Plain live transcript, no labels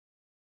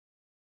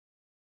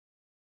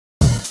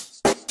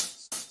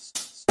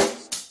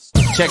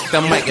Check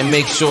the mic and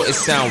make sure it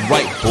sound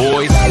right,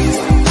 boys.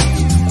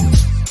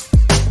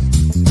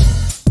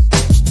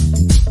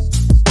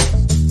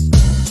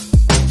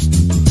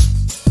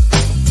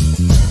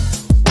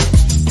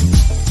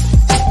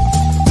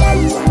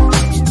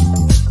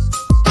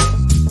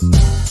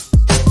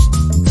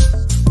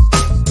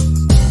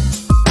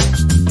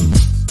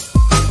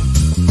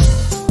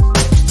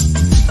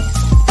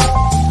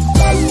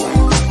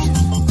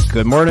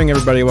 Good morning,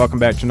 everybody. Welcome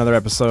back to another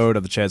episode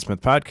of the Chad Smith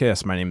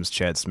Podcast. My name is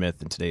Chad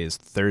Smith, and today is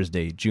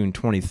Thursday, June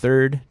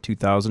 23rd,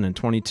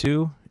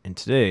 2022. And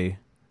today,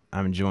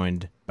 I'm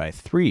joined by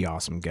three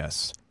awesome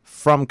guests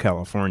from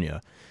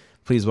California.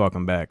 Please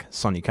welcome back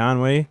Sonny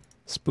Conway,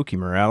 Spooky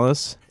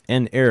Morales,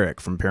 and Eric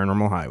from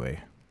Paranormal Highway.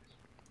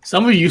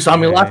 Some of you saw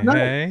me last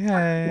night.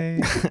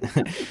 Hey.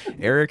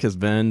 Eric has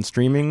been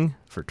streaming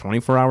for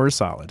 24 hours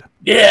solid.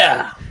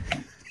 Yeah.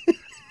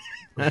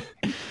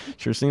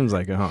 Sure seems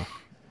like it, huh?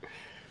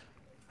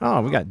 Oh,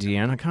 we got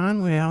Deanna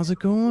Conway. How's it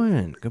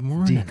going? Good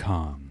morning.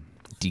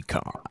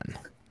 Decon.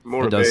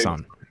 More it does big.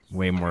 sound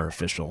way more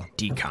official.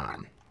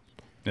 Decon.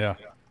 Yeah.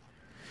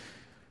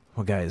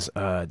 Well, guys,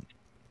 our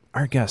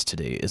guest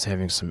today is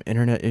having some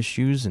internet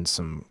issues and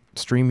some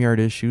StreamYard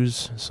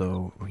issues,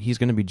 so he's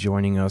going to be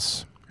joining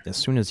us as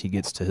soon as he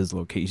gets to his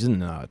location. He's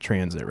in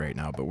transit right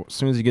now, but as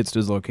soon as he gets to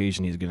his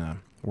location, he's going to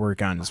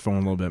work on his phone a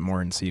little bit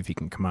more and see if he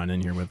can come on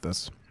in here with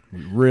us.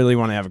 We really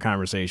want to have a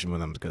conversation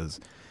with him because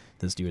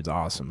this dude's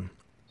awesome.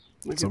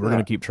 So we're going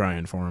to keep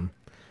trying for him.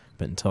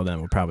 But until then,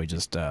 we'll probably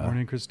just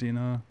Morning,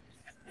 Christina.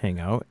 hang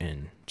out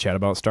and chat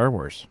about Star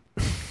Wars.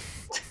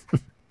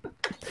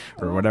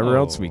 Or whatever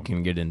else we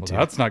can get into. Well,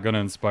 that's not going to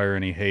inspire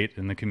any hate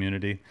in the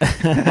community.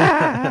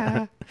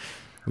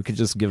 We could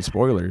just give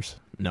spoilers.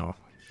 No,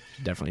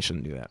 definitely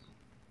shouldn't do that.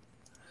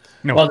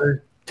 No. Well,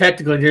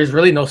 technically, there's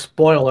really no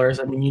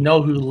spoilers. I mean, you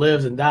know who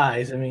lives and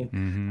dies. I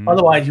mean,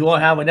 otherwise, you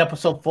won't have an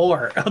episode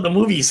 4 of the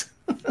movies.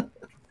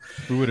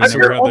 Who would I'm have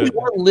never sure had only that?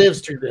 one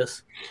lives through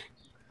this.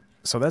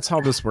 So that's how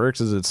this works.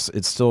 Is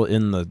it's still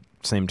in the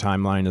same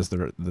timeline as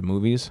the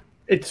movies?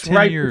 It's 10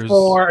 right years.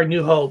 before A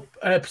New Hope,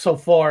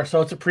 episode 4.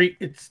 So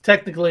it's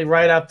technically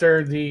right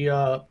after the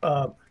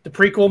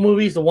prequel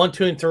movies, the 1,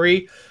 2, and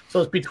 3.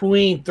 So it's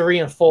between 3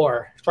 and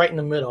 4. It's right in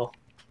the middle.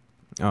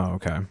 Oh,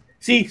 okay.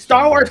 See,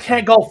 Star Wars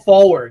can't go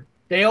forward.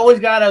 They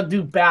always gotta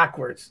do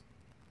backwards.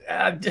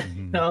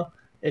 You know,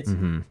 it's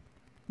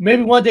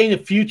maybe one day in the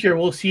future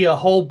we'll see a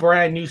whole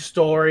brand new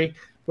story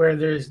where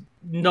there's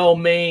no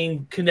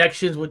main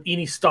connections with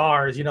any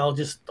stars. You know,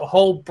 just a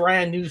whole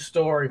brand new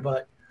story.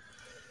 But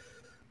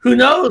who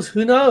knows?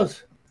 Who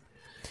knows?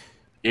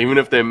 Even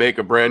if they make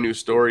a brand new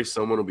story,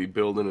 someone will be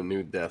building a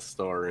new Death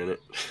Star in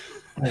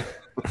it.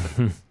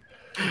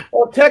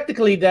 Well,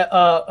 technically,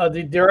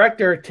 the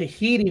director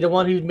Tahiti, the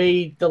one who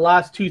made the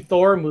last 2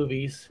 Thor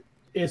movies,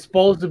 is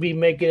supposed to be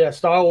making a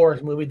Star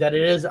Wars movie that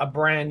it is a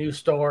brand new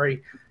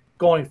story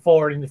going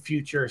forward in the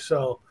future.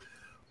 So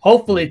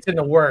hopefully it's in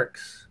the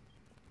works.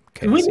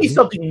 Okay, We so need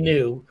something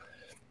new.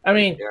 I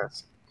mean,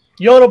 Yes.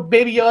 Yoda,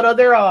 Baby Yoda,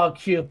 they're all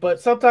cute,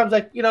 but sometimes,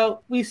 like, you know,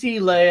 we see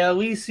Leia,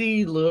 we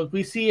see Luke,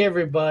 we see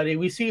everybody,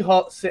 we see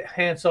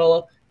Han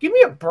Solo. Give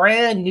me a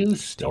brand new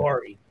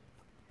story,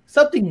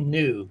 something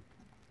new.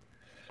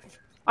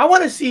 I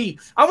want to see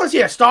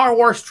a Star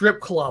Wars strip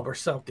club or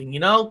something.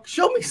 You know,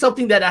 show me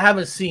something that I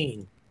haven't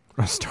seen.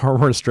 a Star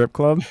Wars strip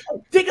club?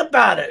 Think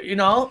about it. You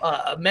know,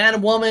 a man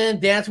and woman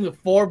dancing with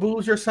 4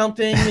 boobs or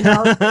something. You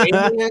know,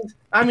 aliens.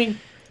 I mean,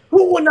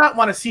 who would not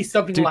want to see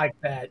something like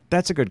that?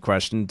 That's a good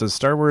question. Does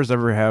Star Wars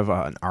ever have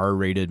an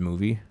R-rated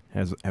movie?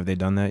 Have they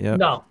done that yet?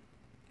 No.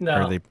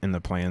 Are they in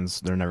the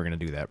plans? They're never going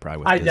to do that, probably.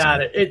 With I Disney.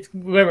 doubt it.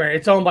 Remember,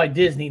 it's owned by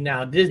Disney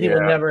now. Disney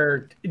will Yeah.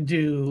 never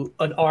do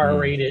an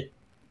R-rated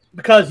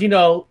because, you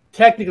know,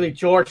 technically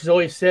George has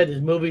always said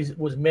his movies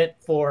was meant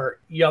for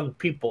young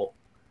people,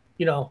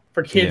 you know,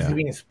 for kids to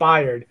be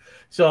inspired.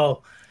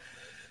 So,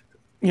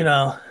 you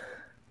know,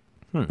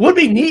 would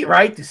be neat,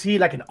 right, to see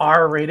like an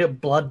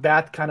R-rated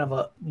bloodbath kind of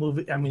a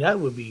movie. I mean, that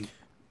would be.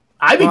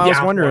 I'd be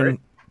down for it.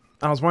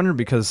 I was wondering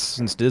because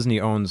since Disney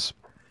owns,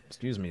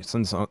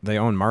 since they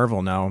own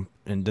Marvel now,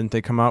 and didn't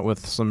they come out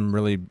with some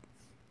really,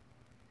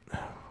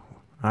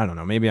 I don't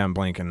know, maybe I'm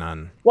blanking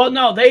on. Well,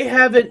 no, they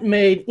haven't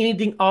made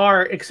anything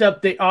R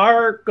except they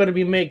are going to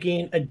be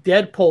making a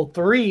Deadpool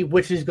 3,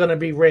 which is going to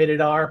be rated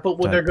R. But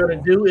what they're going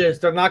to do is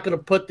they're not going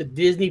to put the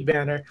Disney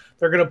banner.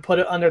 They're going to put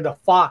it under the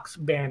Fox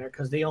banner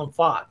because they own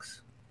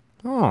Fox.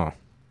 Oh,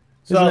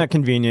 So- isn't that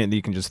convenient that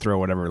you can just throw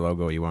whatever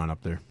logo you want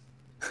up there?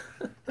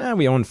 Yeah,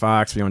 we own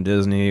Fox, we own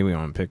Disney, we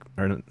own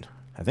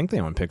I think they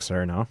own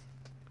Pixar now.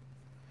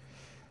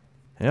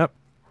 Yep,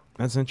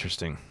 that's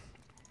interesting.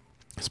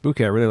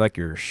 Spooky, I really like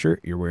your shirt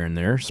you're wearing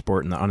there,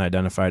 sporting the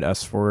unidentified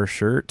S4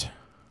 shirt.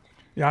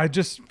 Yeah, I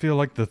just feel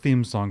like the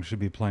theme song should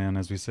be playing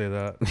as we say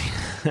that.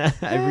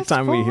 Every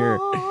time we hear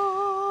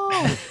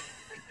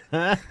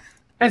it.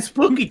 And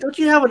Spooky, don't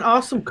you have an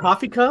awesome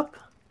coffee cup?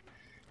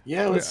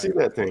 Yeah, let's see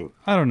that thing.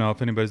 I don't know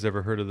if anybody's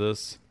ever heard of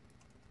this.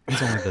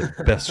 It's only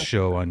the best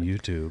show on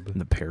YouTube.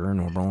 The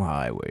Paranormal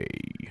Highway.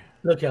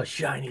 Look how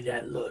shiny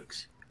that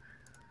looks.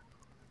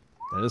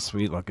 That is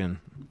sweet looking.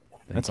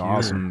 That's you.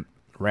 awesome.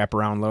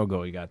 Wraparound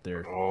logo you got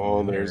there.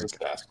 Oh, there's a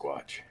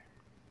Sasquatch.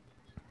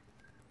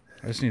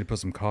 I just need to put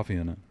some coffee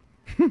in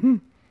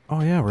it.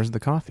 Oh yeah, where's the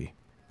coffee?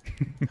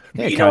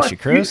 Hey, You know Kashi,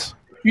 what? Chris.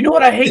 You know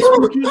what I hate,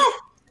 Spooky?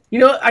 You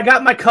know, I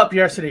got my cup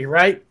yesterday,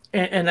 right?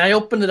 And I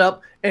opened it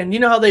up, and you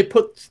know how they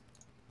put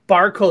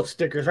barcode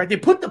stickers, right? They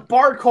put the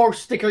barcode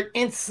sticker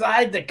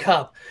inside the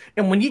cup,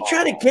 and when you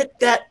try to get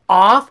that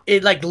off,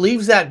 it like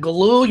leaves that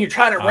glue. And you're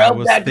trying to I rub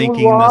was that glue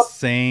thinking the off.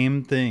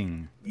 same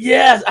thing.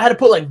 Yes, I had to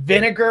put like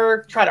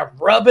vinegar, try to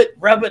rub it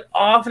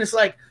off, and it's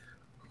like,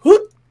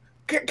 who?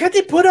 Can't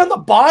they put it on the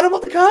bottom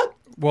of the cup?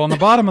 Well, on the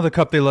bottom of the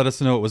cup, they let us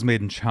know it was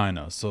made in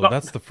China, so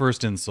that's the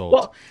first insult.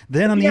 Well,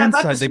 then on the yeah,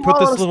 inside, that's they the put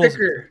this smallest little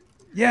sticker.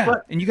 yeah,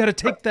 and you got to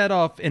take that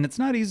off, and it's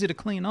not easy to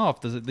clean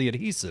off the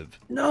adhesive.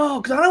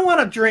 No, because I don't want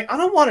to drink. I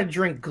don't want to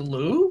drink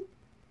glue.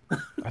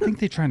 I think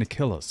they're trying to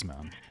kill us,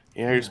 man.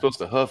 Yeah, you're supposed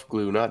to huff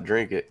glue, not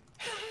drink it.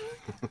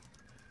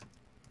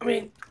 I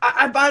mean,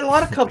 I bought a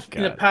lot of cups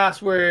in the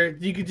past where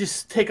you could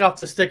just take off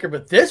the sticker,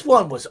 but this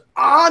one was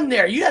on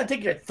there. You got to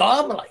take your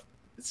thumb and like.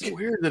 It's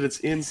weird that it's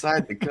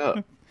inside the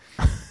cup.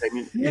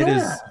 It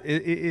is.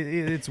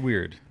 It's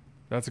weird.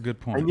 That's a good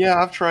point. And yeah,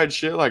 I've tried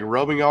shit like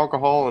rubbing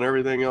alcohol and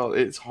everything else.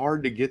 It's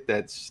hard to get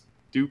that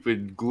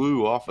stupid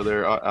glue off of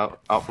there,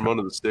 out from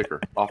under the sticker,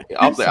 off the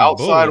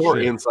outside or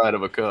inside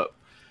of a cup.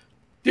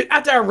 Dude,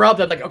 after I rubbed,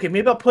 I'm like, okay,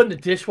 maybe I'll put it in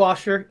the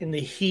dishwasher in the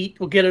heat.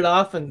 We'll get it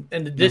off, and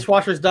the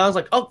dishwasher's done. It's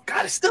like, oh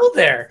god, it's still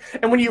there.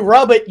 And when you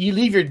rub it, you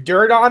leave your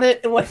dirt on it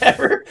and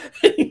whatever.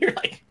 And you're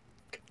like,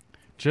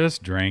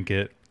 just drink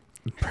it.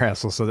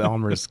 Prassel, so the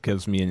Elmer's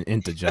gives me an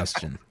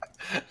indigestion.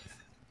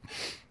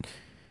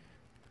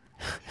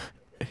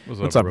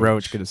 What's up,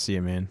 Roach? Good to see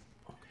you, man.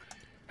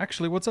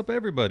 Actually, what's up,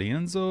 everybody?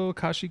 Enzo,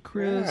 Kashi,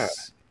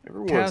 Chris,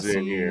 everyone's Cassie,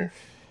 in here.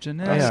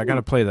 Jeanette. Oh, yeah, I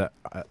gotta play the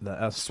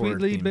S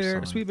Sweet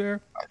Bear. Sweet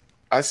Bear.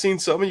 I seen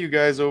some of you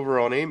guys over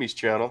on Amy's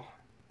channel.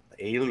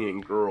 Alien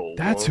Girl.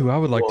 That's who I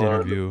would like to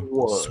interview.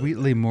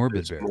 Sweetly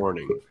Morbid Bear.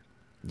 Morning.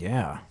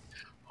 Yeah.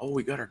 Oh,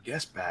 we got our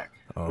guest back.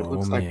 Oh, it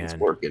looks man. like it's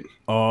working.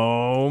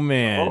 Oh,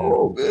 man.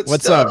 Oh, good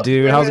What's stuff, up,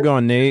 dude? man. How's it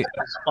going, Nate?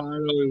 It's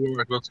finally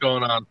worked. What's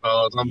going on,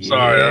 fellas? I'm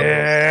sorry.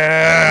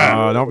 Yeah.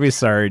 Oh, don't be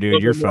sorry,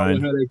 dude. You're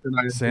fine.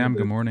 Sam,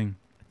 good morning.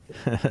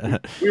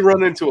 We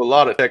run into a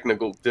lot of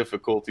technical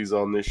difficulties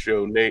on this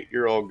show. Nate,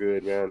 you're all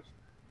good, man.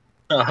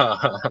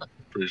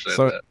 Appreciate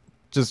that.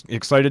 Just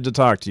excited to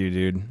talk to you,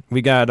 dude.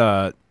 We got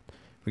a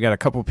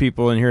couple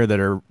people in here that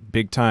are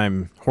big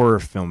time horror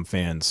film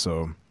fans,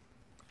 so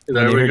There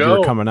when they we heard go. you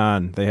were coming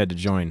on, they had to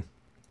join.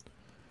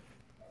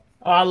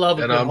 oh, I love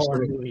a And good I'm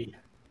horror still- movie.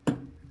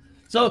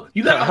 So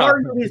you got a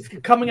horror movie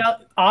coming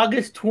out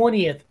August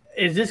 20th.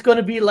 Is this going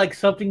to be like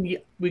something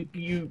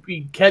you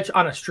catch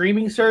on a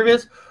streaming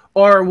service,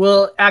 or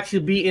will it actually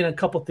be in a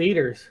couple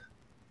theaters?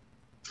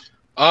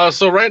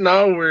 So right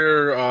now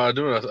we're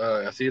doing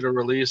a theater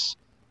release.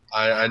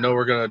 I know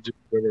we're gonna do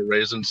River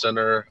Raisin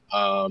Center,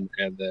 and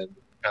then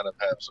kind of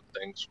have some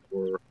things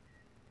for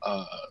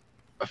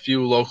a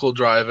few local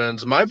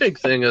drive-ins. My big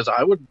thing is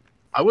I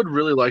would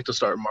really like to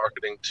start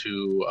marketing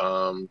to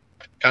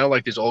kind of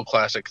like these old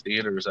classic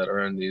theaters that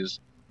are in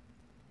these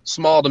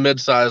small to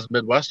mid-sized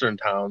Midwestern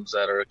towns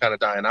that are kind of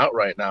dying out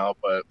right now.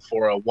 But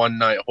for a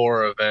one-night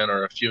horror event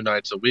or a few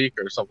nights a week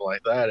or something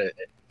like that, it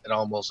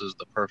almost is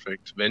the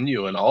perfect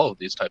venue in all of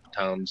these type of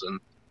towns. And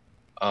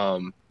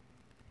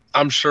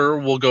I'm sure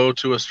we'll go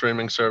to a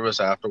streaming service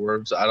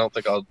afterwards. I don't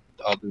think I'll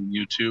do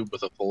YouTube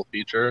with a full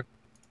feature.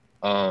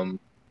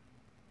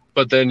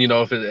 But then,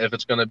 if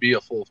it's going to be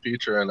a full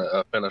feature and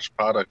a finished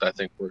product, I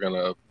think we're going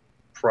to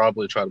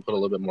probably try to put a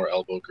little bit more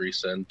elbow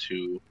grease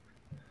into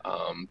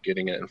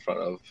getting it in front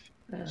of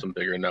some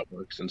bigger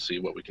networks and see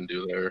what we can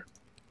do there.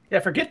 Yeah,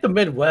 forget the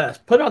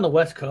Midwest. Put it on the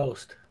West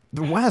Coast.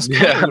 The West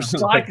Yeah. Coast.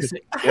 So I can say,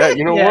 Yeah,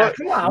 you know what?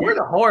 Come on, we're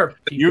the horror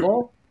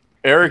people.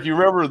 Eric, you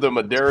remember the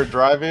Madera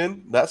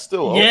Drive-In? That's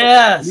still open.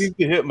 Yes. We need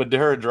to hit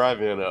Madera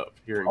Drive-In up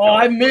here in Oh,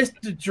 I California. missed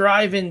the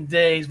drive-in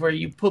days where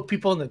you put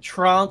people in the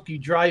trunk, you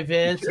drive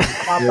in, so you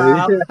pop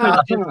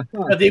out.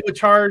 But they would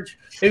charge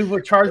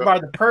by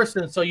the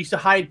person, so you used to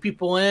hide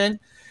people in.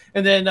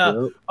 And then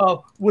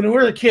when we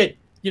were a kid,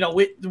 the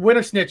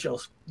Winter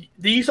Snitchels,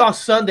 they used on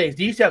Sundays,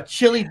 they used to have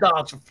chili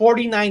dogs for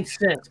 49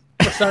 cents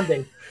for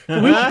Sunday.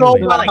 So we would go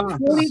buy like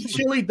 20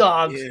 chili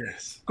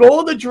dogs,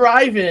 go to the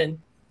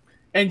drive-in,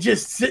 and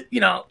just sit,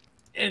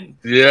 and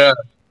Yeah.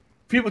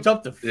 people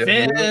jump the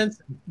fence.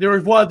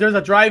 There's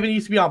a drive-in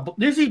used to be on.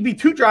 There used to be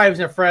two drive-ins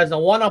in Fresno,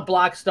 one on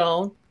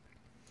Blackstone,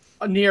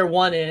 near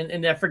one end,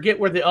 and I forget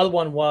where the other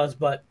one was,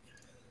 but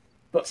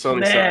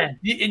Sunnyside. man,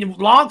 in a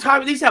long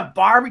time they used to have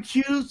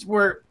barbecues.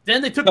 Where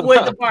then they took away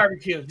the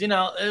barbecues,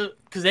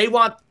 because they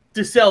want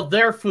to sell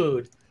their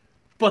food.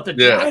 But the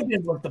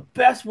drive-in was the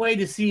best way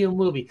to see a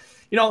movie,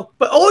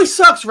 But always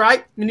sucks,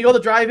 right? When you go to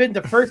the drive-in,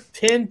 the first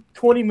 10,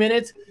 20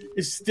 minutes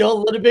is still a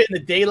little bit in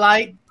the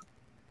daylight.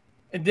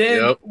 And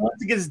then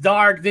once it gets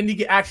dark, then you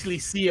can actually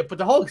see it. But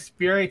the whole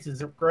experience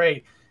is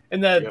great.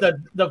 And the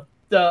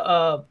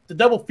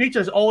double feature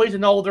is always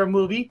an older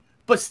movie,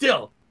 but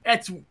still,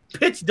 it's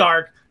pitch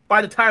dark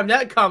by the time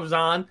that comes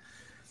on,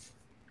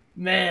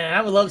 man,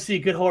 I would love to see a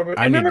good horror movie.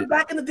 I remember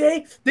back in the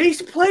day, they used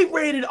to play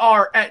rated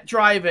R at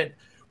drive-in.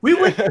 We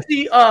went to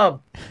see, I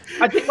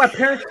think my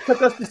parents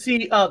took us to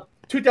see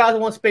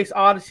 2001 Space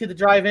Odyssey, the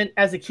drive-in.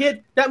 As a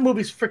kid, that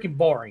movie's freaking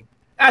boring.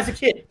 As a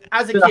kid.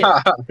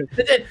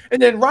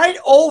 And then right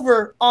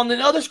over on the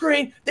other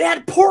screen, they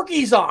had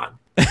Porky's on.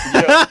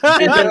 Yeah.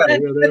 and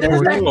there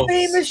was that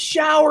famous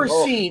shower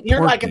scene.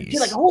 You're like,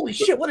 holy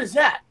shit, what is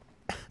that?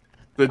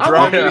 The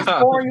drive-in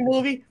boring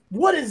movie.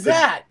 What is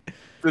that?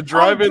 The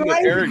drive-in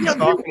that Eric's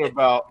talking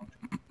about,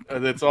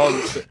 that's on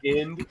the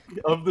end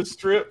of the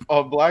strip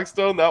on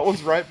Blackstone. That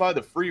one's right by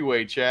the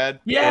freeway, Chad.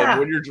 Yeah. And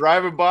when you're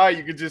driving by,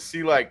 you can just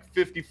see like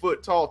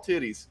 50-foot tall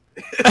titties.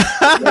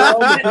 Yeah,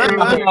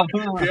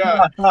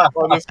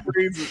 on the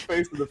screens that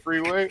facing the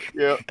freeway.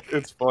 Yeah,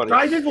 it's funny.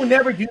 Drive-ins will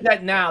never do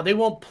that now. They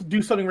won't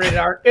do something rated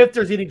R if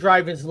there's any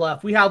drive-ins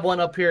left. We have one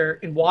up here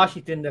in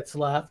Washington that's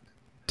left.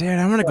 Dad,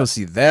 I'm gonna go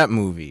see that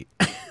movie.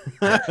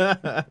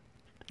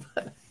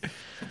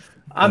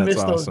 I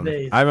miss those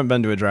days. I haven't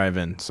been to a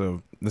drive-in,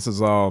 so this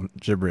is all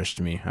gibberish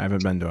to me. I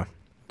haven't been to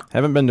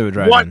a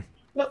drive-in.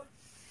 What?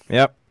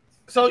 Yep.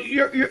 So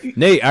you're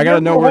Nate, I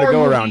gotta know where to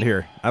go around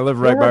here. I live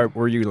right by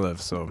where you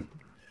live, so.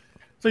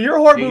 So your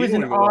horror movie's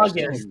in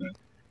August.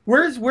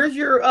 Where's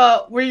your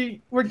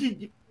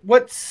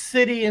what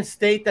city and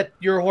state that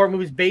your horror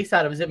movie's based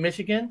out of? Is it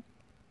Michigan?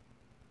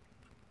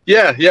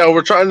 Yeah,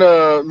 we're trying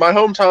to. My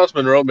hometown's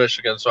Monroe,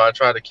 Michigan, so I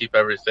try to keep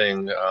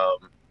everything. I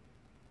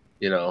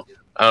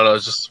don't know,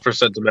 it's just for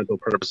sentimental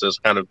purposes,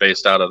 kind of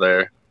based out of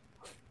there.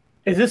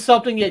 Is this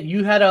something that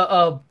you had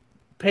to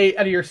pay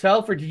out of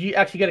yourself, or did you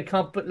actually get a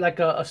company like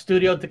a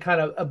studio to kind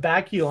of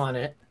back you on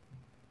it?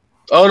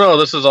 Oh no,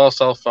 this is all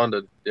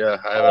self-funded. Yeah,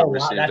 I haven't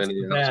received that's any.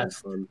 Yeah.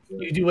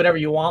 You do whatever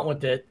you want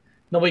with it.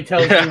 Nobody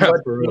tells you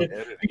what.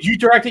 Did you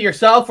direct it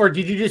yourself, or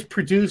did you just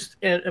produce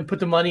and put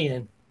the money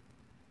in?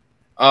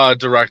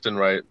 Direct and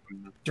write.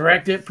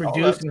 Direct it,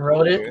 produced, and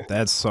wrote it.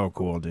 That's so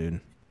cool, dude.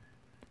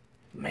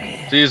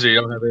 Man, it's easy.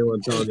 You don't have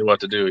anyone telling you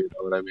what to do. You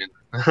know what I mean?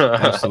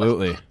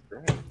 Absolutely.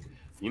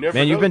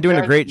 Man, you've been doing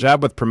a great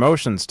job with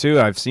promotions too.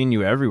 I've seen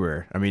you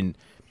everywhere. I mean,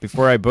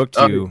 before I booked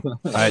you,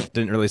 I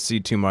didn't really see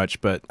too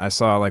much, but I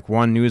saw like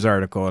one news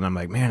article, and I'm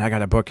like, man, I got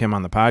to book him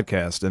on the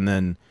podcast. And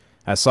then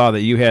I saw that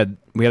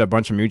we had a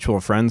bunch of mutual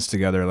friends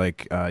together,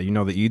 like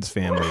the Eads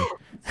family.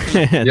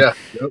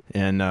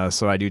 And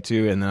so I do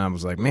too. And then I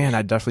was like, man,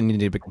 I definitely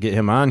need to get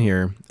him on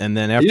here. And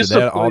then after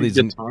that, all these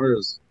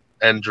guitars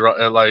and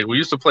like we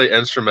used to play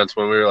instruments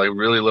when we were like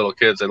really little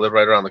kids. They live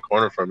right around the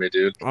corner from me,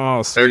 dude.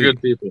 Oh, sweet. They're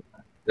good people.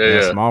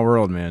 Yeah. Small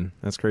world, man.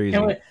 That's crazy.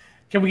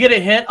 Can we get a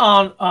hint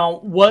on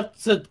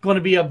what's it going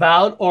to be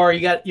about, or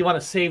you want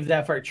to save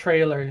that for a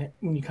trailer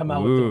when you come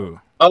out with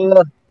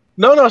it?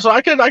 No. So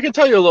I can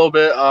tell you a little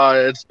bit.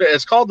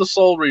 It's called The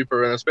Soul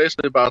Reaper, and it's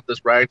basically about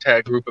this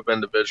ragtag group of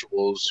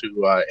individuals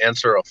who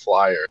answer a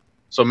flyer.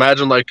 So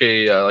imagine like an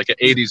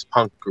 '80s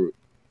punk group,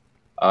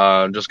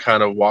 just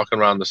kind of walking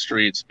around the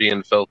streets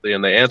being filthy,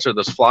 and they answer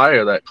this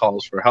flyer that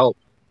calls for help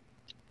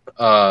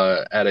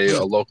at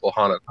a local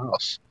haunted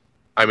house.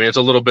 I mean, it's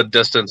a little bit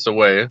distance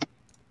away,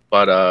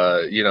 but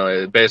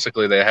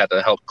basically they had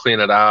to help clean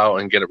it out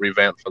and get it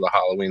revamped for the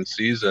Halloween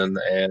season.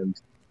 And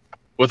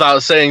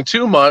without saying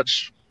too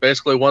much,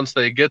 basically once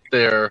they get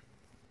there,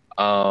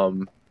 I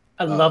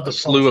love the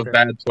slew of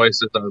bad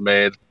choices are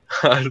made.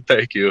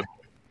 Thank you.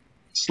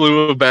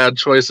 Slew of bad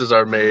choices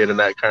are made, and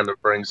that kind of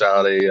brings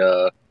out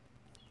a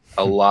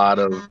lot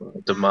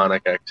of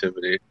demonic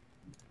activity.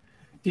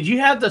 Did you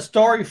have the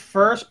story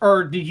first,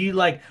 or did you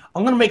I'm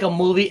going to make a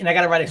movie and I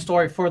got to write a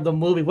story for the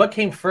movie? What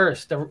came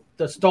first,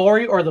 the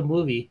story or the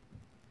movie?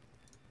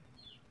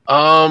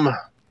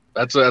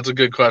 That's a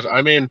good question.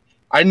 I mean,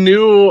 I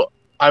knew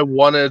I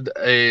wanted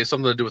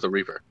something to do with a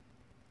Reaper,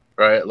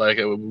 right? Like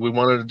we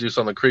wanted to do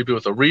something creepy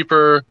with a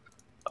Reaper,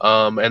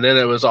 and then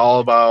it was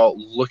all about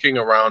looking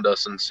around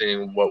us and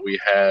seeing what we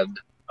had,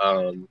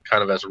 kind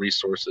of as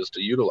resources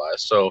to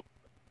utilize. So,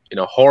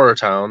 Horror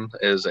Town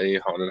is a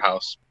haunted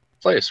house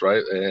place,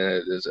 right?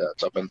 And it's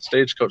up in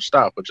Stagecoach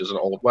Stop, which is an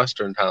old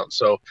Western town.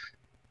 So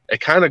it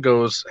kind of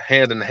goes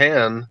hand in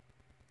hand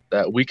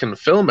that we can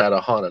film at a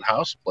haunted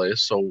house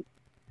place. So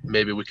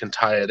maybe we can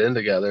tie it in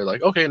together.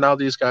 Like, okay, now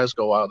these guys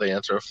go out, they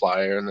answer a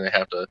flyer, and they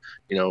have to,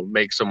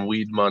 make some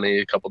weed money,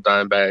 a couple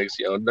dime bags,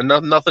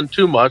 nothing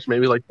too much,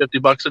 maybe like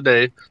 $50 a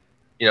day,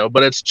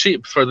 but it's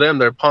cheap for them.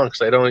 They're punks.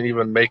 They don't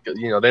even make, they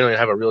don't even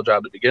have a real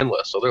job to begin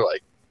with. So they're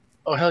like,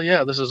 oh, hell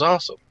yeah, this is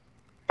awesome.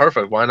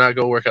 Perfect. Why not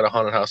go work at a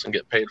haunted house and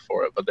get paid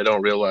for it? But they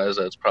don't realize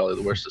that it's probably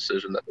the worst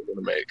decision that they're going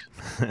to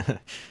make.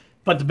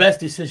 But the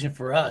best decision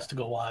for us to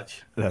go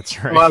watch.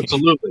 That's right. Oh,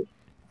 absolutely.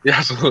 Yeah,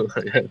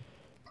 absolutely. Yeah.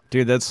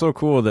 Dude, that's so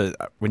cool that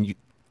when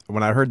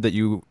I heard that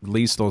you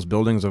leased those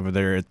buildings over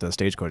there at the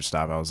Stagecoach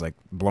Stop, I was like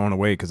blown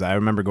away, because I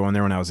remember going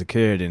there when I was a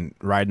kid and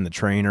riding the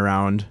train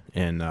around,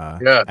 and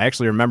I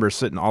actually remember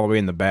sitting all the way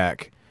in the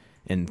back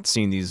and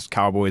seeing these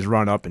cowboys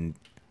run up and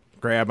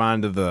grab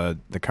onto the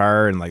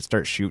car and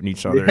start shooting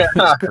each other.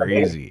 It's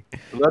crazy.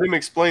 Let him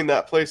explain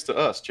that place to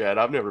us, Chad.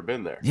 I've never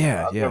been there.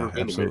 Yeah, I've never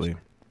been absolutely.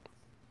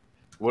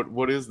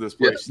 What is this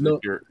place that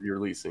you're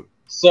leasing?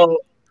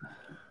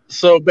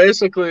 So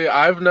basically,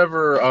 I've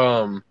never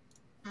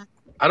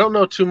I don't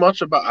know too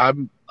much about.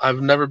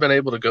 I've never been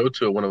able to go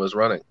to it when it was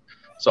running.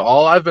 So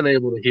all I've been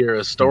able to hear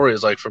is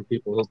stories like from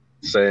people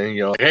saying,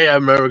 you know, hey, I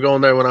remember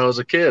going there when I was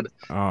a kid.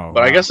 Oh,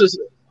 but I guess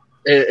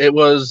it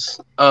was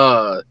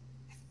I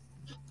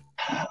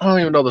don't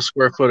even know the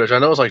square footage. I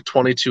know it's like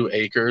 22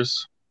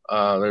 acres.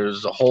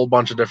 There's a whole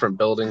bunch of different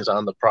buildings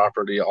on the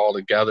property all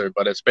together,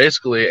 but it's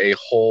basically a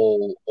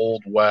whole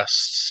Old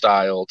West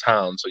style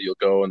town. So you'll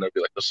go and there'll be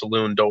like the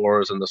saloon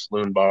doors and the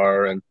saloon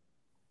bar, and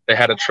they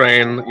had a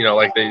train, you know,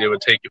 like they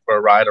would take you for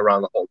a ride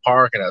around the whole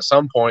park, and at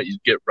some point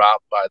you'd get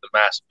robbed by the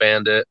masked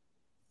bandit.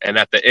 And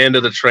at the end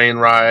of the train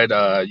ride,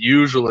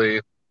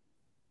 usually,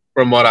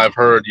 from what I've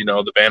heard, you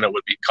know, the bandit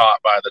would be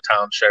caught by the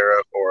town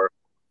sheriff or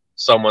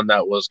someone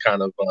that was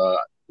kind of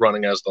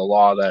running as the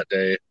law that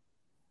day.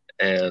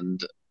 And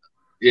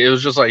it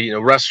was just like, you know,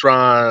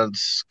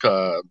 restaurants,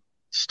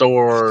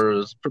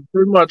 stores,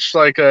 pretty much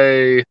like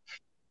I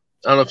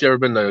don't know if you've ever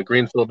been to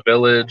Greenfield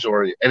Village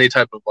or any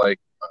type of like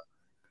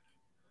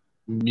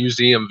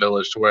museum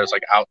village to where it's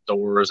like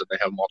outdoors and they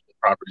have multiple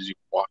properties you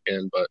can walk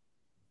in, but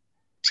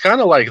it's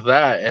kind of like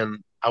that.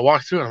 And I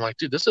walked through and I'm like,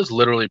 dude, this is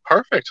literally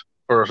perfect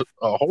for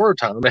a horror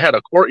town. They had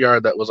a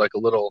courtyard that was like a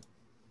little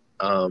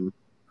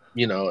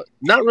you know,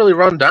 not really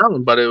run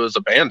down, but it was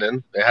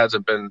abandoned. It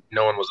hasn't been,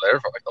 no one was there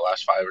for like the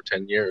last 5 or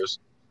 10 years.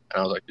 And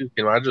I was like, dude,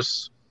 you know,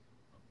 if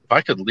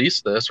I could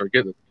lease this or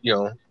get, you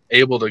know,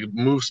 able to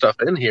move stuff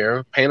in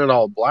here, paint it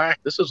all black,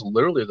 this is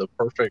literally the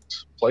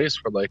perfect place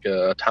for like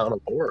a town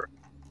of horror.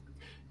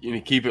 You need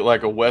to keep it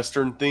like a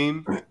Western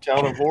theme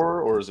town of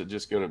horror, or is it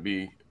just going to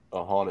be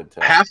a haunted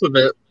town? Half of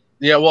it,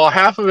 yeah, well,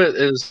 half of it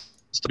is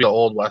to be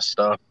Old West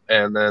stuff,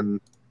 and then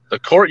the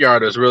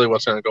courtyard is really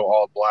what's going to go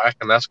all black,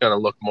 and that's going to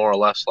look more or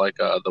less like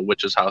the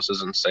witches'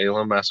 houses in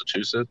Salem,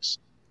 Massachusetts.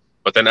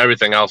 But then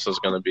everything else is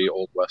going to be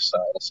Old West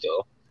style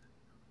still.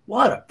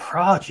 What a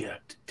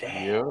project!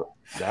 Damn. Yeah,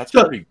 that's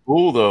pretty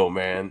cool, though,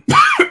 man.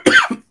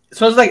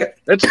 So it's like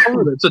it's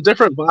fun. It's a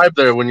different vibe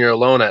there when you're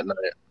alone at night.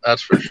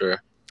 That's for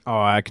sure.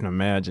 Oh, I can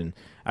imagine.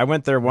 I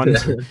went there one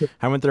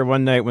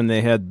night when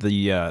they had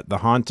the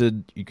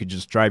haunted. You could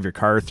just drive your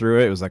car through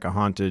it. It was like a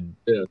haunted.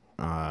 Yeah.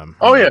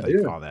 All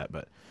that,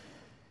 but.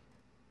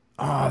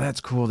 Oh, that's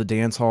cool. The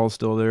dance hall is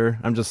still there.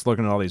 I'm just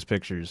looking at all these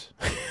pictures.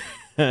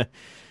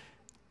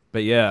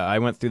 But yeah, I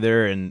went through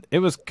there and it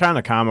was kind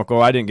of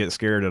comical. I didn't get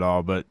scared at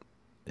all, but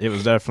it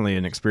was definitely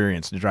an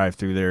experience to drive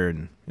through there,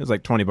 and it was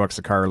like $20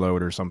 a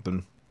carload or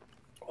something.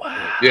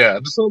 wow. Yeah,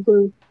 just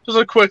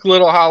a quick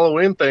little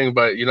Halloween thing,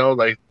 but you know,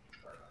 like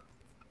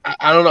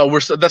I don't know,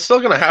 that's still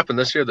gonna happen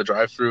this year. The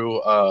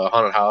drive-through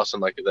haunted house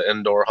and like the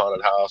indoor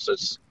haunted house.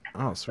 It's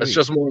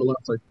just more or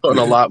less like putting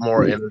a lot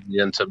more energy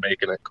into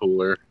making it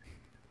cooler.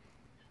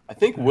 I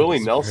think Willie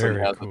Nelson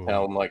has a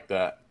town like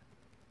that.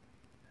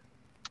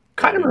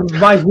 Kind of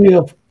reminds me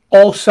of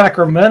Old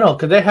Sacramento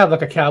because they have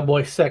like a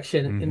cowboy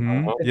section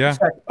in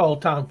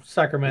Old Town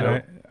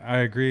Sacramento. I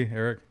agree,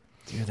 Eric.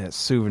 Dude, that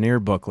souvenir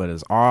booklet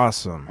is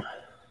awesome.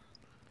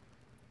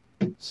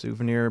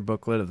 Souvenir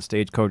booklet of the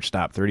Stagecoach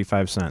stop,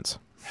 35 cents.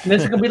 And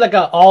this is gonna be like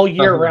an all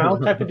year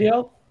round type of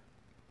deal.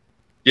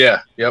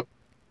 Yeah, yep.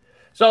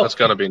 So that's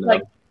gonna be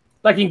nice.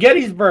 Like in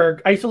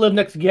Gettysburg, I used to live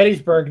next to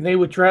Gettysburg, and they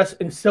would dress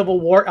in Civil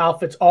War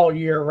outfits all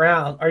year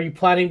round. Are you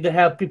planning to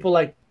have people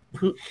like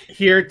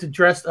here to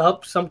dress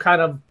up some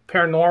kind of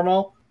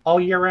paranormal all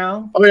year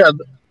round? Oh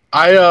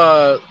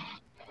yeah,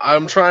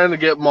 I'm trying to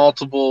get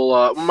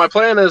multiple. My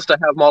plan is to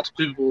have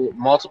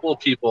multiple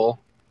people,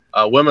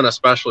 women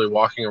especially,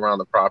 walking around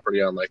the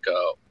property on like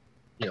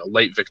you know,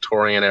 late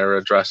Victorian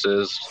era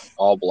dresses,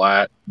 all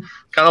black,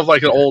 kind of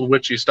like an old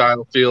witchy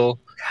style feel.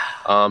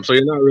 So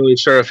you're not really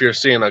sure if you're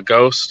seeing a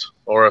ghost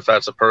or if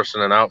that's a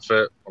person in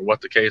outfit or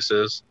what the case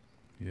is.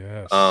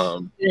 Yes.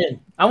 I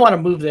want to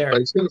move there.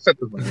 It's gonna fit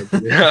the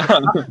vibe.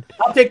 Yeah.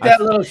 I'll take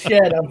that little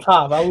shed on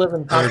top. I'll live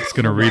in. Eric's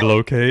gonna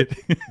relocate.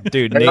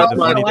 Dude, Nate,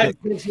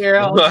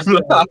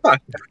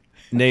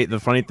 Nate, the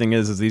funny thing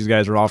is these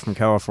guys are all from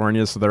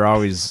California, so they're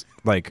always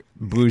like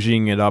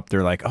bougieing it up.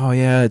 They're like, "Oh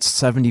yeah, it's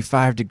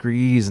 75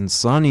 degrees and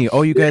sunny.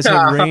 Oh, you guys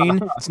have rain?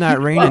 It's not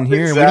raining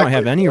here. Exactly. We don't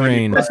have any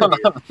rain."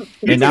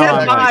 You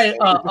can't buy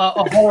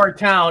a horror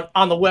town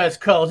on the West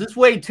Coast. It's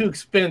way too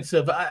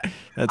expensive.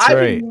 That's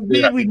right.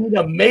 We need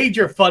a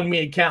major fund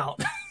me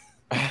account.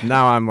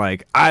 Now I'm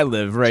like, I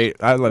live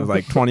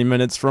like 20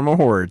 minutes from a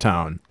horror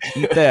town.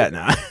 Eat that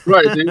now.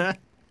 Right, dude.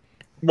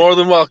 More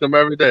than welcome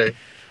every day.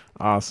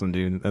 Awesome,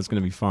 dude. That's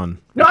gonna be fun.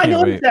 No, I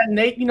noticed that,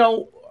 Nate. You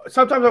know,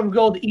 sometimes I would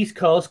go to the East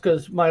Coast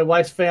because my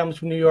wife's family's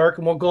from New York,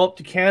 and we'll go up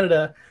to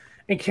Canada.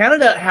 And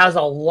Canada has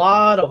a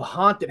lot of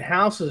haunted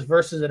houses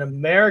versus in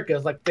America.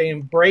 It's like they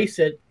embrace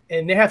it,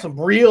 and they have some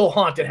real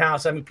haunted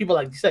houses. I mean, people,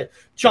 like you said,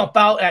 jump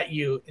out at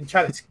you and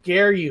try to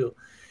scare you.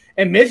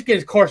 And Michigan,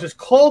 of course, is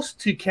close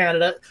to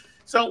Canada.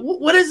 So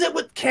what is it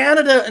with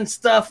Canada and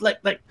stuff like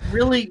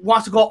really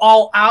wants to go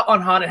all out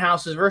on haunted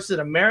houses versus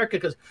in America?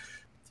 Because,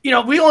 you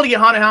know, we only get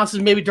haunted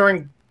houses maybe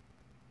during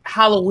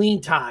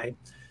Halloween time.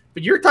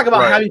 But you're talking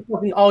about Right. having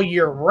something all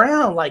year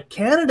round, like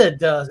Canada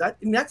does. I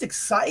mean, that's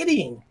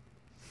exciting.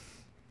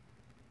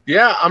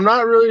 Yeah, I'm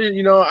not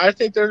really, I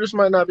think there just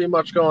might not be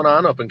much going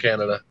on up in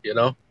Canada,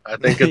 I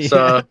think it's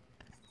Yeah.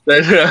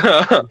 they,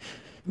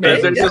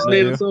 Man, they just yeah.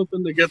 needed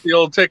something to get the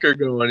old ticker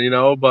going,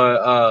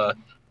 but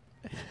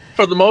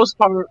for the most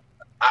part,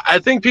 I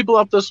think people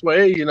up this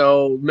way,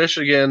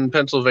 Michigan,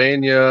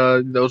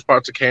 Pennsylvania, those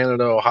parts of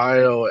Canada,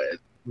 Ohio,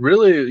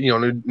 really,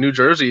 New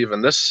Jersey,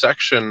 even this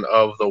section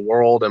of the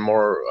world, and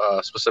more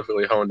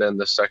specifically honed in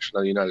this section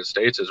of the United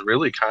States, is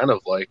really kind of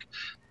like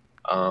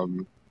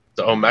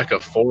the Omeka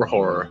for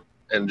horror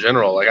in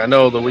general. Like I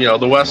know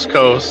the West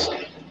Coast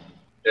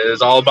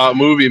is all about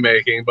movie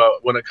making,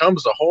 but when it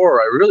comes to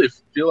horror, I really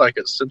feel like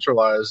it's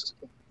centralized,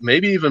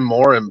 maybe even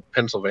more in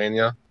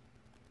Pennsylvania,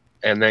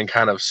 and then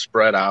kind of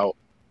spread out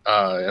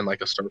in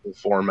like a circle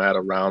format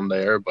around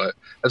there. But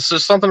it's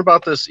just something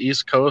about this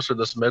East Coast or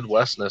this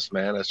Midwestness,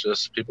 man. It's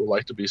just people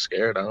like to be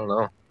scared. I don't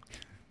know.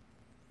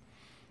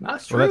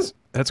 that's true. Well,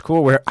 that's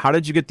cool. How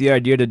did you get the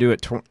idea to do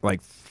it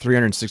like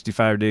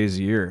 365 days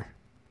a year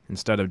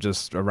instead of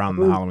just around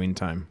the Halloween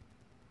time?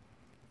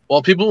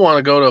 Well, people want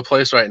to go to a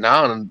place right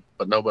now,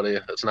 but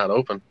it's not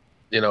open.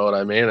 You know what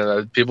I mean?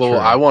 And Sure.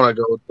 I want to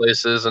go to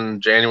places in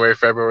January,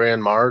 February,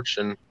 and March,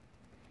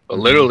 but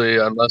literally,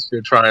 unless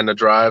you're trying to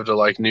drive to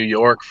like New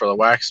York for the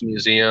Wax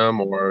Museum,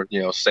 or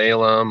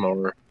Salem,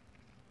 or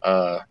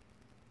I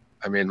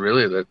mean,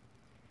 really, there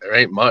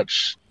ain't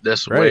much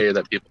this way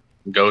that people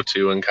can go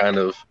to and kind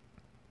of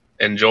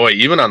enjoy,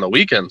 even on the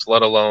weekends,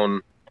 let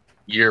alone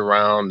year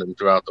round and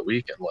throughout the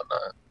week and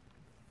whatnot.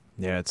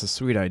 Yeah, it's a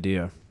sweet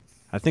idea.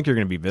 I think you're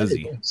going to be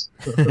busy.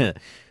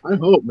 I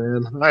hope,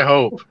 man. I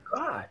hope.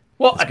 God.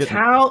 Well, It's a good.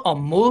 town, a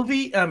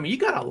movie. I mean, you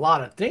got a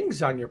lot of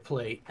things on your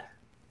plate.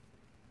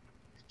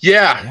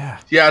 Yeah,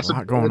 it's a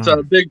lot going a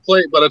on. big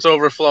plate, but it's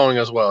overflowing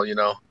as well.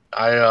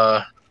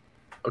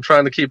 I'm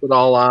trying to keep it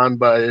all on,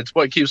 but it's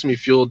what keeps me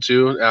fueled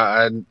too.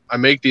 I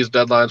make these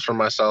deadlines for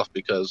myself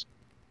because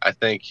I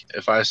think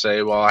if I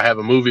say, well, I have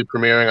a movie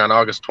premiering on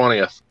August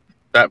 20th,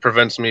 that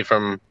prevents me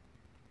from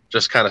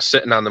just kind of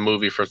sitting on the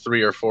movie for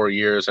 3 or 4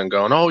 years and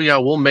going, oh yeah,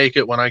 we'll make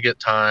it when I get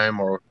time,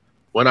 or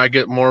when I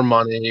get more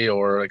money,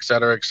 or et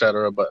cetera, et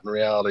cetera. But in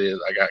reality,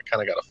 I got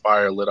a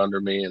fire lit under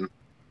me, and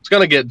it's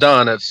going to get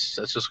done. It's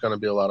just going to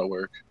be a lot of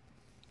work.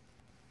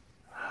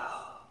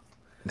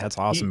 That's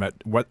awesome.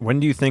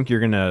 When do you think you're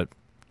going to,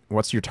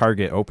 what's your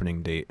target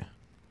opening date?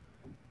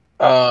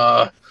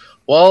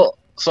 Well,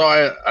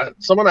 so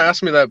someone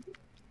asked me that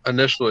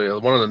initially,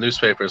 one of the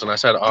newspapers, and I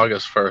said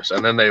August 1st,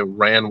 and then they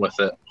ran with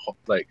it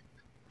like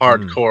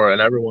hardcore,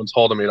 and everyone's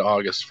holding me to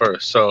August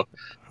 1st. So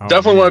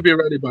definitely want to be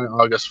ready by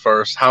August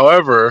 1st.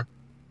 However,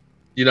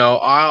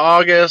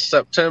 August,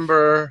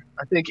 September,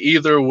 I think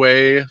either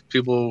way,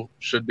 people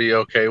should be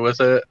okay with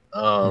it.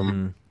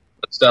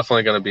 It's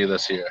definitely going to be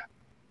this year.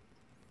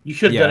 You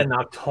should have done it in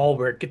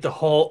October. Get the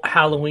whole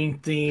Halloween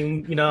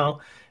theme,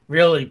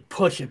 really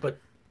push it. But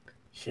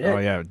shit. Oh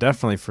yeah,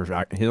 definitely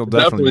he'll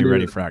definitely be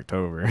ready for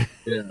October.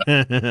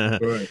 Yeah,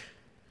 right.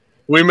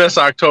 We miss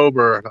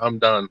October. I'm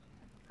done.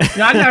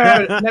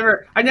 I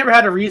never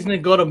had a reason to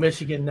go to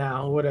Michigan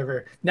now, or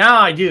whatever. Now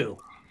I do.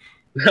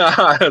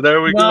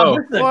 There we go.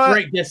 This is a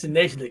great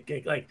destination to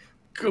get, like,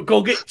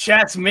 go get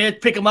Chad Smith,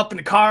 pick him up in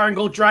the car, and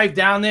go drive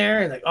down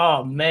there. And like,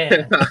 oh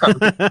man.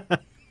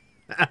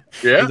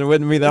 Yeah, it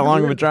wouldn't be that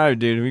long of a drive,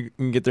 dude. We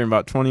can get there in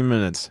about 20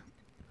 minutes.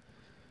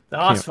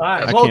 That's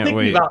fine. I Well, it can't took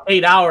wait. me about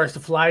 8 hours to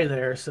fly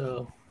there.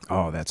 So.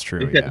 Oh, that's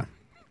true. Yeah.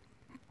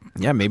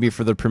 Yeah, maybe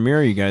for the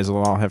premiere, you guys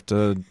will all have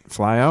to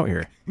fly out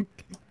here.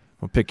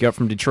 We'll pick you up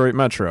from Detroit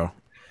Metro.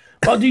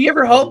 Well, do you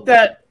ever hope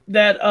that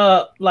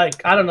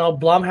like, I don't know,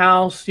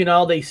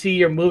 Blumhouse, they see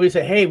your movie and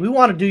say, hey, we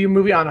want to do your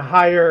movie on a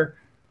higher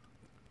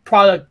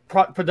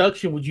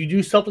production. Would you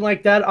do something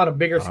like that on a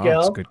bigger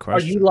scale? That's a good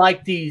question. Or you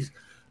like these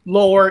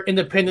lower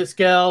independent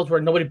scales where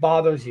nobody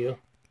bothers you?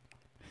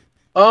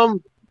 No,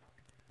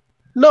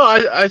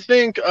 I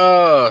think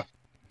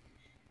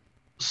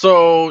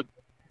so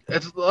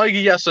it's like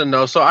yes and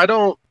no. So I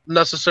don't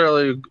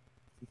necessarily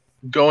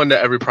go into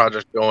every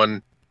project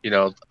going,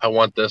 I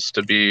want this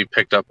to be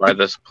picked up by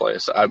this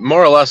place.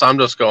 More or less, I'm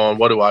just going,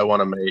 what do I want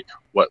to make?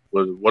 What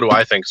do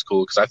I think is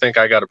cool? Because I think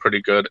I got a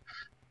pretty good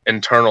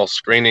internal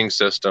screening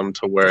system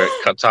to where it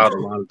cuts out a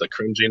lot of the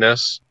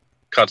cringiness,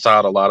 cuts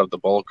out a lot of the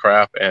bull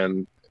crap,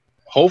 and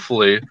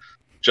hopefully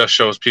just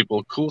shows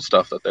people cool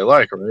stuff that they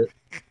like, right?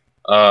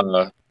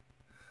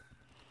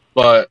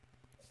 But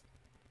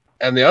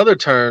and the other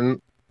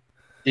turn,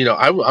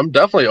 I'm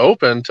definitely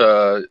open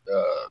to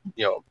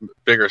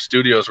bigger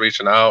studios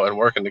reaching out and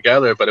working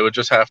together, but it would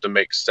just have to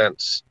make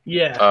sense.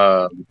 Yeah.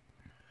 I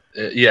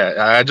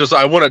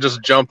wouldn't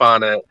just jump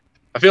on it.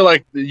 I feel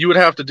like you would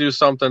have to do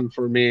something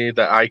for me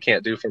that I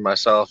can't do for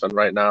myself, and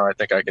right now I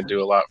think I can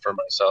do a lot for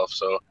myself.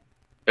 So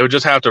it would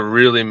just have to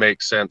really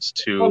make sense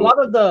to. A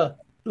lot of the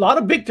lot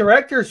of big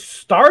directors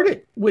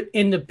started with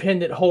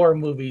independent horror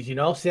movies. You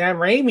know, Sam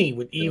Raimi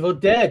with Evil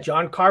Dead,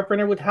 John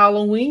Carpenter with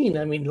Halloween.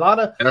 I mean, a lot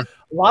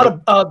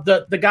of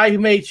the guy who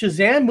made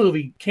Shazam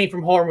movie came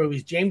from horror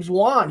movies. James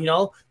Wan, you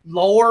know,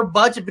 lower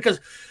budget, because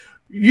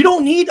you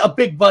don't need a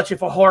big budget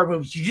for horror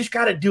movies. You just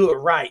got to do it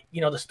right.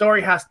 You know, the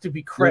story has to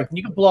be correct. And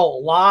you can blow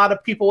a lot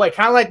of people away.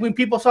 Kind of like when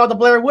people saw the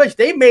Blair Witch,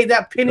 they made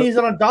that pennies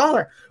on a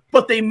dollar,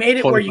 but they made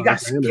it where you got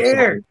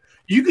scared.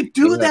 You could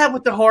do that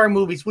with the horror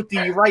movies with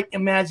the right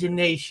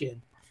imagination.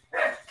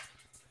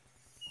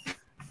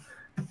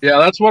 Yeah,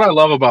 that's what I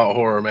love about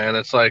horror, man.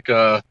 It's like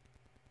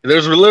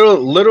there's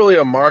literally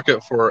a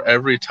market for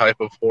every type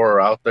of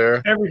horror out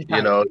there. Every type.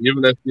 You know,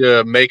 even if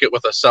you make it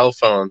with a cell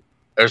phone,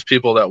 there's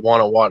people that want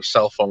to watch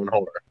cell phone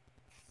horror.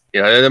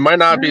 You know, there might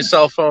not be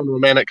cell phone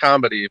romantic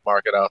comedy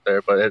market out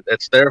there, but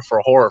it's there for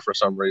horror for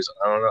some reason.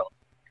 I don't know.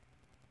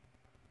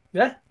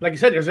 Yeah, like I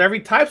said, there's every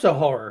types of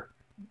horror,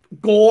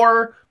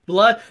 gore,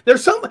 blood.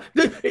 There's some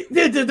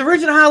the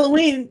original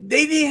Halloween.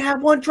 They didn't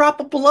have one drop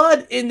of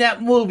blood in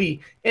that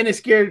movie, and it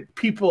scared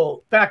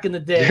people back in the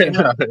day. And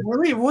like,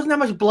 really, it wasn't that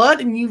much blood.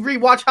 And you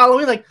rewatch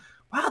Halloween, like,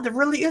 wow, there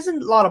really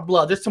isn't a lot of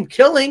blood. There's some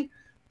killing,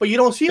 but you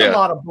don't see a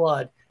lot of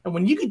blood. And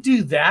when you can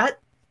do that,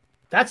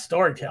 that's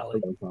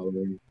storytelling.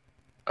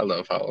 I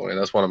love Halloween.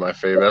 That's one of my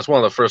favorites. That's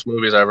one of the first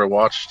movies I ever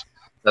watched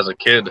as a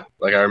kid.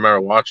 Like, I remember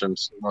watching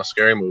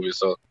scary movies,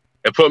 so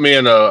it put me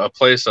in a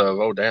place of,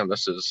 oh damn,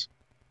 there's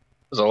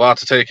a lot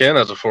to take in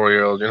as a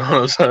 4-year-old. You know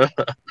what I'm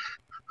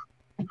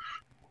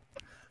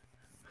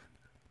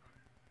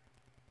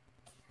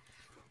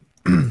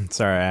saying?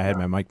 Sorry, I had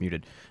my mic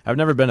muted. I've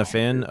never been a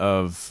fan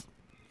of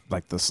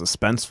like the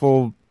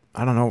suspenseful.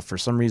 I don't know, for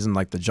some reason,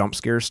 like the jump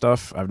scare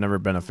stuff, I've never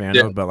been a fan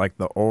of, but like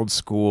the old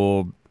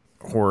school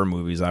horror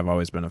movies, I've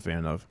always been a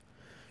fan of.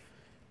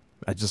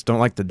 I just don't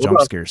like the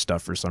jump scare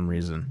stuff for some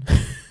reason.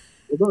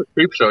 What about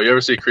Creepshow? You ever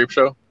see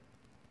Creepshow?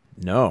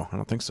 No, I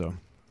don't think so.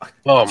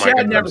 Oh my god!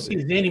 I've never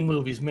seen any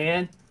movies,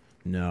 man.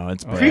 No,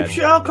 it's bad.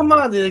 Creepshow. Come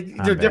on,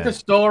 they're different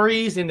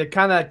stories, and they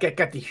kind of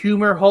got the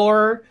humor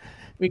horror. I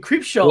mean,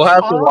 Creepshow. We'll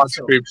have to watch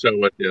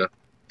Creepshow with you,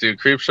 dude.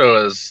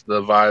 Creepshow is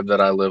the vibe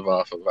that I live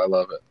off of. I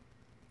love it.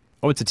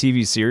 Oh, it's a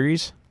TV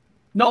series?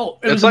 No,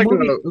 it's like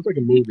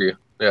a movie.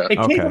 Yeah, it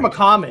came from a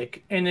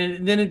comic, and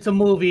then it's a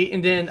movie,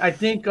 and then I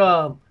think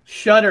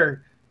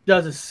Shudder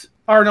does this.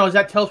 Or no, is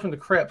that Tales from the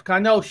Crypt? I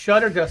know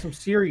Shudder does some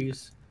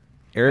series.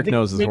 Eric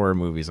knows his horror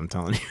movies, I'm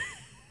telling you.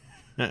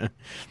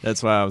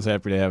 That's why I was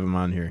happy to have him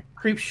on here.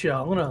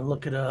 Creepshow. I'm gonna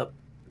look it up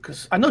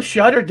because I know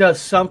Shudder does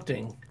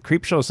something.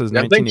 Creepshow says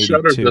 1982. I think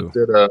Shudder just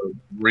did a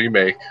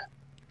remake.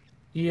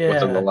 Yeah,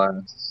 within the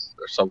last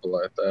or something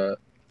like that.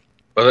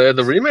 But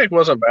the remake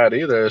wasn't bad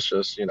either. It's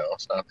just, you know,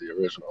 it's not the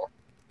original.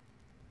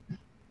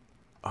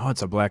 Oh,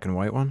 it's a black and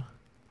white one?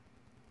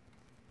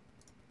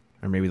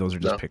 Or maybe those are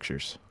just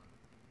pictures.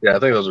 Yeah, I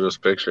think those are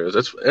just pictures.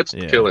 It's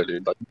killer,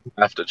 dude. Like, you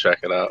have to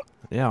check it out.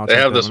 Yeah, they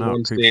have this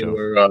one scene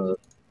where,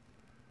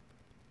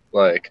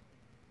 like,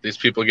 these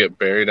people get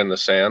buried in the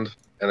sand,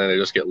 and then they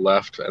just get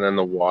left, and then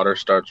the water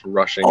starts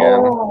rushing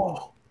in.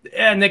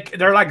 And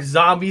they're like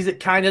zombies that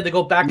they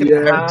go back in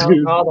the house,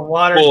 dude. All the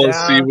water full of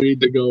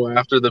seaweed to go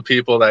after the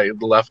people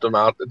that left them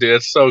out. Dude,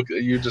 it's so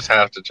good. You just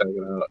have to check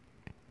it out.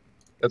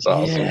 It's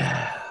awesome.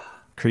 Yeah.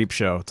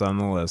 Creepshow. It's on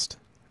the list.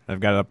 I've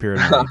got it up here.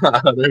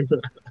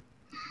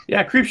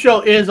 Yeah,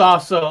 Creepshow is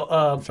also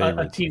a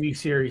TV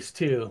series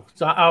too.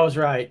 So I was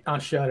right on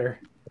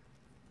Shudder.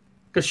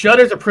 Because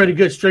Shudder's a pretty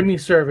good streaming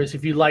service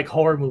if you like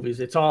horror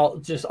movies. It's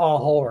just all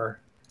horror.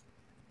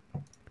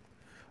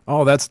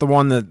 Oh, that's the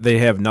one that they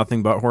have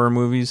nothing but horror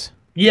movies?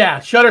 Yeah,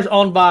 Shudder's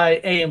owned by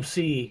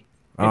AMC. It's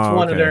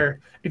one of their.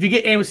 If you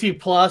get AMC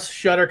Plus,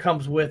 Shudder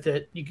comes with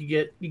it. You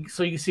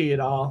can see it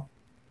all.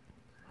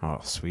 Oh,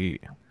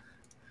 sweet.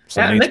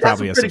 So Nate's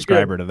probably a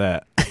subscriber to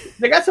that.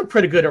 They got some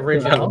pretty good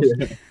originals.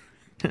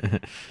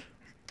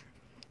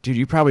 Dude,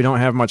 you probably don't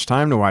have much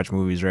time to watch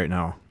movies right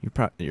now.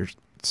 You're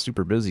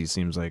super busy,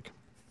 seems like.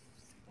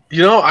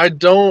 You know, I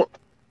don't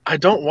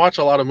watch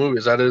a lot of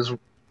movies. That is,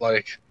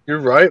 like, you're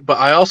right, but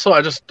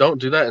I just don't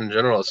do that in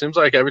general. It seems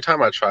like every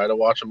time I try to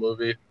watch a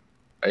movie,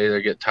 I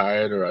either get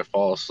tired or I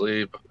fall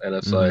asleep, and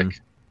it's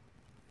like,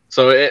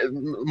 so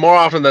more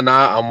often than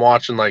not, I'm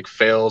watching like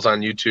fails on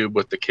YouTube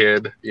with the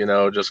kid, you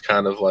know, just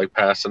kind of like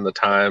passing the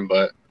time.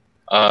 But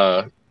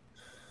a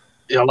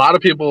lot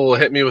of people will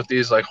hit me with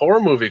these like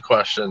horror movie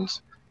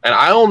questions, and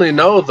I only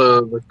know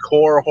the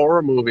core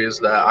horror movies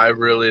that I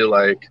really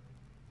like,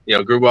 you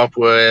know, grew up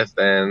with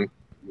and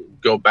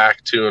go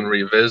back to and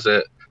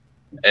revisit.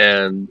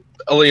 And,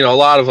 you know, a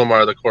lot of them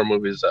are the core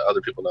movies that other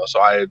people know. So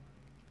I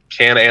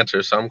can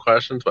answer some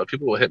questions, but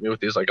people will hit me with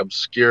these like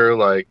obscure,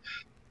 like,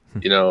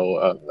 you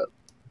know,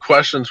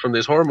 questions from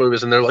these horror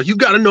movies. And they're like, you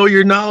got to know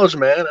your knowledge,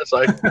 man. It's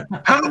like,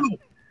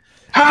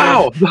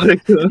 how?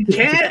 Like, you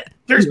can't.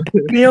 There's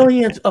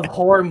billions of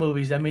horror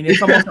movies. I mean,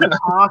 it's almost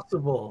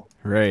impossible.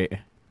 Right.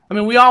 I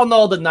mean, we all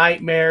know the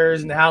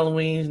Nightmares and the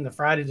Halloweens and the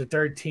Friday the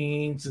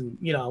 13th, and,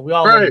 you know, we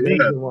all know the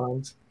major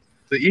ones.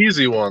 The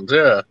easy ones,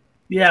 yeah.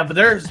 Yeah, but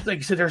there's, like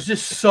I said, there's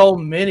just so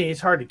many. It's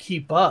hard to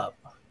keep up.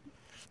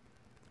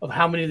 of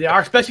how many there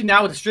are, especially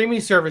now with the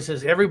streaming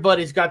services.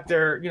 Everybody's got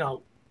their,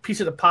 piece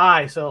of the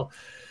pie. So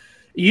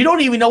you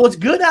don't even know what's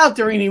good out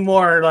there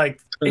anymore. Like,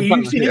 have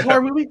you seen this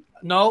horror movie?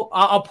 No,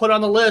 I'll put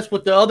on the list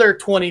with the other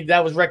 20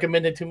 that was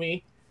recommended to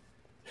me.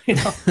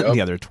 The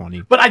other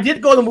 20. But I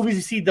did go to the movies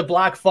to see The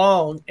Black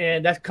Phone,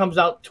 and that comes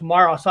out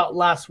tomorrow. I saw it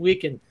last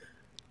week, and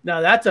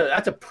now that's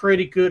a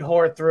pretty good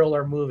horror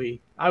thriller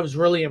movie. I was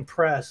really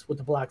impressed with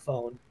The Black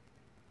Phone.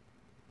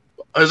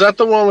 Is that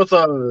the one with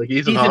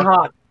Ethan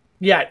Hawke?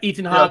 Yeah,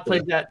 Ethan Hawke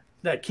plays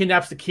that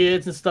kidnaps the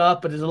kids and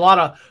stuff. But there's a lot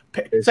of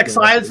it's like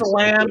Silence of the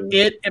Lamb,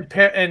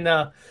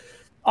 and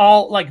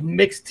all like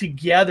mixed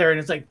together, and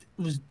it's like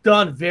it was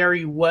done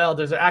very well.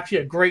 There's actually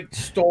a great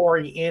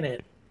story in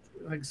it.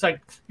 It's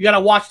like you got to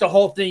watch the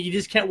whole thing. You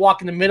just can't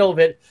walk in the middle of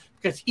it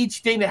because each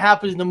thing that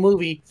happens in the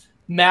movie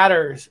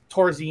matters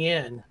towards the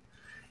end.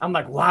 I'm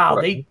like,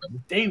 wow,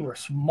 they were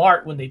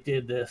smart when they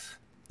did this.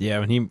 Yeah,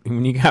 when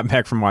he got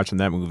back from watching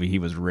that movie, he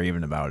was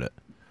raving about it.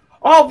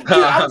 Oh, dude,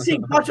 I've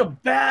seen a bunch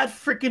of bad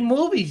freaking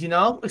movies,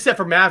 except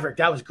for Maverick.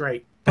 That was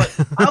great. But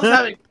I was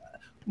having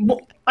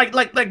like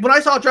when I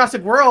saw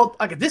Jurassic World,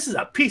 like this is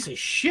a piece of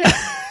shit.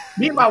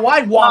 Me and my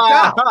wife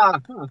walked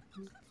out.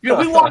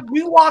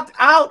 We walked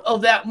out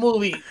of that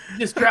movie,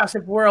 this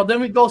Jurassic World. Then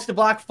we go to the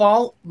Black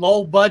Phone,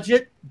 low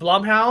budget,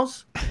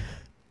 Blumhouse.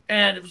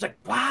 And it was like,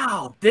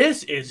 wow,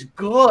 this is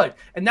good.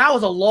 And that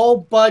was a low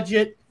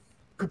budget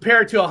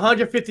compared to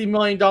 $150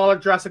 million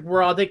Jurassic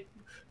World. I think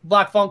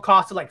Black Phone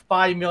costed like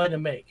 $5 million to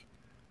make.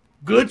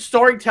 Good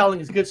storytelling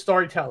is good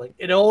storytelling.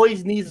 It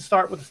always needs to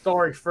start with the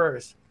story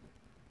first.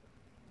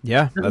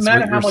 Yeah, Doesn't that's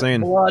matter what how you're much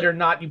saying. blood or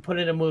not you put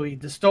in a movie.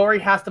 The story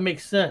has to make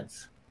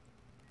sense.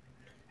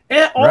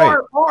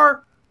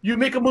 Or you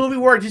make a movie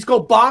where it just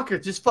go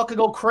bonkers, just fucking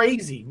go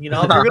crazy. If you're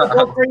gonna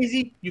go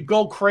crazy, you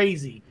go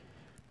crazy.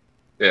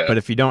 Yeah. But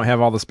if you don't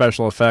have all the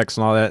special effects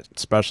and all that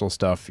special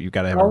stuff, you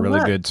got to have a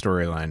really good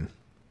storyline.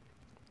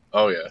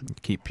 Oh yeah.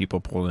 Keep people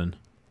pulled in.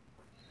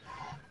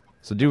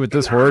 So, dude, with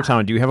this horror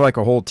town, do you have like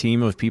a whole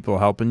team of people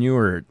helping you,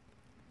 or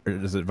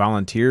is it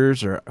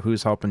volunteers, or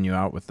who's helping you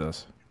out with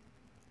this?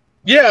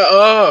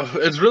 Yeah,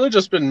 it's really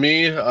just been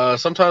me.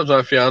 Sometimes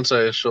my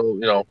fiance,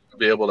 she'll,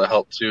 be able to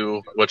help too,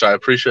 which I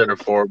appreciate her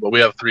for. But we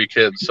have 3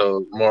 kids,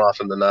 so more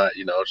often than not,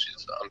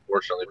 she's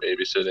unfortunately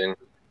babysitting.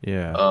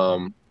 Yeah.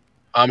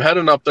 I'm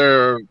heading up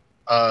there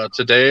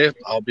today.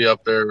 I'll be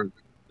up there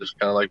just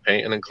kind of like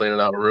painting and cleaning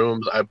out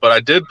rooms. But I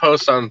did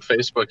post on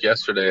Facebook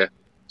yesterday.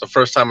 It's the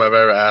first time I've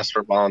ever asked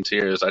for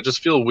volunteers. I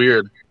just feel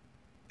weird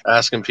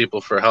asking people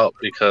for help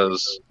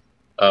because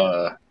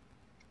I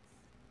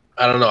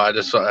don't know.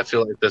 I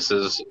feel like this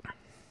is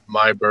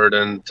my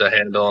burden to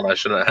handle, and I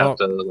shouldn't have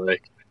to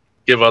like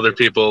give other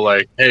people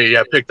like, hey,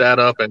 yeah, pick that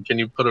up, and can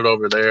you put it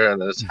over there?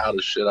 And it's how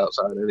to shit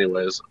outside,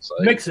 anyways. It's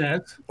like, makes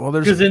sense. Well,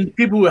 because then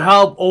people who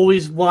help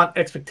always want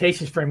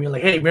expectations from you,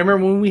 like, hey, remember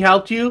when we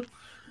helped you?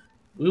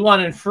 We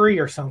wanted free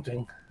or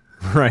something,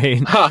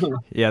 right?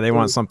 Yeah, they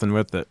want something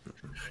with it.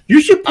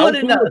 You should put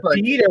in a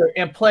theater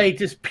and play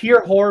just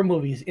pure horror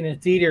movies in a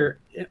theater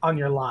on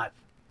your lot.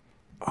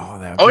 Oh,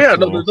 that. Oh yeah,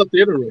 cool. No, there's a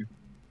theater room.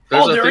 There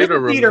is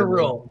a theater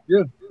room.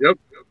 Yeah.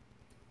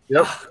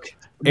 Yep.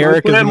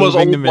 Eric is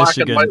moving to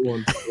Michigan.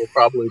 We'll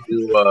probably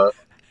do the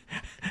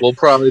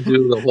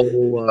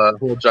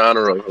whole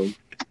genre of them.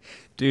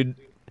 Dude,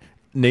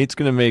 Nate's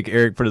gonna make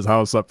Eric put his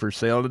house up for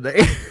sale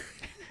today.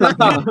 At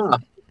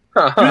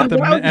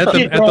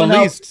the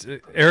least,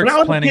 Eric's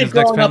planning his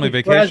next family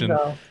vacation.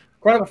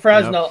 Growing up in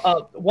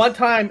Fresno, one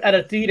time at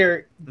a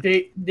theater,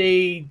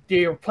 they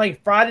were playing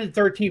Friday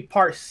the 13th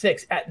Part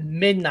 6 at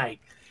midnight,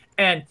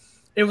 and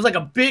it was like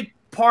a big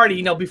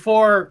party.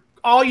 Before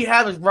all you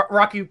have is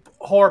Rocky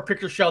Horror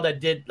Picture Show that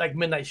did like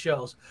midnight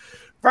shows.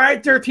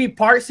 Friday the 13th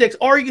Part 6,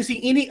 or you can see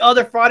any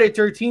other Friday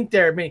the 13th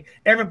there. I mean,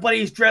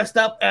 everybody's dressed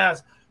up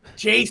as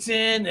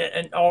Jason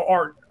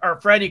or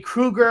Freddy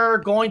Krueger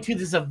going to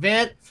this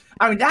event.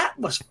 I mean, that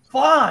was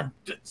fun.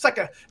 It's like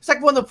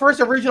one of the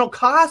first original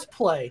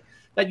cosplay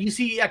that you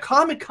see at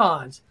Comic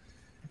Cons.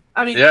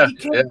 I mean, you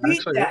can't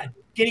beat that.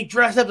 Getting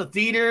dressed up at the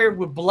theater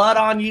with blood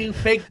on you,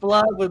 fake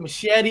blood with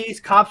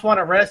machetes. Cops want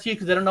to arrest you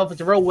because they don't know if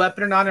it's a real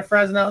weapon or not in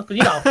Fresno.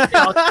 Because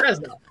it's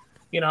Fresno.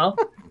 You got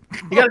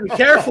to be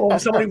careful when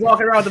somebody's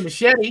walking around with a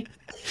machete.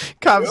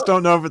 Cops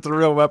don't know if it's a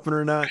real weapon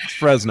or not. It's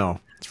Fresno.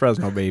 It's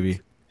Fresno,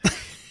 baby.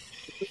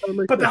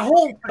 But the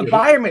whole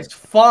environment's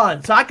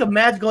fun. So I can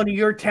imagine going to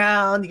your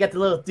town. You got the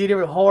little theater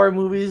with horror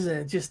movies,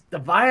 and the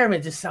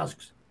environment just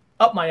sounds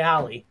up my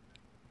alley.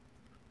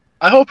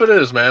 I hope it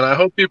is, man. I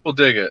hope people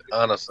dig it.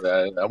 Honestly,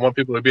 I want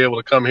people to be able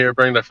to come here,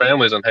 bring their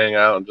families, and hang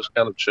out and just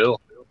kind of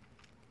chill.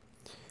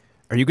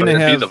 Are you going to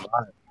have?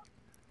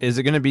 Is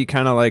it going to be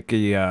kind of like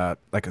a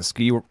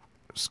ski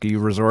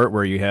resort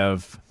where you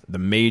have the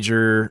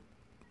major,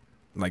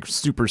 like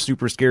super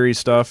scary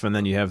stuff, and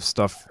then you have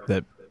stuff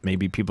that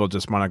maybe people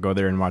just want to go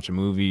there and watch a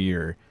movie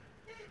or?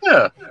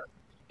 Yeah.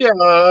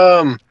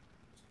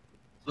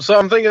 So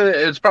I'm thinking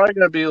it's probably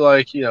going to be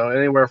like,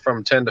 anywhere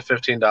from $10 to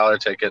 $15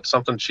 tickets,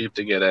 something cheap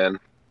to get in.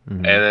 Mm-hmm.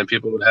 And then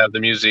people would have the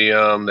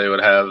museum. They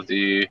would have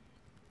the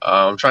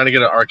I'm trying to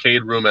get an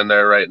arcade room in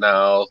there right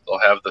now. They'll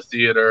have the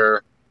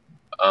theater.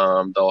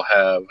 They'll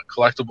have a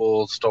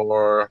collectible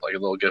store, like a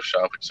little gift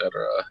shop,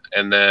 etc.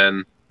 And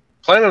then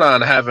planning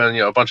on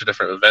having a bunch of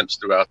different events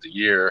throughout the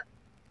year.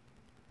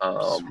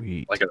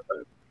 Sweet. Like an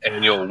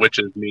annual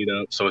witches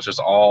meetup, so it's just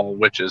all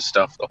witches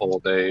stuff the whole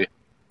day.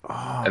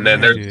 Oh, And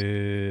then man.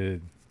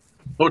 there's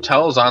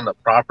hotels on the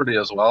property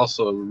as well.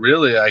 So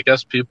really, I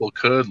guess people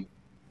could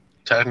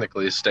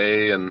technically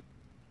stay and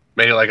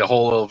make it like a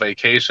whole little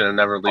vacation and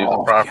never leave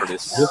the property.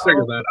 yes. So we'll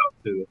figure that out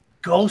too.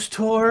 Ghost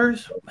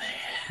tours.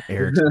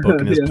 Eric's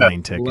booking his Yeah.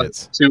 plane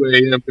tickets. Like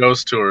 2 a.m.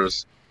 ghost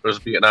tours.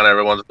 Just beating on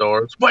everyone's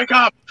doors. Wake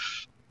up!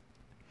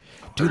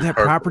 Dude, that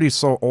Perfect. property's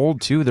so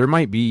old too. There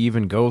might be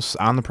even ghosts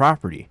on the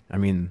property. I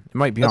mean, it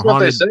might be That's a what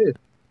they haunted. say.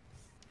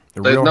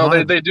 a real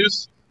haunted- They do.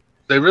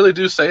 They really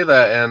do say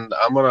that, and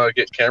I'm gonna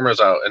get cameras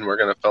out, and we're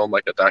gonna film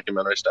like a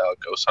documentary style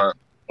ghost hunt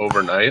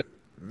overnight.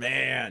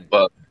 Man,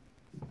 But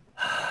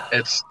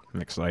it's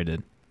I'm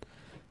excited.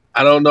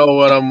 I don't know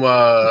what I'm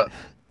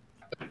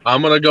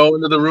gonna go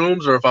into the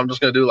rooms, or if I'm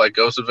just gonna do like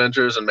ghost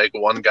adventures and make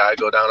one guy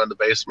go down in the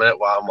basement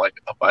while I'm like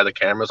up by the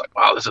cameras, like,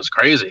 wow, this is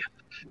crazy.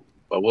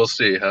 But we'll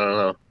see. I don't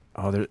know.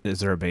 Oh, is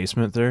there a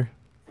basement there?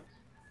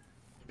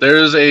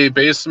 There's a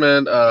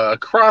basement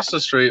across the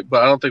street,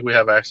 but I don't think we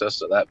have access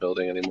to that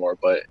building anymore.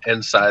 But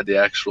inside the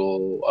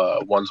actual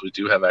ones we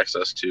do have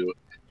access to,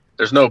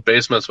 there's no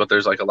basements, but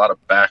there's like a lot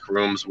of back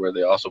rooms where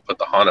they also put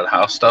the haunted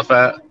house stuff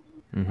at.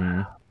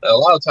 Mm-hmm. A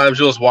lot of times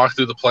you'll just walk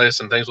through the place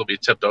and things will be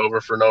tipped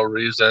over for no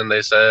reason,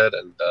 they said.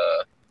 And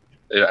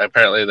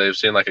apparently they've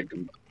seen like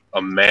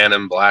a man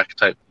in black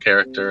type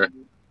character.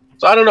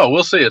 So I don't know.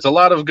 We'll see. It's a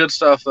lot of good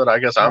stuff that I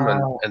guess I'm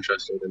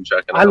interested in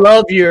checking out. I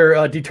love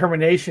your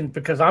determination,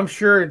 because I'm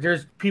sure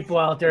there's people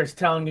out there that's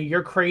telling you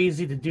you're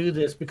crazy to do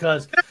this,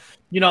 because,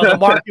 the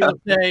market will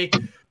say,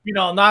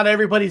 not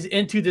everybody's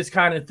into this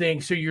kind of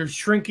thing. So you're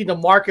shrinking the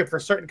market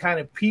for certain kind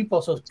of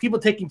people. So people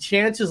taking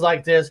chances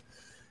like this,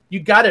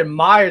 you got to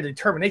admire the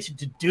determination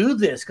to do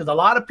this, because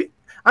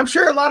I'm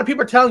sure a lot of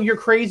people are telling you you're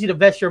crazy to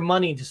invest your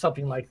money into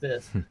something like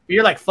this. But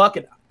you're like, fuck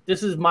it.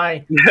 This is my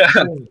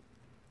thing.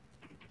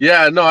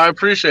 Yeah, no, I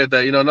appreciate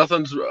that.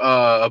 Nothing's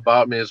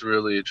about me is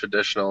really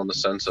traditional in the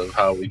sense of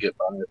how we get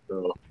by.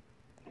 So,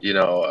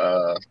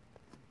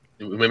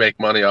 we make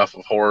money off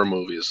of horror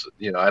movies.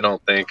 I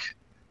don't think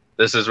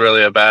this is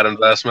really a bad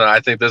investment. I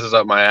think this is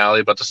up my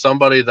alley. But to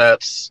somebody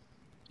that's,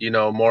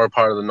 more a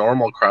part of the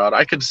normal crowd,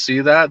 I could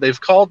see that.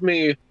 They've called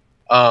me,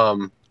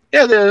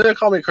 they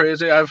call me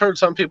crazy. I've heard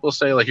some people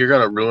say, like, you're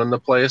going to ruin the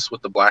place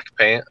with the black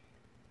paint.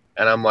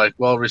 And I'm like,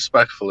 well,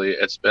 respectfully,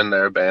 it's been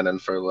there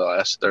abandoned for the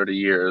last 30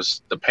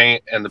 years. The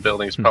paint and the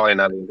building's probably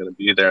not even going to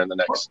be there in the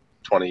next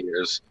 20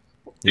 years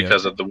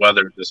because of the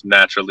weather just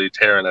naturally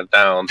tearing it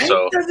down.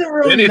 So,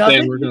 if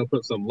anything, we're going to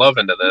put some love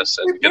into this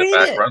and get it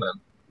back running.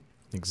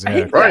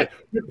 Exactly. Right.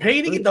 You're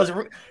painting it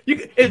doesn't.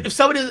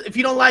 If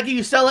you don't like it,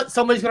 you sell it.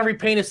 Somebody's going to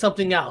repaint it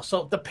something else.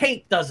 So the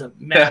paint doesn't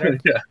matter.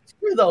 Yeah.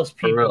 Screw those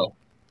For real. people.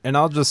 And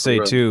I'll just say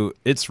too,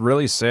 it's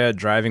really sad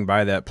driving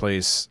by that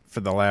place for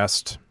the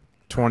last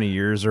 20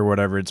 years or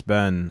whatever it's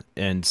been,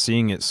 and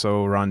seeing it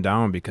so run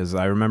down, because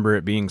I remember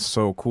it being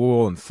so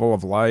cool and full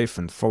of life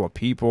and full of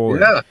people.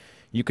 Yeah. And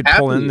you could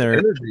pull in there.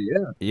 Energy,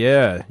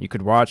 Yeah. You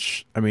could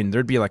watch. I mean,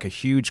 there'd be like a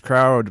huge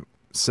crowd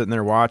sitting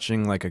there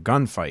watching like a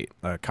gunfight,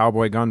 a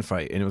cowboy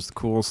gunfight. And it was the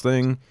coolest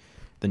thing.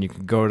 Then you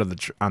could go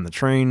to on the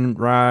train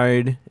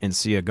ride and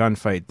see a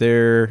gunfight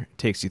there. It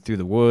takes you through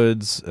the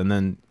woods and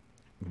then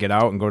get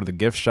out and go to the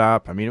gift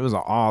shop. I mean, it was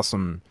an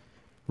awesome,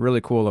 really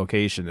cool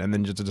location. And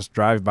then just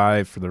drive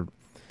by for the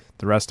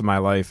rest of my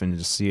life and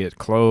just see it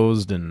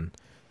closed and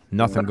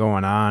nothing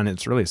going on.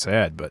 It's really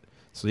sad. But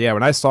so yeah,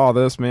 when I saw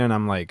this, man,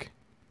 I'm like,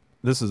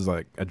 this is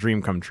like a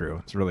dream come true.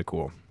 It's really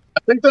cool. I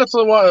think that's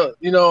what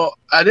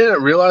I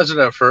didn't realize it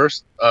at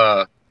first.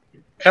 Kind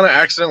of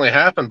accidentally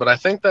happened, but I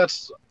think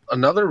that's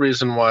another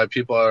reason why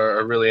people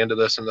are really into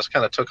this, and this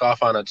kind of took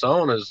off on its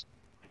own, is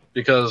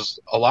because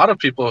a lot of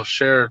people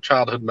share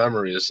childhood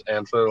memories,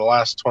 and for the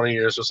last 20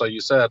 years, just like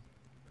you said,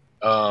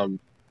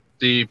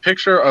 the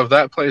picture of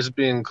that place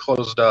being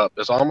closed up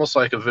is almost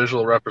like a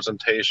visual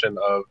representation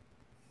of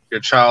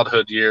your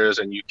childhood years,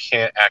 and you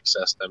can't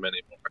access them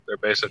anymore. They're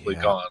basically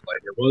gone.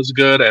 Like, it was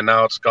good, and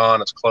now it's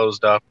gone. It's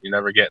closed up. You're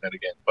never getting it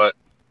again. But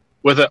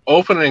with it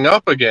opening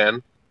up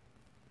again,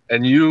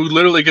 and you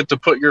literally get to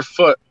put your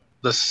foot,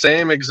 the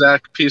same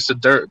exact piece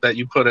of dirt that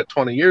you put it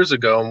 20 years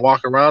ago, and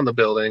walk around the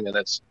building, and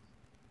it's,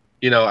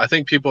 I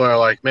think people are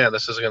like, man,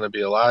 this is going to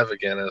be alive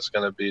again, and it's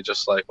going to be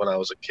just like when I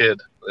was a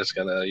kid. It's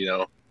going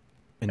to,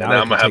 and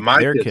now I'm going to have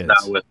my kids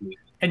now with me.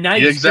 And now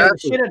you scare the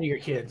shit out of your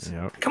kids.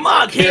 Yep. Come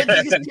on, kids,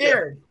 get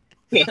scared.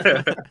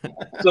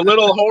 It's a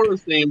little horror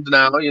themed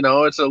now,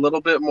 it's a little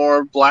bit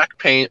more black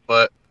paint,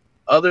 but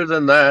other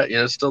than that,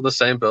 it's still the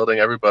same building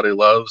everybody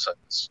loves.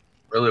 It's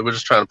really, we're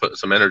just trying to put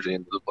some energy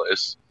into the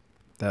place.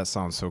 That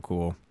sounds so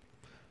cool.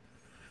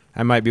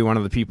 I might be one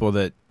of the people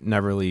that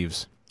never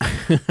leaves.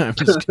 I'm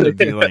just gonna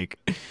be like,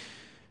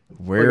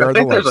 where are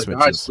the light there's a guy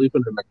switches?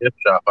 sleeping in the gift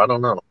shop. I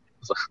don't know.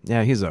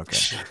 Yeah, he's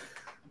okay.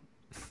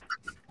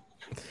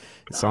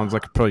 It sounds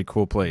like a pretty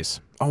cool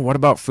place. Oh, what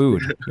about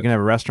food? You gonna have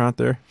a restaurant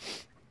there?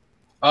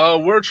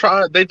 We're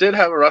trying. They did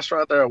have a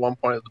restaurant there at one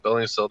point. The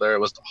building's still there. It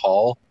was the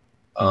Hall.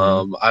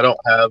 I don't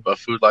have a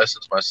food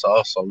license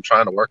myself, so I'm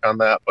trying to work on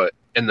that. But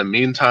in the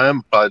meantime,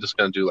 I'm probably just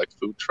gonna do like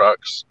food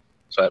trucks,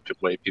 so that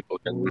way people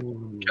can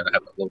kind of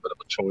have a little bit of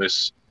a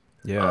choice.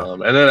 Yeah.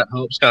 And then it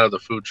helps kind of the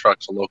food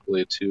trucks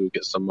locally to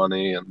get some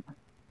money and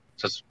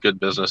just good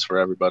business for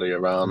everybody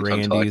around.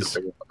 Randy's.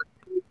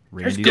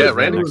 Randy's There's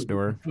right good next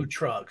door. food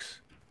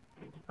trucks.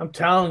 I'm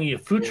telling you,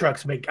 food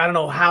trucks make. I don't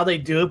know how they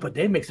do it, but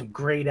they make some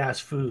great ass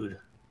food.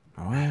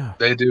 Oh yeah.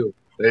 They do.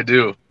 They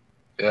do.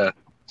 Yeah.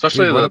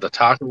 Especially Dude, the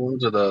taco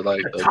ones or the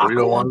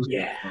burrito ones.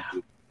 Yeah.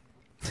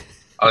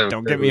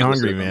 Don't get me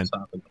hungry, man.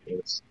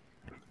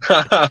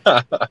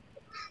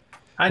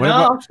 I What know.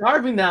 about- I'm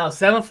starving now.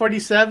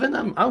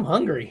 7:47. I'm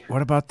hungry.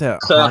 What about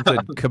that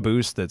haunted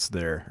caboose that's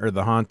there, or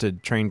the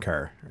haunted train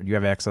car? Do you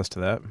have access to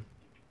that?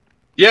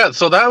 Yeah,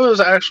 so that was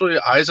actually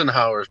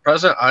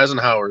President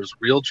Eisenhower's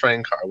real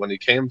train car. When he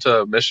came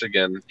to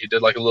Michigan, he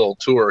did like a little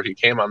tour. He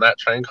came on that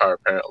train car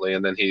apparently,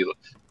 and then he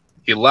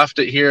left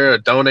it here,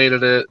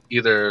 donated it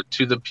either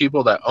to the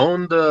people that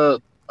owned the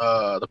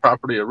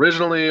property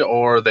originally,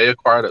 or they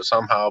acquired it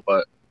somehow.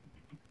 But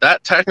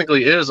that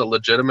technically is a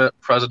legitimate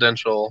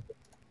presidential,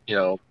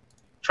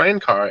 train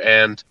car,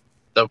 and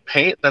the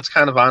paint that's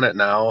kind of on it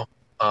now,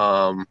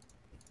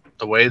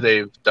 the way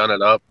they've done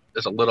it up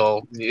is a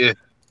little.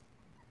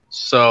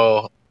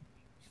 So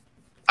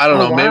I don't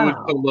know. Maybe we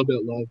put a little bit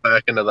of love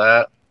back into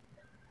that.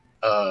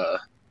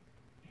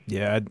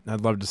 Yeah,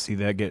 I'd love to see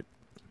that get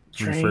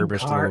Train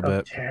refurbished a car little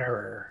of bit.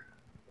 terror.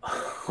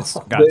 It's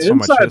got The so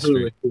much inside's history.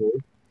 really cool.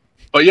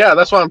 But yeah,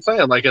 that's what I'm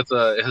saying. Like, it's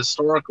a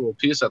historical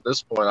piece at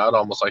this point. I'd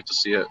almost like to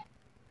see it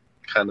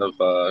kind of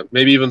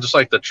maybe even just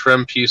like the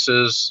trim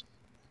pieces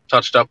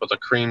touched up with a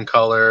cream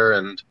color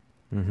and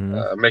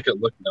make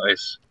it look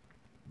nice.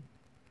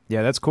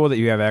 Yeah, that's cool that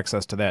you have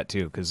access to that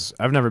too, because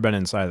I've never been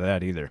inside of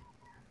that either.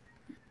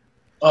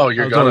 Oh,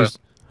 you're gonna. I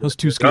was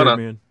too scared,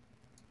 man.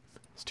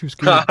 It's too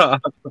scared.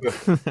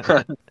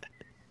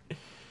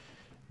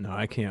 No,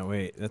 I can't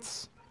wait.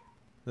 This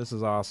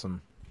is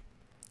awesome.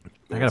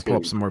 I gotta pull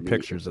up some more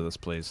pictures of this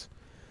place.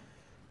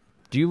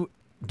 Do you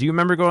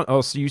remember going?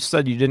 Oh, so you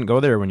said you didn't go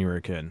there when you were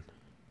a kid.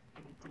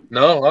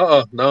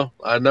 No, no.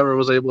 I never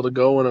was able to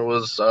go when it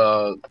was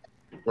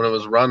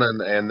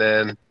running, and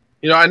then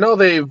I know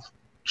they've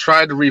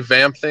tried to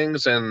revamp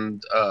things,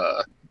 and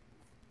I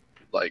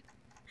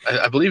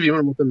believe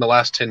even within the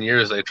last 10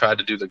 years they tried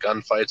to do the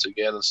gunfights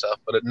again and stuff,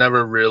 but it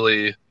never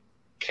really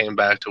came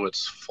back to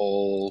its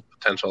full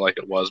potential like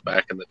it was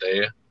back in the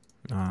day.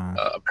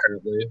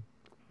 Apparently,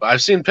 but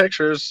I've seen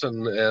pictures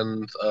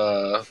and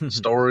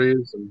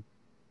stories, and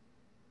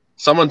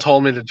someone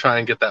told me to try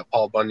and get that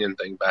Paul Bunyan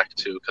thing back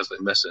too because they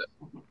miss it.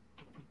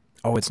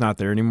 Oh, it's not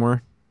there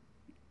anymore?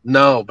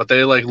 No, but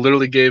they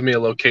literally gave me a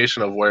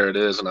location of where it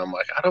is, and I'm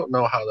like, I don't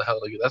know how the hell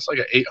that's like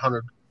an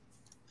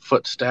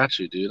 800-foot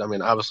statue, dude. I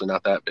mean, obviously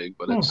not that big,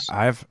 but it's.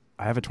 I have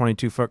a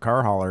 22-foot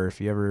car hauler.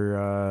 If you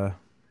ever.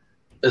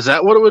 Is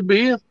that what it would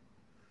be? Do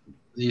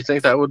you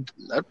think that would?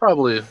 That'd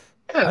probably.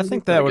 Yeah, I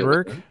think that would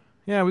work.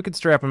 Yeah, we could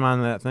strap him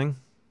on that thing.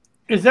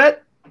 Is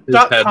that His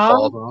head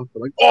falls .com? off.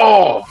 Like,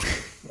 oh.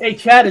 Hey,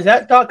 Chad, is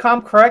that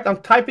 .com correct?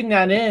 I'm typing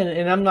that in,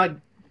 and I'm not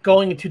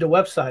going into the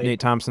website.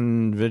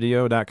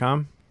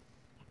 NateThompsonVideo.com.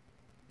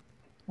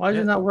 Why is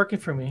it not working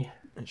for me?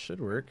 It should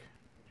work.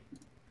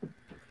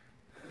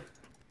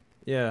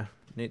 Yeah,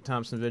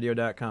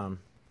 NateThompsonVideo.com.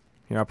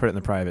 Here, I'll put it in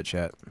the private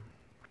chat.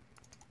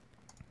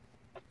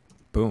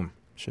 Boom.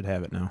 Should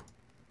have it now.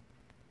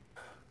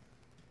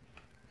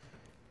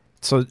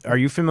 So, are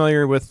you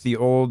familiar with the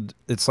old...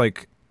 It's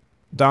like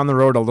down the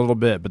road a little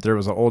bit, but there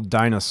was an old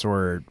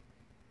dinosaur...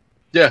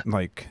 Yeah.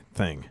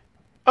 thing.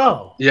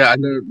 Oh. Yeah, I've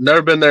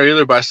never been there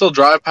either, but I still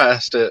drive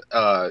past it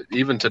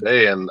even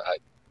today, and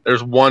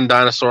there's one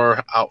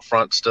dinosaur out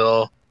front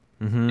still,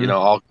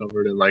 all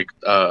covered in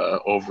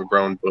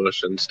overgrown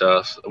bush and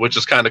stuff, which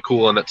is kind of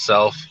cool in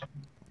itself.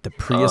 The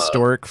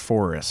prehistoric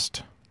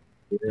forest.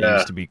 It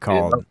used to be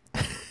called.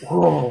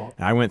 Whoa.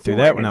 I went through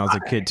that when I was a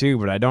kid too,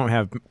 but I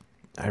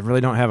really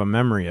don't have a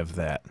memory of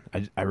that.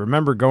 I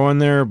remember going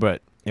there,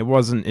 but it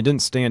didn't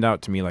stand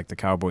out to me like the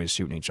cowboys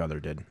shooting each other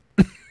did.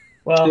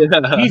 Well,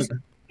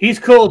 he's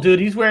cool, dude.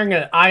 He's wearing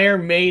an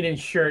Iron Maiden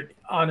shirt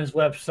on his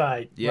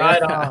website. Yeah.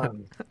 Right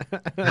on.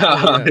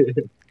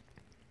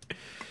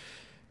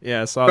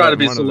 Yeah, I saw Try that to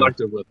be in one of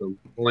selective with them.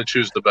 Only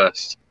choose the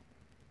best.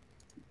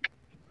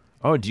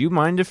 Oh, do you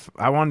mind if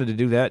I wanted to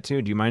do that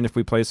too? Do you mind if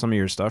we play some of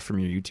your stuff from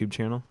your YouTube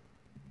channel?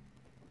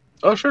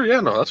 Oh, sure. Yeah,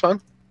 no, that's fine.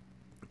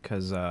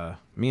 Because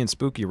me and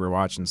Spooky were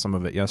watching some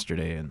of it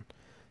yesterday and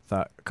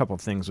thought a couple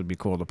things would be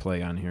cool to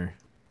play on here.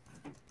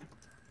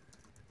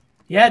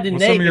 Yeah, then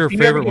What's Nate, some of your if you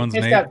favorite ever get ones,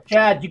 pissed Nate? at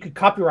Chad, you could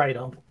copyright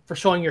him for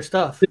showing your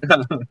stuff.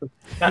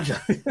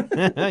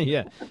 Yeah,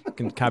 you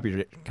can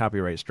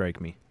copyright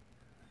strike me.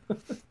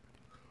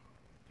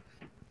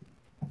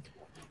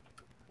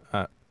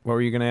 What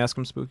were you going to ask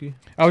him, Spooky?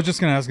 I was just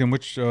going to ask him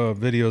which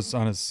videos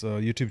on his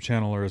YouTube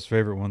channel are his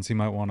favorite ones he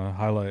might want to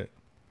highlight.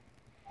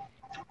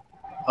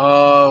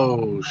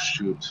 Oh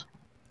shoot!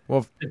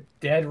 Well, The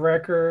Dead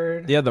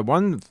Record. yeah, the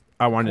one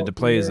I wanted to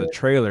play is a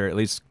trailer. At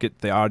least get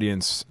the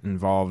audience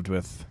involved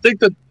with. I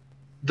think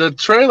the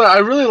trailer. I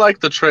really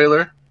like the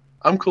trailer.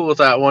 I'm cool with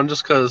that one,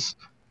 just because.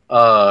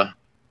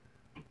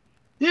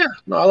 Yeah,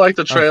 no, I like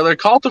the trailer.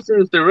 Call to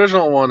Fear, the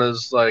original one,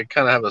 is like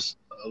kind of have a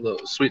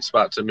little sweet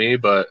spot to me,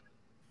 but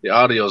the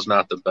audio is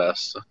not the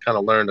best. I kind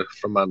of learned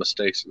from my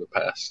mistakes in the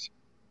past.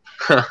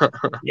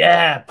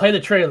 Yeah, play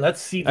the trailer.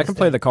 Let's see. I can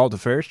play the Call to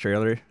Fairs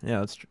trailer. Yeah,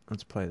 let's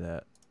play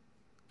that.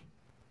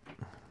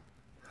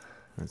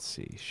 Let's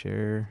see,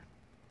 share.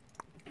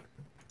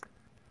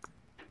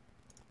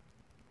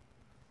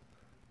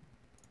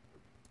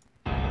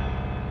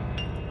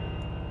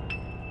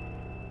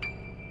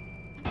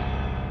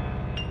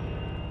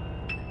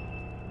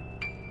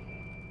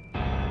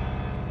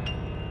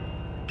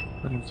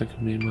 I don't think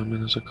of me and my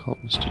men as a cult,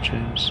 Mr.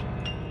 James.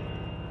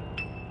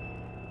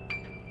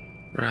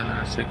 Rather,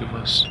 I think of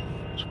us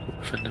as a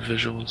group of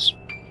individuals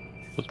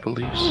with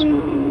beliefs. A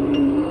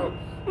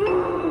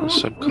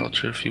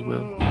subculture, if you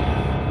will.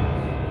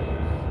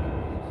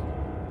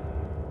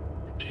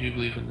 Do you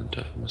believe in the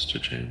devil,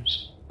 Mr.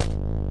 James?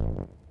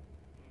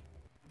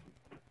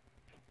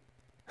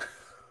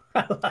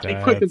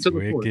 That's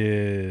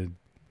wicked.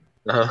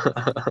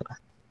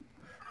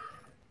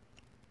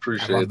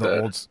 Appreciate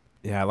that.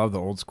 I love the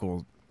old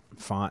school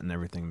font and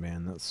everything,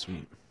 man. That's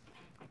sweet.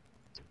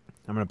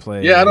 I'm gonna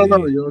play. Yeah, I don't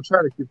know. You'll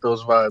try to keep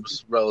those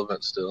vibes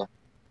relevant still.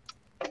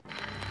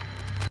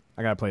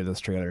 I gotta play this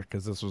trailer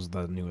because this was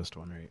the newest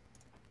one, right?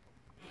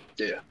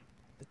 Yeah.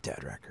 The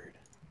Dead Record.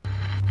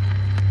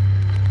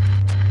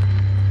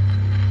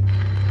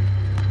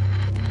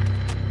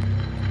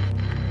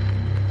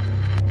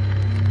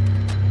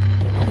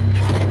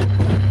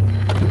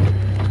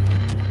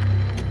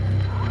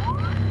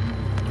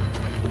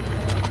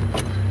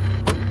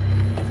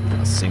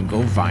 A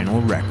single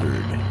vinyl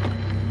record.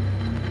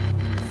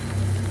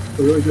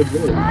 A really good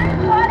voice. Yeah,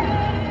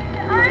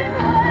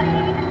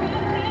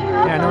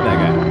 I know that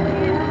guy.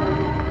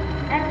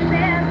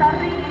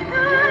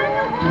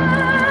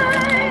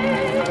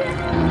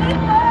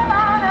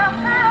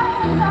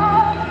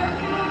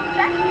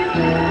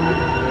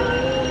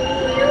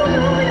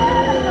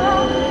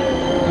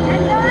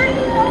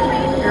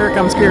 Here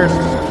comes Gears.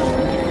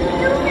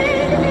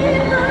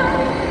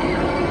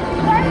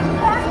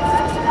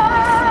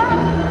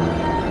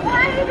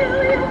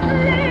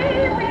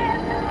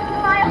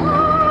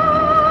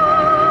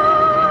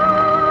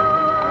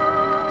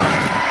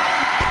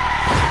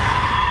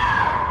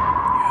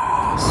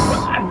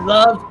 I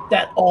love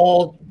that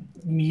old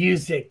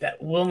music, that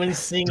woman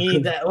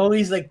singing, that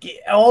always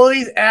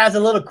adds a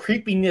little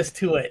creepiness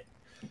to it.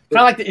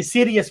 Kind of like the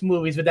Insidious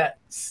movies with that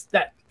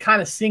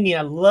kind of singing.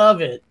 I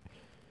love it.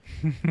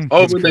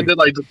 Oh, when they did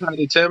like the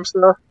Tiny Tim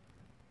stuff?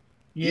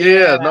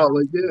 Yeah,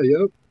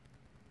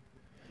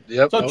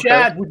 Yep. So, okay.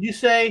 Chad, would you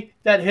say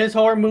that his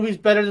horror movie is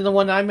better than the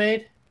one I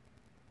made?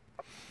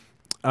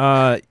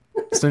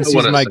 Since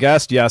he's my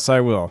guest, yes, I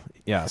will.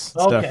 Yes,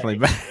 it's definitely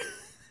better.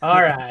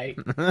 All right.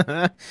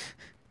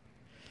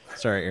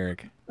 Sorry,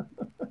 Eric.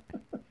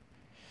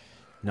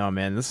 No,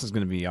 man, this is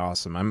gonna be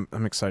awesome.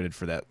 I'm excited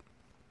for that.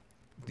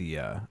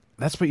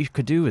 That's what you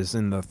could do is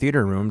in the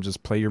theater room,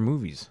 just play your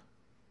movies.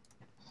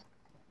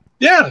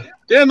 Yeah,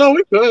 no,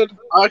 we could.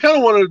 I kind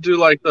of wanted to do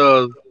like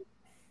the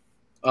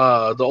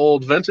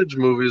old vintage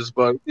movies,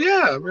 but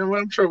yeah, I mean,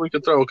 I'm sure we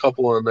could throw a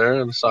couple in there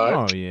inside.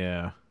 Oh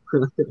yeah.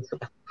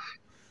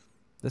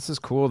 This is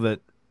cool that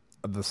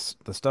the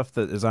stuff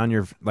that is on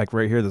your, like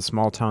right here, the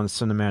small town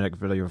cinematic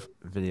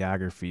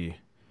videography.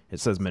 It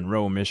says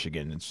Monroe,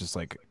 Michigan. It's just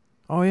like,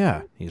 oh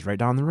yeah, he's right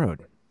down the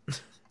road.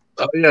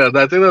 Oh yeah, I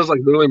think that was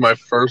like literally my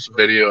first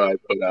video I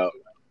put out,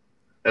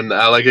 and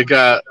it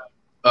got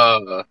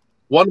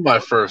one of my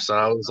first, and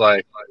I was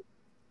like,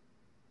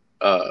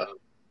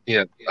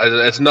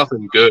 it's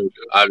nothing good,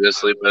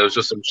 obviously, but it was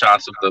just some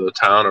shots of the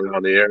town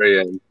around the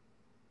area, and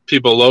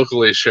people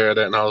locally shared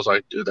it, and I was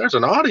like, dude, there's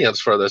an audience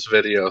for this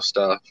video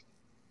stuff.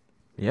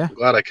 Yeah. I'm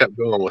glad I kept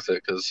going with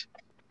it, because...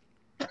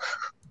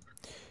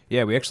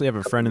 Yeah, we actually have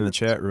a friend in the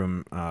chat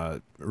room.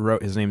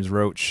 His name's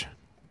Roach.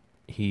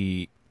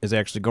 He is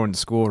actually going to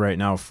school right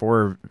now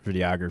for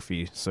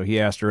videography, so he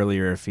asked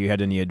earlier if you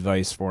had any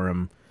advice for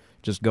him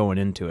just going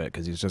into it,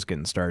 because he's just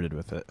getting started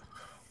with it.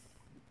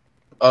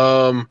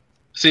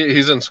 See,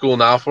 he's in school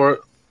now for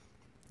it?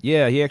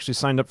 Yeah, he actually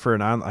signed up for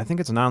I think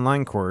it's an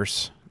online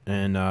course,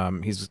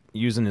 and he's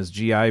using his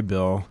GI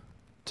Bill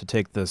to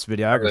take this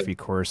videography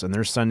course, and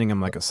they're sending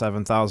him like a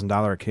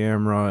 $7,000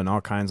 camera and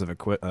all kinds of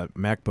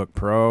MacBook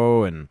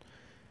Pro, and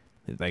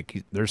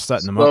like they're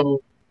setting him up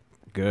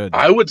good.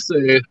 I would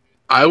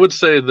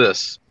say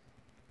this: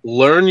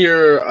 learn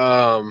your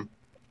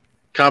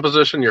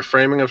composition, your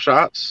framing of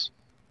shots.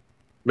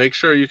 Make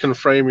sure you can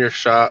frame your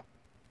shot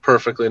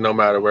perfectly, no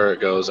matter where it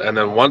goes, and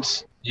then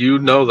once you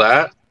know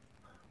that,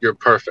 you're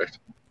perfect.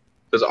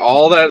 Because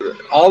all that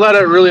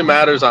it really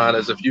matters on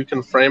is if you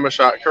can frame a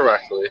shot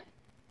correctly.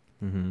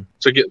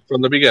 To get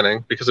from the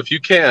beginning, because if you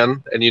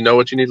can and you know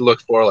what you need to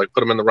look for, like put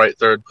them in the right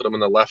third, put them in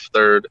the left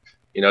third,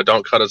 You know,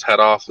 don't cut his head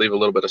off, leave a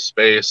little bit of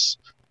space.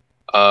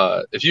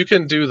 If you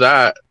can do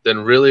that, then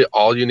really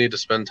all you need to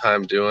spend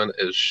time doing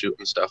is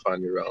shooting stuff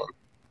on your own.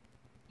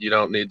 You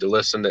don't need to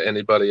listen to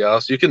anybody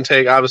else. You can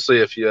take,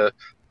 obviously, if you,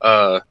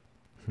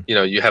 you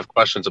know, you have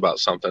questions about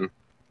something,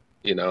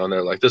 you know, and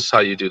they're like, this is how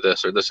you do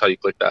this, or this is how you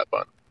click that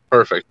button.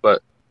 Perfect.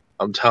 But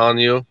I'm telling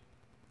you,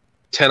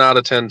 10 out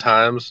of 10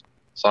 times,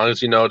 as long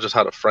as you know just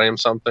how to frame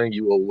something,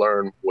 you will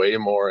learn way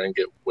more and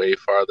get way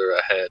farther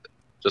ahead.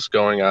 Just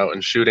going out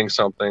and shooting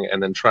something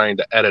and then trying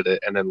to edit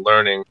it and then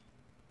learning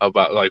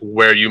about like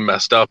where you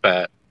messed up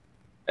at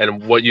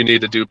and what you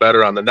need to do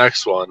better on the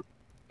next one,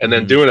 and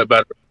then doing it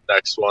better on the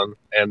next one,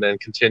 and then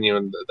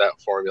continuing that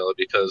formula.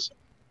 Because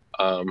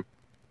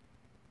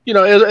you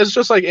know, it's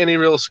just like any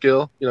real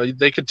skill. You know,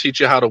 they could teach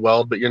you how to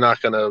weld, but you're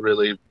not going to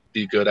really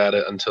be good at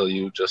it until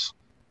you just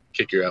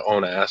kick your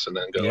own ass and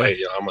then go, hey,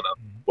 you know, I'm going to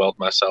weld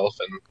myself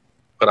and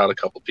put out a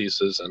couple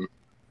pieces. And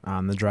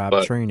on the job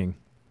training.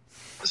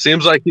 It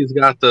seems like he's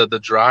got the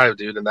drive,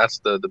 dude, and that's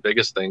the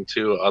biggest thing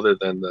too, other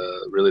than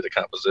really the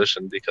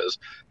composition. Because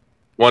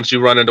once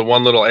you run into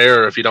one little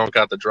error, if you don't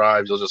got the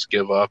drive, you'll just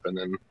give up and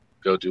then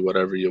go do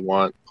whatever you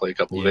want, play a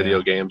couple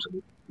video games,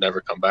 and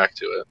never come back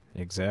to it.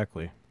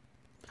 Exactly.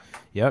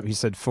 Yep, he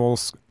said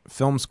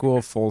film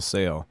school, full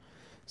sail.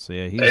 So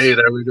yeah, hey,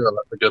 there we go.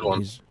 That's a good one.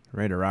 He's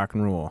ready to rock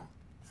and roll.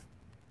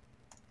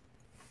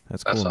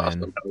 That's cool, awesome.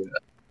 man.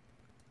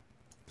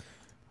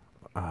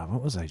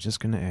 What was I just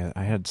gonna ask?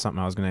 I had something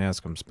I was gonna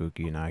ask him,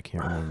 Spooky, and I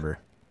can't remember.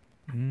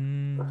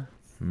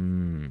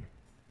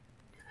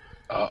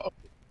 Uh-oh.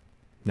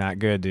 Not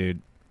good,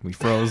 dude. We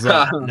froze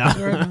up.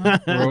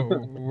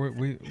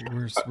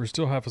 We're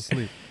still half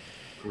asleep.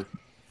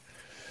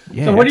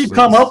 Yeah, so, where do you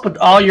come up with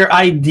all your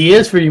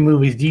ideas for your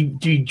movies? Do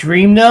you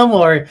dream them,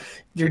 or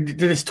you're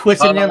just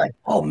twisting there like,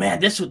 oh man,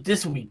 this would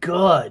be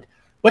good?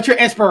 What's your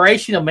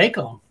inspiration to make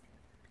them?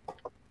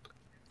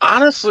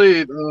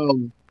 Honestly,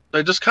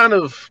 they just kind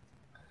of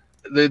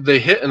they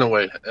hit in a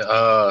way.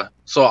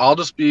 So I'll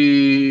just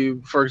be,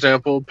 for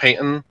example,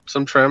 painting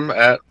some trim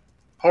at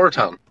Horror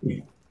Town.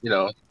 You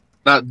know,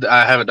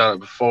 I haven't done it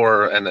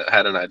before and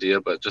had an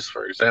idea, but just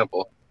for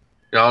example,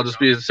 you know, I'll just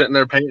be sitting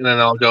there painting and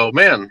I'll go,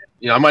 man,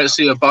 you know, I might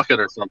see a bucket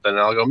or something and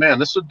I'll go, man,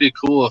 this would be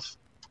cool if,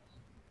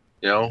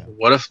 you know,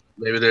 what if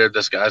maybe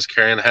this guy's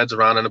carrying heads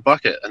around in a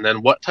bucket, and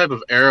then what type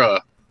of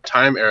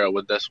time era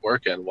would this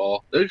work in?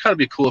 Well, it would kind of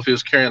be cool if he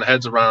was carrying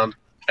heads around.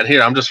 And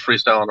here, I'm just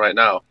freestyling right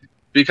now.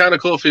 Be kind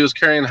of cool if he was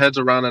carrying heads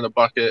around in a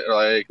bucket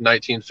like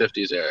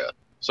 1950s era.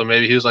 So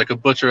maybe he was like a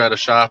butcher at a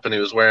shop and he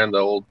was wearing the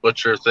old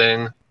butcher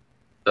thing,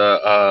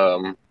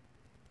 the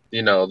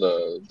you know,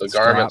 the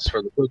garments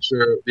for the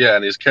butcher. Yeah,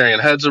 and he's carrying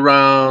heads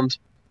around.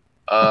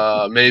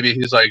 Maybe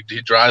he's like,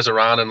 he drives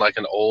around in like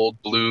an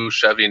old blue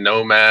Chevy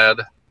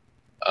Nomad.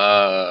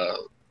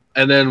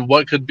 And then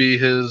what could be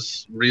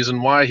his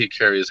reason why he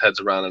carries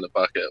heads around in a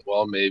bucket?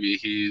 Well, maybe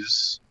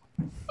he's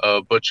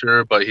a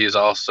butcher, but he's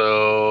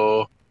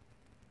also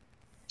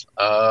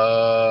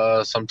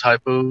some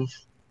type of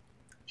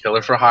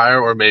killer for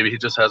hire, or maybe he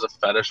just has a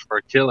fetish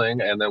for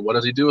killing. And then what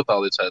does he do with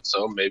all these heads?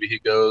 So maybe he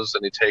goes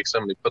and he takes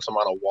them and he puts them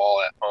on a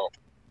wall at home.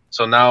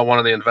 So now one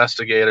of the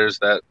investigators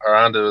that are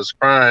onto his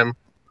crime,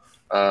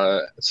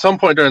 at some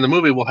point during the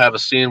movie, we'll have a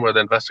scene where the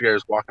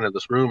investigators walk into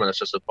this room and it's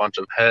just a bunch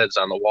of heads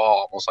on the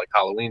wall, almost like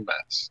Halloween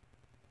masks.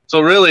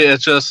 So really,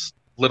 it's just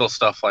little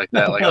stuff like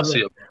that. Like I'll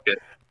see a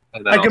bucket.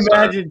 I can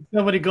imagine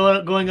somebody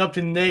going up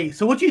to Nate.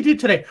 So what you do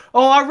today?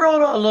 Oh, I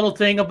wrote a little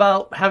thing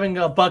about having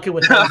a bucket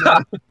with heads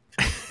on it.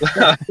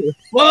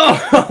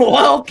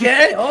 Whoa,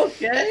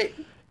 okay.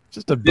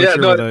 Just a butcher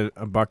with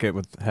a bucket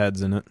with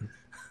heads in it.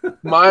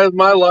 My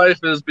life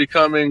is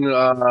becoming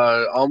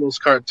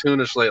almost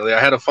cartoonish lately. I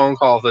had a phone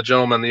call with a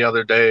gentleman the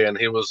other day, and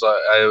he was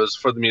I was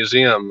for the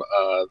museum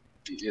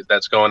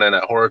that's going in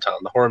at Horror Town,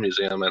 the horror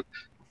museum, and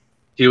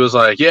he was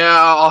like, "Yeah,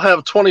 I'll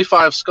have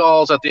 25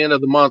 skulls at the end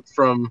of the month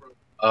from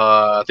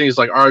I think it's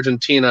like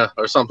Argentina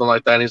or something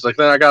like that." And he's like,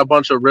 "Then I got a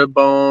bunch of rib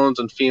bones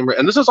and femur,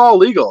 and this is all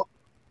legal,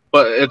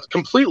 but it's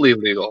completely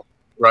legal,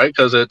 right?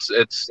 Because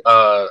it's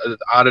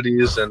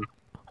oddities and."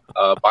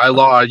 By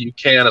law, you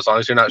can, as long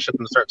as you're not shipping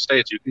to certain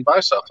states, you can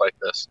buy stuff like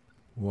this."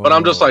 Whoa. But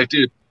I'm just like,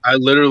 dude, I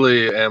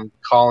literally am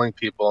calling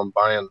people and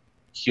buying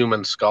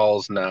human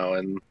skulls now.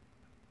 And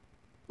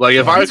like,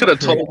 if I could have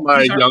told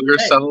my younger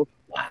self,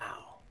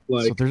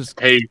 like, so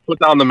hey, put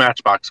down the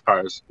Matchbox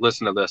cars,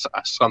 listen to this,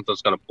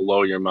 something's going to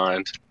blow your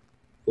mind.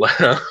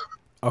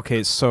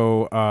 Okay,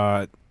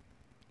 so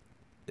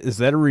is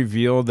that a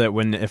reveal that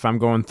if I'm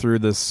going through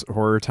this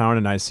Horror Town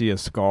and I see a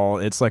skull,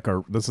 it's like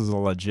this is a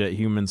legit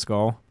human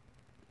skull?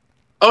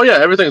 Oh yeah,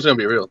 everything's gonna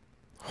be real.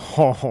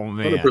 Oh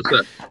man,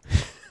 100%,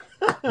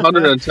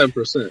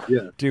 110%.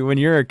 Yeah, dude. When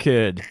you're a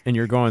kid and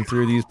you're going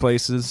through these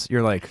places,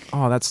 you're like,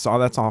 "Oh, that's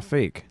all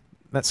fake.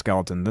 That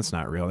skeleton, that's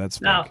not real. That's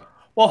fake." Now,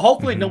 well,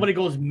 hopefully nobody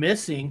goes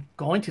missing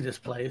going to this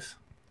place.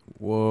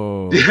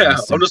 Whoa. Yeah,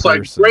 I'm just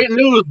like, great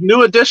news,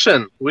 new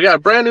addition. We got a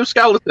brand new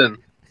skeleton.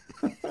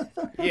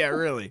 Yeah,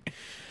 really.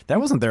 That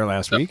wasn't there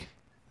last week.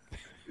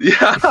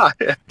 Yeah.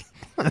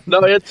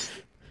 No, it's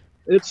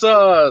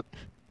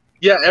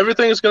Yeah,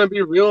 everything's going to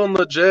be real and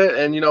legit,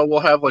 and we'll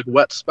have like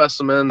wet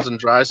specimens and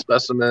dry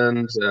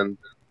specimens, and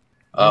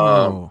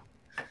Oh,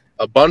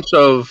 a bunch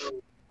of.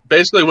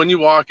 Basically, when you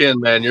walk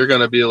in, man, you're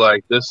going to be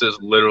like, "This is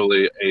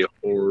literally a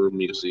horror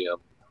museum,"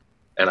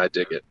 and I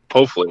dig it.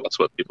 Hopefully, that's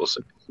what people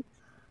say.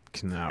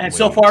 cannot And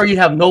so wait. far, you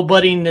have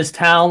nobody in this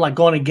town like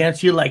going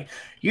against you. Like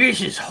you're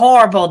just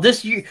horrible.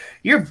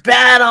 You're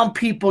bad on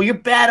people. You're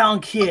bad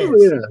on kids.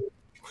 Oh,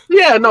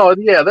 yeah, no,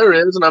 yeah, there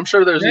is, and I'm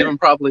sure there's even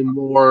probably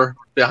more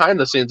behind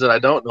the scenes that I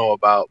don't know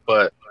about.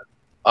 But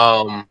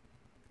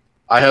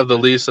I have the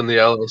lease and the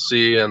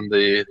LLC and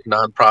the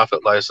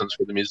nonprofit license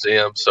for the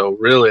museum. So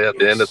really, at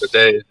the end of the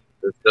day,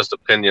 it's just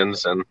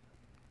opinions, and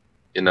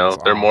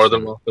they're more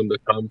than welcome to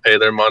come pay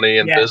their money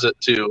and visit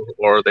too,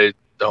 or they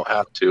don't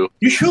have to.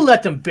 You should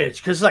let them bitch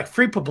because it's like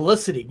free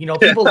publicity.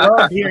 People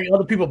love hearing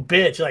other people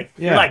bitch.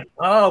 You're like,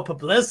 oh,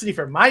 publicity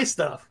for my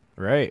stuff.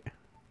 Right.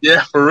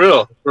 Yeah, for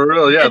real.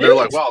 Yeah, they're is.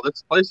 like, wow,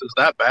 this place is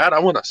that bad. I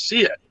want to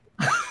see it.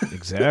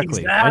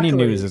 Exactly. Exactly. Any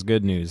news is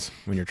good news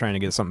when you're trying to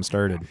get something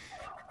started.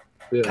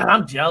 Yeah. God,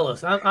 I'm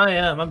jealous.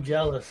 I'm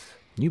jealous.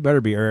 You better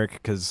be, Eric,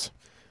 because,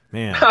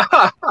 man,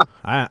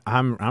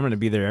 I'm going to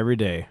be there every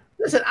day.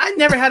 Listen, I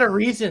never had a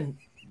reason,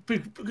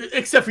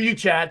 except for you,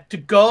 Chad, to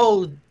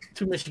go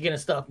to Michigan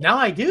and stuff. Now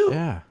I do.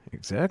 Yeah,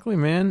 exactly,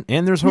 man.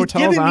 And there's He's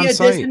hotels giving me on a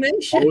site.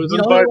 destination. Always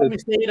Let invited. me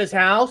stay at his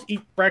house,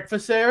 eat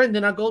breakfast there, and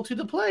then I'll go to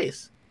the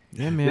place.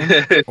 Yeah,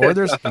 man. Or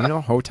there's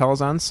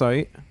hotels on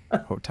site.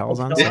 Hotels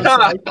on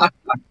site.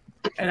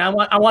 And I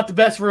want the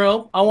best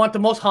room. I want the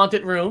most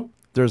haunted room.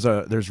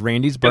 There's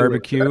Randy's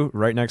barbecue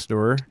right next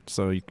door,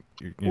 so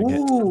you're gonna get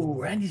Ooh,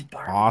 Randy's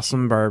barbecue.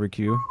 awesome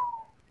barbecue.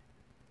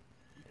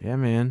 Yeah,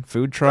 man.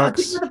 Food I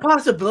trucks. think of the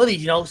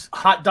possibilities,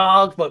 hot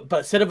dogs, but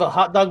instead of a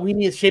hot dog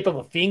weenie, it's shape of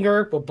a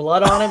finger with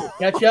blood on it with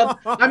ketchup.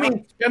 I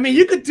mean,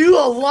 you could do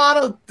a lot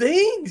of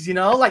things,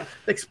 like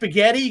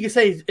spaghetti. You could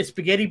say it's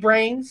spaghetti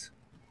brains.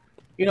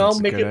 That's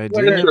a make good it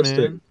idea, where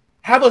man.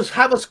 have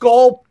a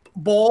skull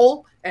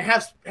bowl and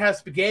have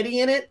spaghetti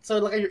in it, so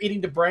like you're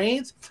eating the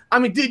brains. I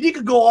mean, dude, you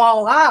could go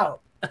all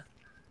out.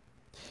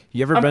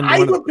 You ever been to I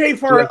one of would pay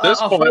for At this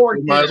a point, horror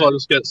we might as dinner. well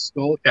just get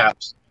skull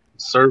caps,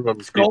 serve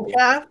them. Skull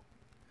cap,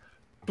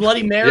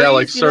 Bloody Mary. Yeah,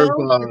 like serve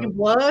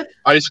blood.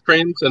 ice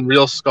creams and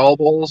real skull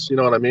bowls. You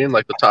know what I mean?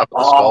 Like the top of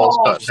the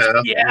skull is cut in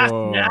half. Yeah,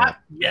 Whoa.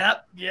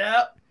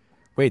 yep.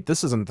 Wait,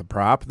 this isn't the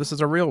prop. This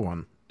is a real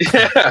one.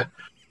 Yeah,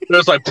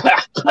 there's like,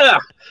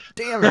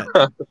 Damn it.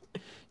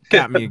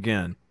 Got me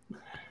again.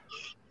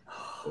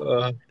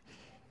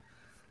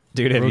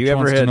 Dude, have Roach you ever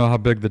wants to had... know how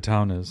big the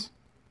town is.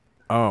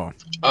 Oh.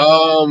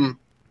 I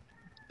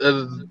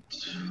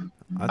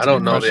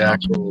don't know the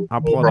actual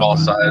I'll pull it overall up.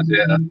 size.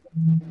 Yeah.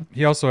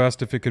 He also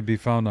asked if it could be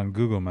found on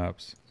Google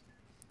Maps.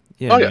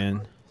 Yeah, Oh, yeah.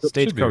 man. Should be,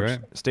 Stagecoach, right?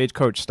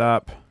 Stagecoach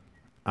stop,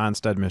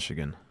 Onstead,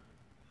 Michigan.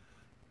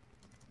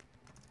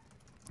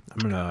 I'm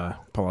gonna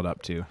pull it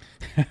up too.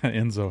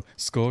 Enzo,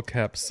 skull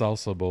cap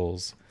salsa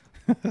bowls,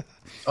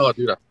 Oh,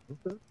 dude.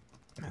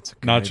 That's a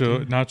good idea.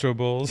 nacho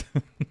bowls.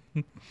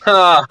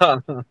 I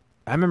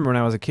remember when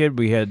I was a kid,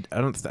 we had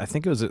I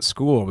think it was at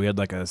school. We had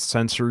like a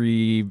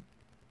sensory.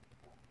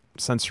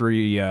 What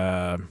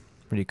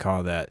do you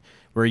call that?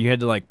 Where you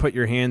had to like put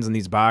your hands in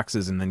these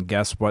boxes and then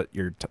guess what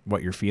you're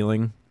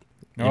feeling.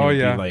 And Oh, it'd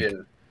be yeah. like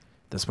Yeah.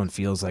 this one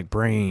feels like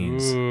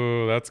brains.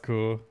 Ooh, that's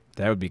cool.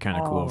 That would be kind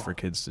of Oh. cool for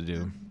kids to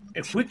do.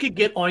 If we could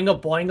get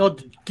Oingo Boingo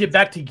to get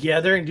back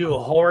together and do a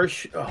horror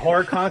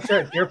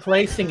concert at your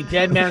place, sing a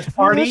Dead Man's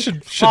Party,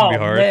 shouldn't be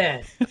hard.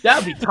 Man, that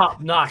would be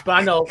top notch. But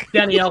I know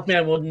Danny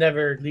Elfman will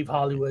never leave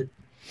Hollywood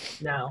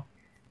now.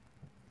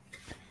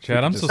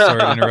 Chad, I'm so sorry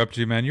to interrupt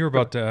you, man. You were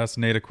about to ask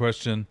Nate a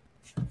question.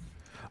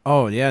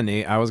 Oh yeah,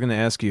 Nate. I was gonna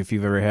ask you if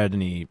you've ever had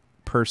any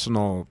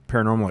personal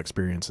paranormal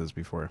experiences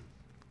before.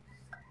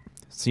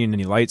 Seen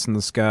any lights in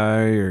the sky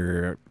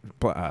or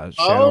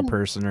shadow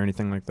person or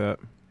anything like that?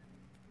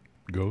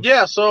 Go.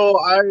 Yeah, so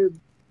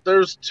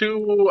there's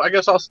two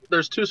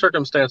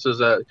circumstances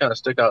that kind of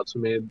stick out to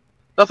me.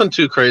 Nothing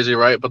too crazy,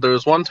 right? But there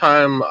was one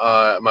time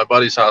at my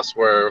buddy's house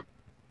where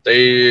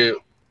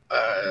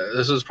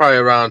this is probably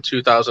around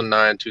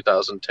 2009,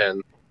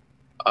 2010.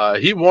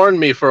 He warned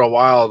me for a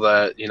while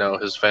that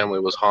his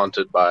family was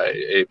haunted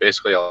by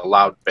basically a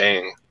loud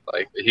bang.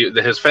 Like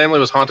his family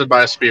was haunted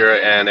by a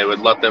spirit, and it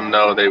would let them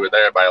know they were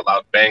there by a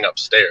loud bang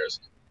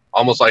upstairs,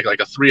 almost like a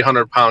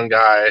 300-pound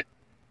guy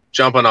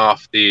jumping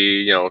off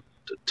the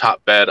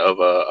top bed of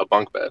a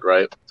bunk bed,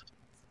 right?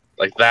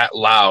 Like that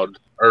loud,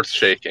 earth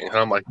shaking. And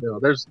I'm like, no,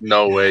 there's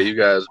no way, you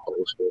guys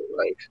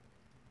bullshit.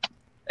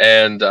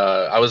 And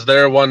I was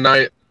there one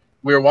night.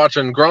 We were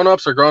watching Grown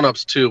Ups or Grown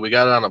Ups 2. We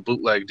got it on a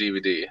bootleg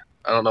DVD.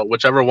 I don't know,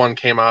 whichever one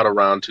came out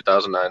around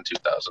 2009,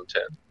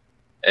 2010.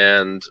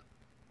 And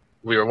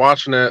we were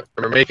watching it.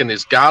 We were making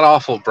these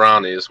god-awful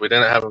brownies. We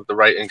didn't have the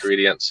right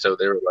ingredients, so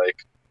they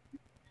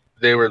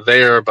were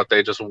there, but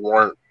they just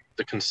weren't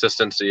the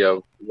consistency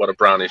of what a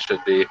brownie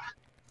should be.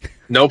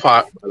 No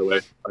pot, by the way.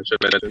 I should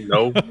mention.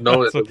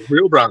 No, it's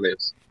real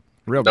brownies.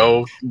 Real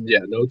No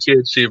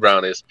THC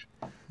brownies.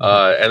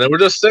 And then we're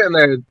just sitting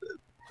there.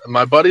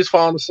 my buddy's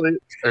falling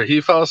asleep, or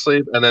he fell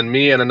asleep, and then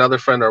me and another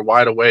friend are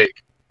wide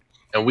awake,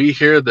 and we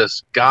hear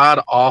this god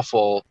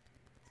awful,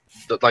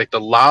 like the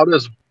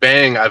loudest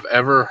bang I've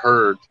ever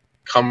heard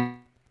come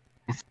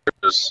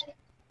from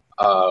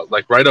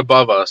like right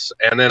above us,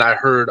 and then I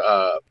heard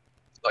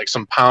like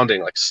some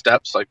pounding, like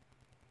steps, like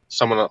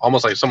someone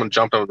almost like someone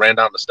jumped and ran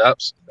down the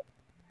steps,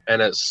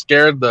 and it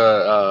scared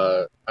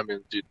the. I mean,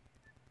 dude,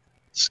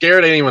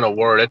 scared ain't even a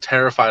word. It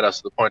terrified us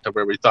to the point of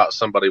where we thought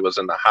somebody was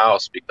in the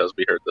house because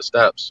we heard the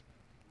steps,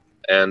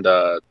 and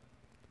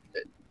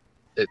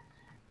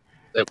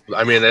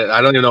I mean,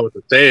 I don't even know what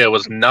to say. It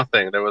was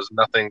nothing. There was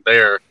nothing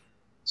there.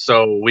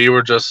 So we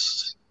were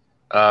just,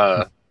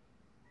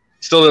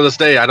 still to this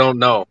day, I don't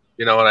know.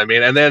 You know what I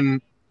mean? And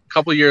then a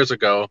couple years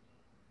ago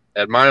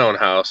at my own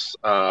house,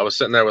 I was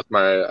sitting there with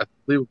I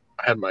believe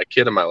I had my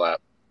kid in my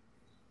lap.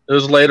 It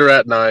was later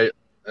at night,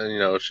 and, you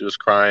know, she was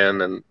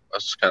crying, and I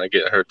was just kind of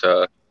getting her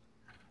to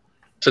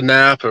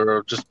nap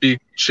or just be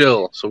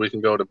chill so we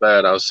can go to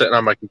bed. I was sitting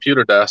on my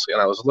computer desk,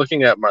 and I was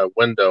looking at my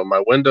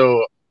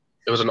window.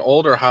 It was an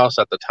older house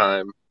at the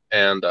time,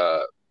 and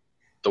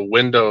the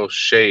window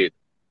shade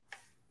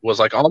was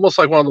like almost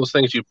like one of those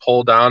things you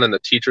pull down in the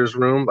teacher's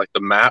room, like the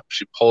map.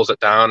 She pulls it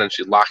down and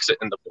she locks it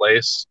into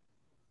place,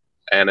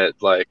 and it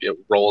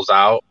rolls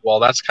out. Well,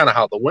 that's kind of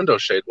how the window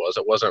shade was.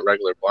 It wasn't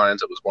regular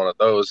blinds. It was one of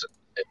those.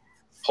 It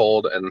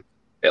pulled and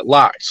it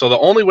locked. So the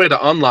only way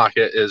to unlock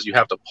it is you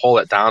have to pull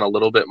it down a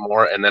little bit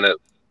more, and then it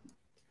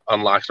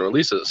unlocks and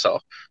releases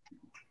itself.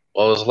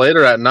 Well, it was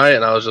later at night,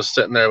 and I was just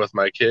sitting there with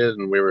my kid,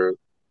 and we were,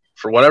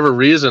 for whatever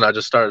reason, I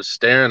just started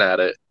staring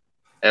at it,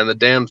 and the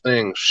damn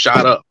thing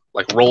shot up,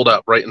 like rolled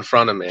up right in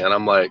front of me. And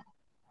I'm like,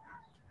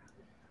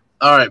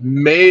 all right,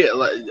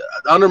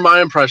 under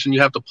my impression, you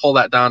have to pull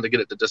that down to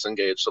get it to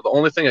disengage. So the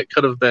only thing it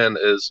could have been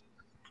is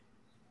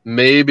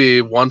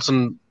maybe once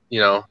in, you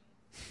know,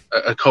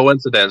 a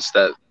coincidence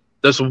that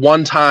this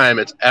one time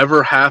it's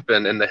ever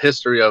happened in the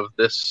history of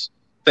this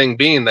thing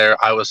being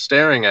there, I was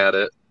staring at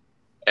it,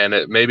 and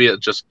maybe it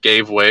just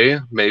gave way.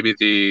 Maybe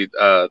the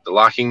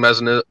locking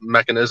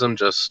mechanism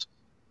just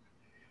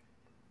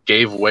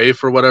gave way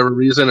for whatever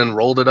reason and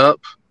rolled it up.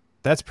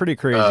 That's pretty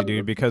crazy,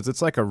 dude, because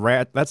it's like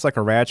that's like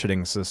a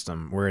ratcheting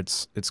system where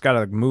it's got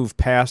to move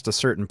past a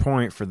certain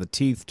point for the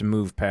teeth to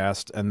move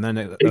past, and then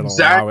it'll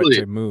allow it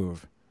to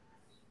move.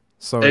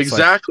 So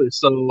exactly.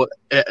 So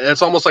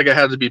it's almost like it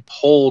had to be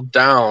pulled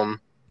down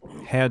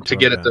to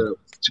get it to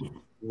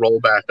roll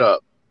back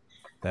up.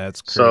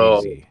 That's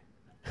crazy.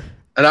 So,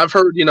 and I've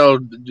heard, you know,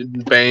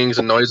 bangs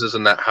and noises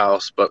in that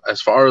house, but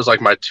as far as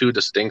like my two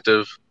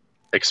distinctive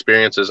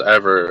experiences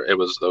ever, it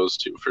was those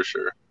two for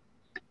sure.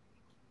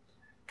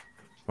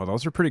 Well,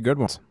 those are pretty good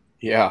ones.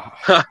 Yeah.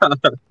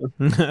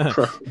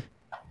 Nothing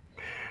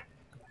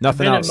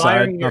Been outside.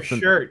 admiring your Nothing.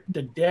 shirt,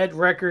 the Dead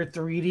Record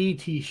 3D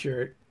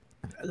T-shirt.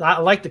 I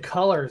like the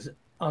colors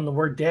on the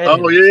word "dead."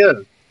 Oh yeah.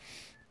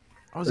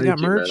 Oh, has he got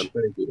merch?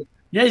 Thank you.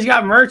 Yeah, he's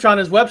got merch on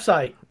his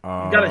website.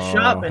 Oh, He got a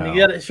shop, and he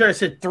hell. got a shirt that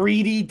said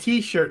 3D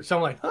T-shirt. So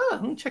I'm like,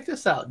 let me check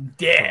this out.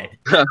 Dead.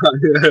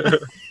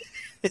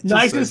 It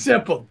Nice just and says-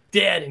 simple.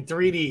 Dead in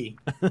 3D.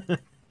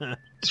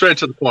 Straight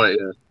to the point.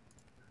 Yeah.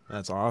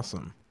 That's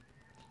awesome.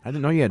 I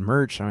didn't know you had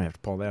merch. I have to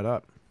pull that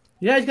up.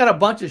 Yeah, he's got a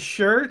bunch of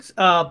shirts.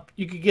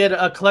 You could get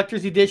a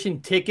collector's edition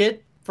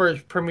ticket for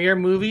his premiere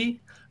movie.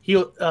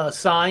 He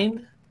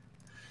signed,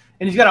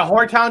 and he's got a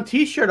Horrortown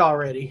T-shirt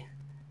already.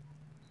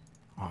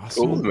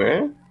 Awesome. Cool,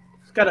 man.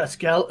 It's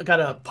got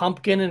a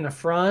pumpkin in the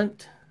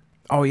front.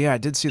 Oh yeah, I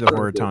did see the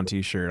Horrortown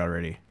T-shirt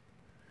already.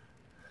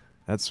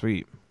 That's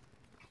sweet.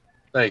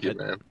 Thank you,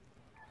 man.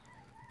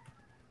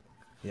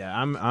 Yeah,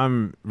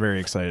 I'm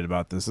very excited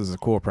about this. This is a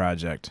cool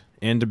project,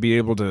 and to be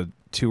able to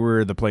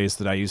tour the place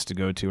that I used to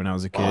go to when I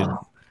was a kid.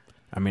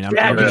 I mean, I'm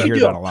Yeah, going to you hear should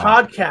do that a a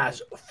lot.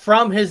 podcast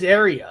from his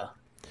area.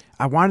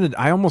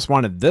 I almost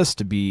wanted this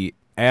to be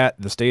at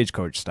the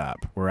Stagecoach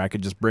stop, where I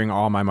could just bring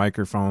all my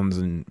microphones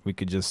and we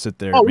could just sit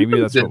there. Oh, Maybe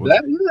we that's did what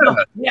that.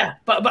 Yeah. Yeah,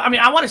 but I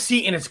mean, I want to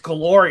see it in its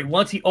glory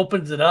once he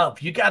opens it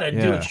up. You got to do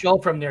Yeah. a show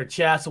from there,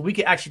 Chad, so we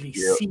can actually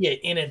Yep. see it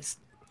in its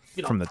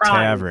from the prime.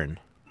 tavern.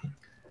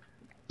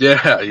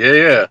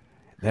 Yeah.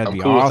 That'd I'm be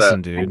cool with that.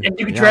 awesome, dude. And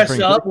you can Yeah, dress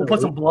bring- up. We'll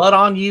put some blood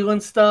on you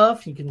and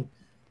stuff. You can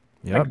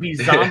Yep, be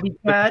zombie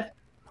Chad.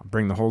 I'll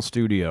bring the whole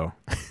studio.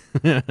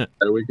 There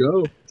we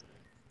go.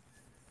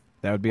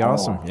 That would be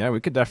awesome. Yeah, we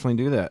could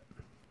definitely do that.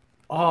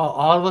 Oh,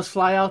 all of us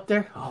fly out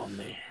there. Oh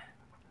man.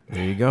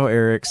 There you go,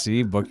 Eric.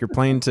 See, book your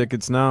plane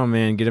tickets now,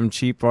 man. Get them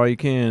cheap while you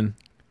can.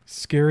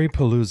 Scary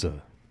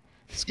Palooza.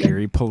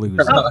 Scary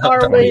Palooza How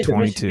far away is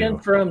 2022. Michigan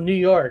from New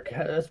York?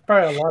 That's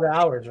probably a lot of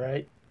hours,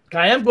 right?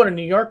 I am going to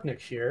New York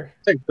next year.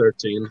 I think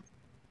 13.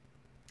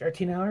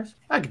 13 hours?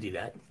 I could do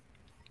that.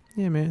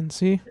 Yeah, man.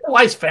 See, My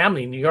wife's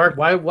family in New York.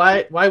 Why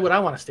would I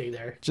want to stay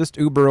there? just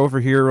Uber over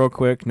here real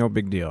quick. No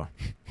big deal.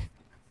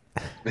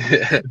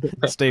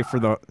 Stay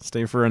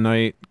for a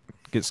night.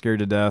 Get scared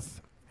to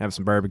death. Have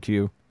some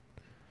barbecue.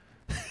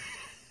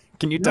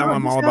 Can you tell No,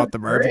 them this all about the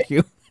sounds great.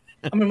 barbecue?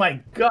 I mean, my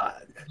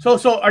God.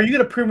 So are you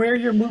going to premiere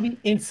your movie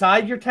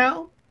inside your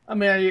town? I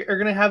mean, are you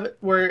gonna have it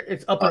where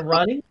it's up and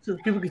running so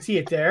people can see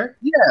it there?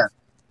 Yeah.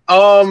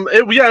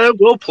 It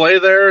will play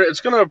there.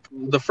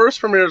 The first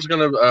premiere is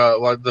gonna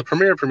the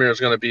premiere is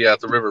gonna be at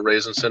the River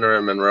Raisin Center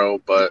in Monroe,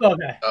 but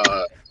Okay.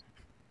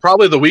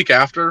 probably the week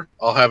after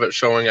I'll have it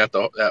showing at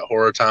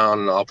Horror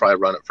Town, and I'll probably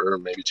run it for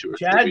maybe 2 or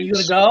 3 Chad, weeks. you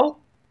gonna go?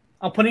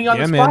 I'm putting you on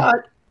the man. spot.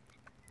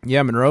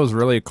 Yeah, Monroe's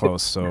really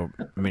close, so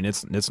I mean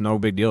it's no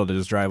big deal to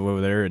just drive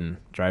over there and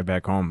drive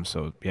back home.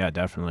 So yeah,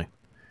 definitely.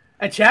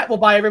 And chat will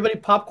buy everybody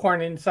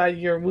popcorn inside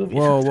your movie.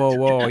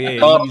 Whoa!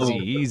 Yeah,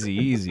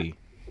 easy.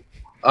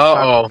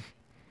 Uh-oh.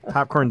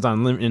 Popcorn's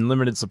in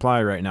limited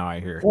supply right now. I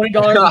hear.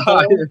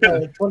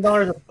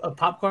 $20 a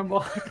popcorn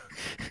ball.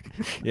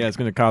 Yeah, it's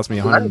gonna cost me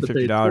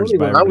 $150 to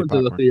buy I went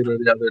to the popcorn. theater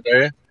the other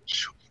day.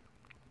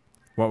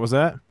 What was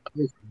that?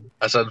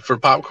 I said for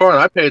popcorn,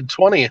 I paid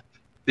 $20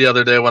 the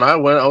other day when I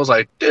went. I was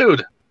like,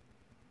 dude,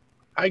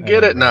 I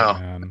get it now.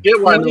 Man. I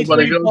get why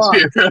nobody goes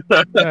here.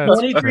 That's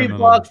 $23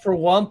 criminal. for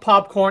one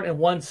popcorn and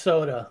one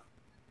soda.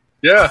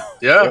 Yeah.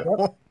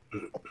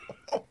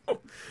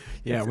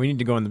 Yeah, we need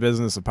to go in the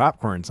business of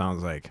popcorn.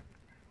 Sounds like.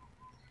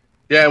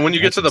 Yeah, and when you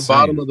get to That's the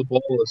bottom insane. of the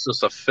bowl, it's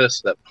just a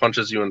fist that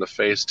punches you in the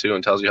face too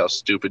and tells you how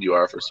stupid you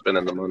are for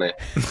spending the money.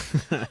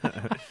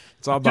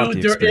 It's all about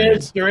Dude, the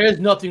experience. there is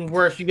nothing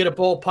worse. You get a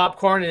bowl of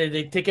popcorn and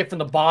they take it from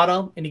the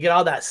bottom and you get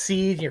all that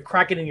seeds and you're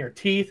cracking it in your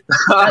teeth.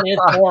 That is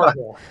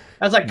horrible.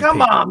 I was like,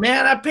 come on,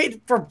 man. I paid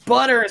for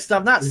butter and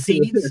stuff, not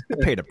seeds. I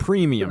paid a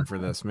premium for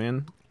this,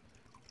 man.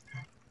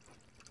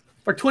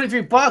 For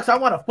 $23, I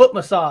want a foot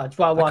massage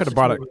while I I watch could have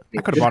bought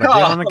a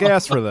gallon of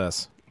gas for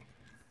this.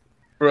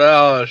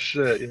 Oh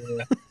shit!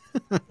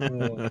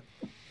 Yeah.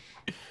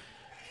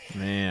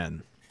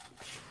 Man,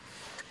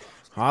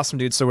 awesome,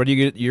 dude. So, what do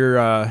you get?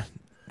 You're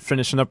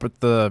finishing up with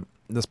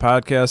this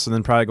podcast and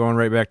then probably going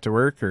right back to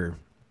work, or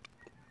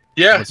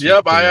Yeah, what's your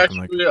yep. day I looking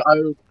like?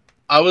 actually,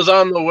 I was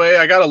on the way.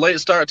 I got a late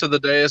start to the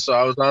day, so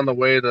I was on the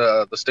way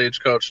to the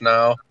Stagecoach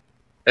now.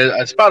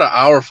 It's about an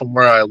hour from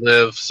where I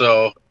live,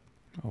 so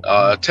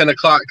 10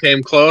 o'clock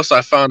came close. I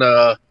found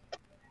a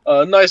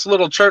nice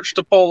little church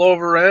to pull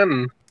over in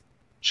and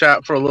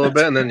chat for a little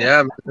bit, and then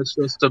it's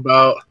just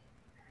about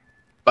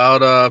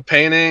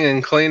painting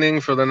and cleaning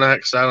for the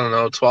next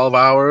 12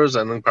 hours,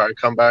 and then probably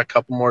come back a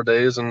couple more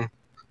days and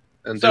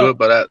do it.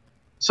 But at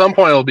some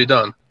point it'll be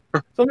done.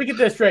 So let me get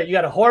this straight. You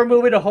got a horror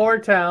movie to Horror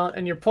Town,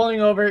 and you're pulling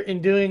over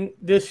and doing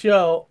this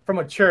show from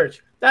a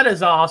church. That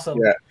is awesome.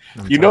 Yeah.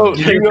 You know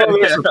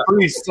there's a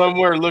priest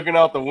somewhere looking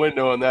out the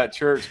window in that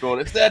church going,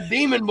 it's that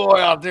demon boy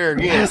out there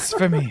again.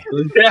 Blasphemy.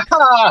 Yeah.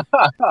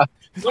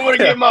 Somebody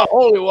get my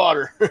holy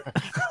water.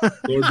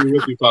 Lord be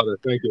with you, Father.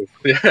 Thank you.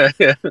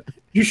 Yeah.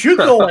 You should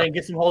go and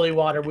get some holy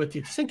water with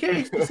you, just in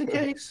case.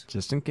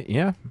 Just in case,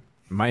 yeah,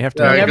 might have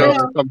to. I never go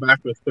know. come back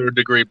with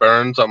 3rd-degree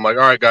burns. I'm like,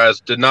 all right, guys,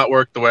 did not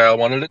work the way I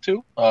wanted it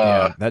to.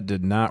 Yeah, that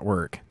did not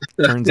work.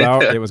 Turns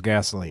out it was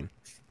gasoline.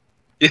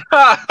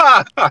 Yeah.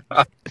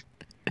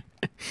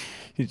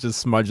 He's just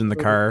smudging the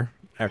car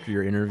after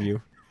your interview.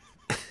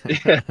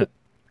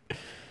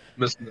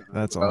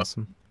 That's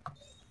awesome.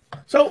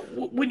 So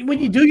when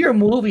you do your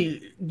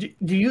movie,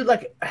 do you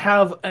like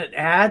have an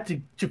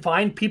ad to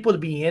find people to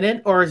be in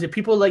it, or is it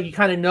people like you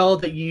kind of know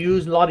that you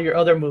use a lot of your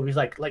other movies,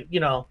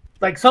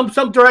 like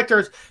some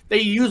directors, they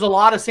use a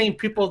lot of same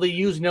people they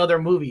use in other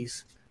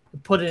movies to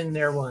put it in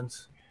their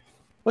ones.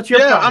 What's your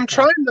process?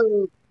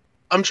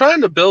 I'm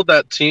trying to build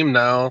that team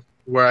now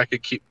where I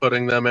could keep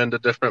putting them into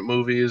different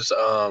movies.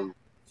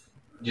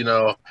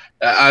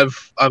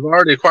 I've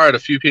already acquired a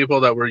few people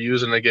that we're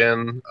using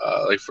again.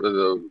 Like for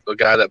the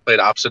guy that played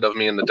opposite of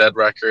me in the Dead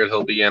Record,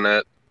 he'll be in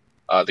it.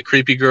 The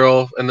creepy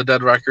girl in the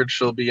Dead Record,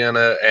 she'll be in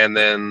it, and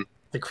then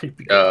The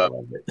creepy girl. I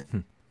love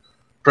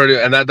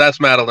it. that's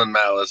Madeline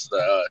Malice.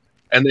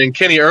 And then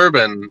Kenny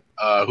Urban,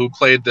 who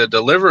played the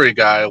delivery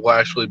guy,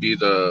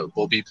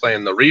 will be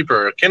playing the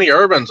Reaper. Kenny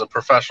Urban's a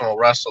professional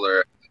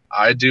wrestler.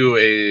 I do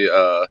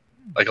a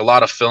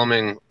lot of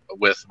filming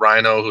with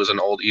Rhino, who's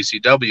an old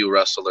ECW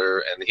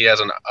wrestler, and he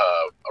has a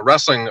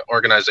wrestling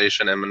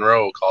organization in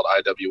Monroe called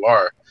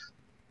IWR.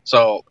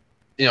 So,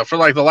 for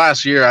like the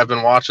last year, I've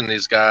been watching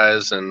these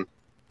guys, and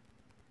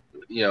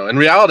in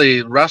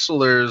reality,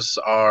 wrestlers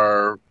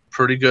are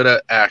pretty good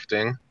at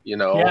acting.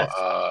 Yes.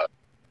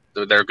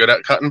 They're good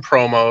at cutting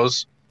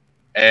promos,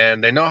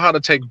 and they know how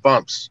to take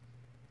bumps.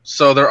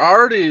 So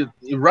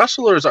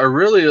wrestlers are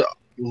really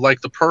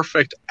like the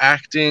perfect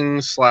acting /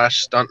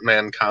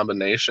 stuntman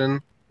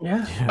combination.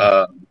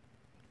 Yeah.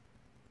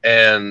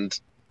 And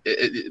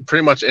it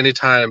pretty much any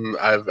time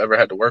I've ever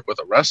had to work with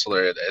a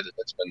wrestler,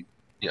 it's been,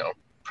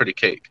 pretty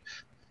cake.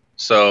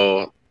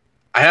 So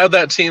I have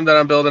that team that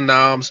I'm building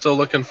now. I'm still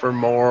looking for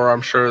more.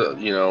 I'm sure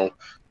that,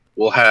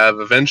 we'll have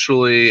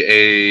eventually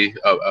a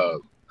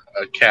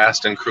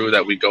cast and crew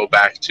that we go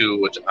back to,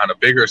 which on a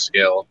bigger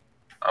scale.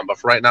 But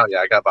for right now,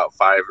 I got about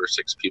 5 or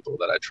 6 people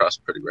that I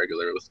trust pretty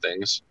regularly with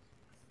things.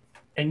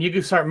 And you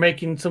can start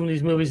making some of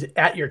these movies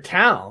at your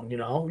town.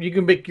 You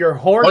can make your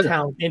horror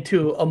town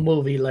into a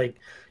movie. Like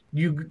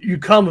you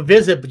come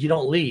visit, but you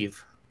don't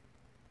leave.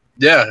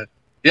 Yeah,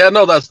 Yeah,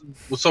 no, that's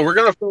so we're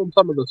gonna film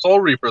some of the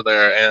Soul Reaper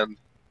there, and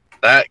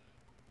that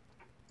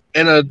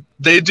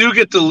they do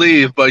get to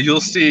leave, but you'll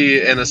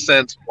see in a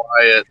sense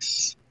why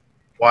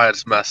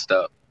it's messed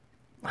up.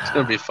 It's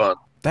gonna be fun.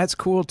 That's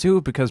cool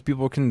too because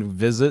people can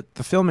visit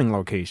the filming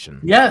location.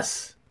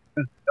 Yes.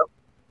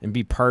 And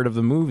be part of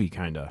the movie,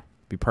 kind of.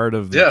 Be part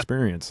of the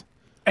experience.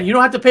 And you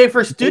don't have to pay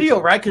for a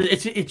studio, right?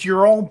 Because it's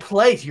your own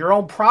place, your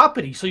own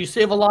property. So you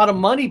save a lot of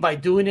money by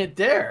doing it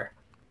there.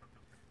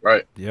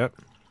 Right. Yep.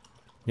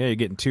 Yeah, you're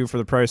getting 2 for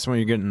the price when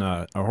you're getting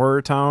a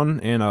horror town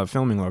and a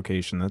filming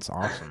location. That's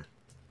awesome.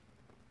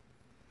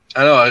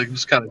 I know. It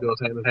just kind of goes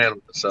hand in hand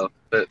with itself.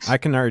 I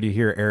can already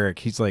hear Eric.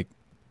 He's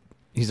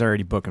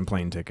already booking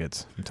plane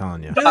tickets. I'm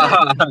telling you.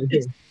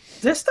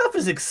 This stuff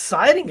is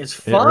exciting. It's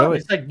fun.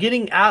 It's like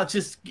getting out,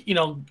 just,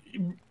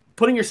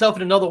 putting yourself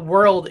in another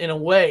world in a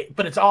way,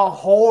 but it's all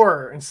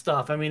horror and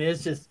stuff. I mean,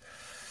 it's just,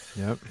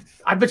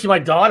 I bet you my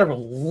daughter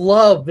will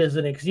love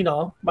visiting because,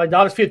 my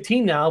daughter's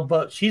 15 now,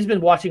 but she's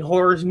been watching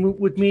horrors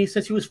with me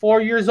since she was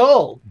 4 years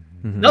old.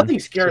 Mm-hmm. Nothing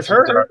scares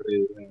her.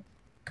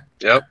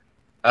 Yep.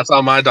 That's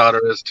how my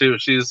daughter is too.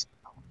 She's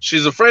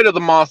afraid of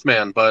the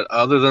Mothman, but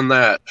other than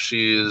that,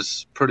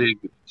 she's pretty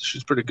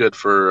good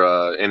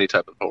for any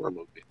type of horror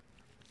movie.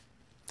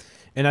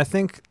 And I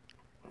think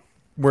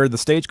where the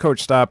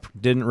Stagecoach Stop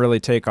didn't really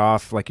take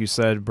off, like you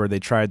said, where they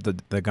tried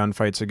the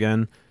gunfights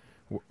again,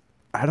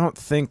 I don't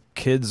think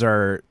kids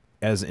are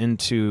as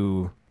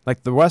into,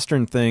 like, the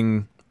Western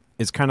thing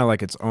is kind of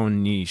like its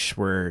own niche,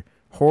 where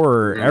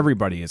horror,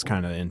 everybody is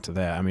kind of into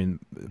that. I mean,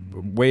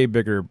 way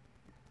bigger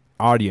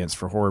audience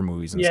for horror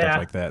movies and stuff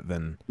like that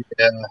than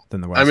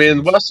the Westerns. I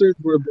mean, Westerns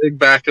were big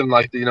back in,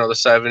 like, the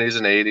 70s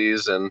and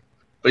 80s,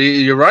 but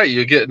you're right.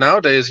 You get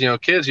nowadays,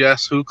 kids, you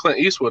ask who Clint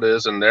Eastwood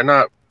is, and they're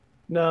not,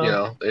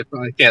 they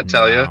probably can't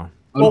tell you.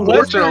 Well,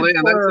 unfortunately,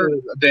 and that's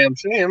a damn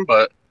shame,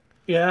 but.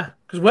 Yeah,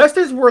 because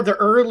Westerns were the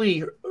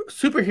early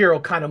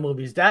superhero kind of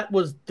movies. That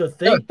was the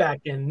thing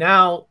back then.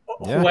 Now,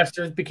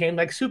 Westerns became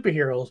like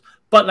superheroes.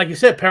 But like you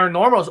said,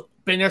 paranormal's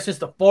been there since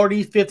the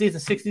 40s, 50s,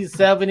 and 60s,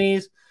 70s.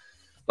 It's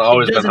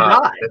always been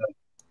hot.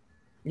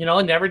 Yeah.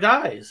 It never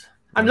dies.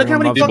 I mean, look how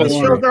many fucking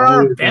shows there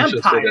are.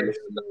 Vampires.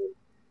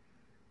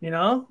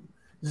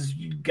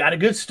 You got a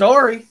good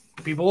story,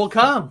 people will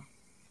come.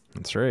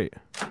 That's right.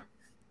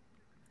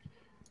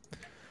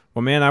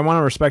 Well, man, I want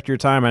to respect your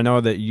time. I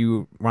know that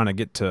you want to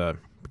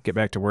get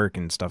back to work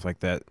and stuff like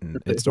that,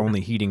 and it's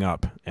only heating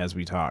up as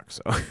we talk.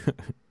 So,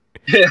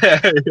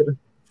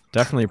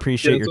 definitely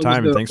appreciate your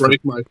time. And thanks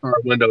break my car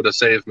window to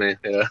save me.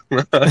 Yeah,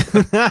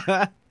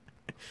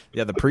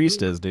 yeah. The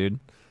priest is, dude.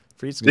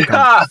 Priest is gonna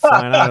come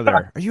flying out of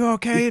there. Are you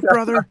okay,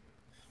 brother?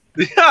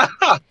 Yeah.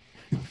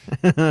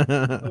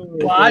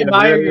 Well, I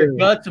admire your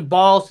guts and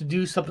balls to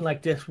do something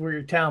like this for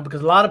your town, because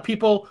a lot of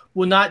people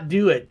will not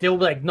do it. They'll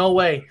be like, "No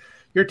way,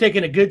 you're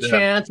taking a good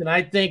chance," and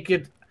I think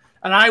it,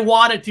 and I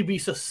want it to be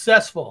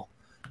successful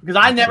because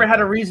I never had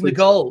a reason to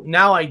go.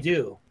 Now I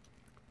do.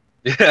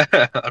 Yeah,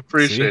 I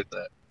appreciate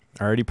that.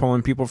 Already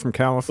pulling people from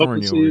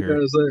California over here.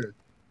 Guys there.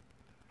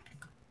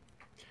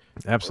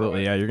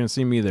 Absolutely, yeah. You're gonna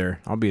see me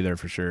there. I'll be there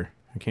for sure.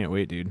 I can't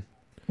wait, dude.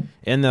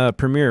 And the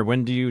premiere.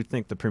 When do you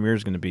think the premiere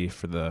is gonna be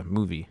for the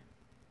movie?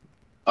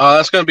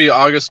 That's going to be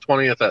August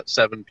 20th at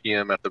 7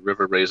 p.m. at the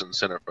River Raisin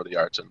Center for the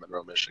Arts in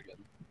Monroe, Michigan.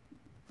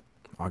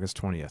 August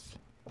 20th.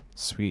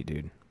 Sweet,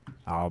 dude.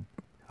 I'll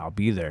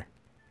be there.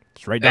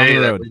 It's right down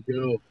the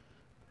road.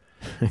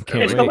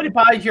 If somebody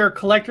buys your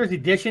collector's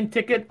edition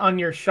ticket on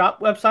your shop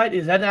website,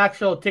 is that an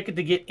actual ticket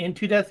to get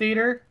into that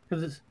theater?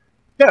 Because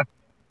yeah.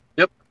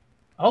 Yep.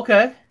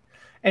 Okay.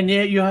 And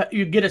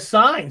you get a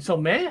sign. So,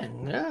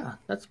 man, yeah,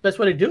 that's the best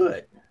way to do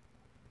it.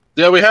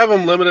 Yeah, we have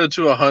them limited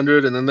to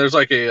 100, and then there's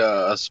like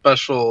a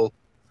special,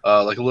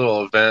 like a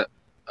little event,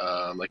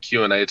 like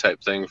Q&A type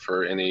thing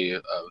for any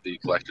of the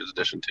collector's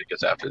edition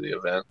tickets after the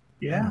event.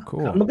 Yeah,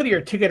 cool. I'm looking at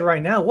your ticket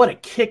right now. What a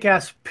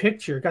kick-ass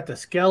picture! Got the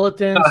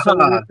skeleton, Soul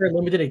Reaper,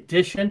 limited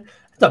edition.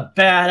 It's a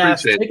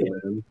badass ticket.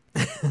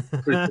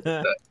 Appreciate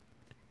that.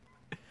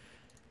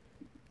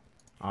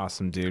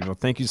 Awesome, dude. Well,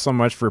 thank you so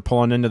much for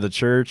pulling into the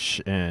church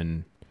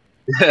and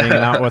hanging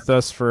out with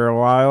us for a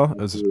while. It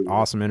was an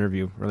awesome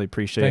interview. Really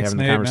appreciate having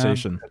the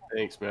conversation. Man.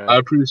 Thanks, man. I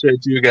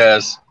appreciate you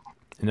guys.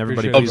 And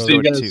everybody, please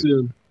go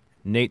to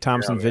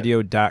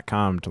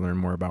NateThompsonVideo.com to learn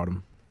more about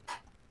him.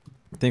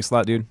 Thanks a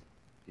lot, dude.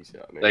 Peace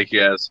out, Nate. Thank you,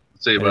 guys.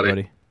 See you,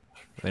 buddy.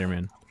 Later,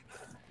 man.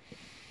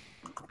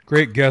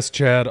 Great guest,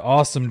 Chad.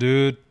 Awesome,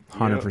 dude.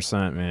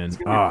 100%, man. It's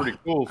gonna be pretty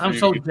cool. I'm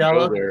so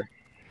jealous.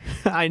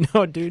 I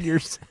know, dude.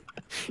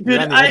 Dude,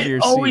 I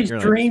always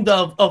dreamed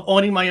of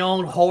owning my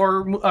own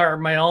horror or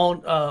my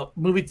own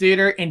movie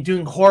theater and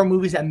doing horror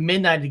movies at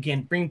midnight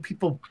again, bring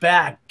people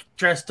back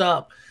dressed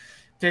up.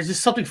 There's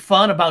just something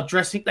fun about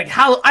dressing. Like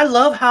I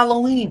love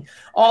Halloween,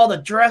 all the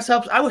dress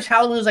ups. I wish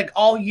Halloween was like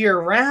all year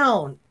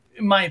round,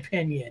 in my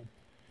opinion.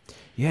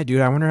 Yeah,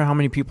 dude. I wonder how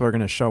many people are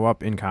gonna show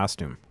up in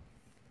costume.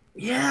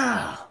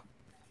 Yeah.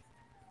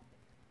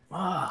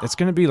 Wow. It's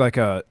gonna be like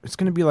a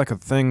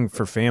thing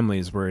for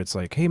families where it's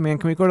like, hey man,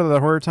 can we go to the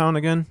horror town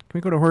again? Can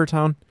we go to horror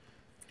town?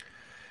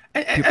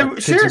 Kids are going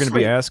to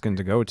seriously, be asking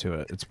to go to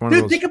it. It's one dude,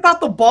 of those. think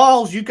about the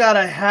balls you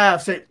gotta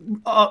have. Say,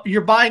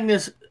 you're buying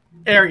this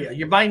area,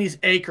 you're buying these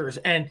acres,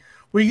 and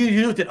what are you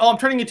gonna do with it? Oh, I'm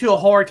turning it into a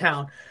horror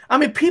town. I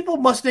mean, people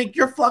must think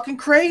you're fucking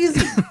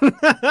crazy.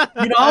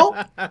 You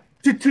know,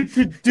 to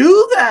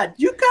do that,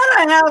 you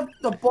gotta have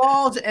the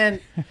balls and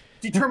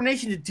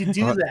determination to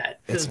do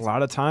that. It's a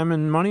lot of time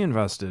and money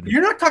invested.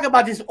 You're not talking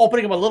about just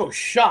opening up a little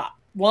shop,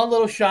 one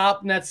little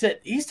shop, and that's it.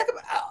 He's talking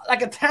about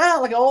like a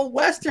town, like an old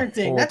Western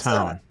thing. That's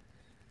town.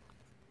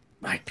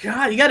 My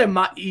God,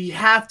 you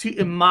have to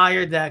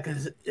admire that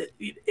because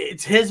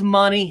it's his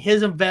money,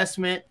 his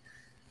investment,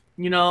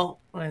 you know,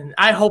 and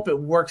I hope it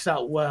works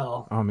out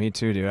well. Oh, me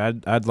too, dude.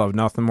 I'd love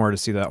nothing more to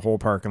see that whole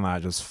parking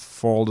lot just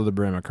full to the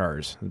brim of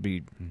cars. It'd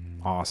be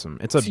awesome.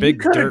 It's a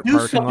big dirt do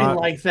parking something lot.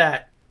 like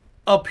that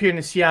up here in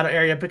the Seattle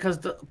area because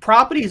the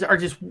properties are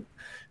just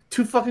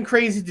too fucking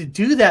crazy to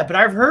do that. But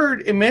I've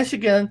heard in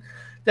Michigan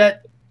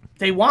that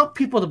they want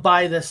people to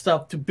buy this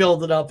stuff to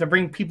build it up, to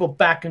bring people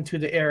back into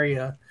the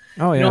area.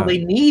 Oh, yeah. You know, they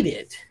need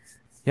it.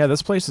 Yeah,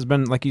 this place has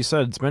been, like you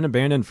said, it's been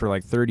abandoned for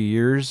like 30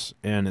 years,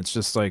 and it's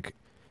just like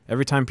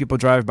every time people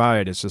drive by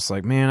it, it's just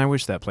like, man, I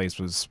wish that place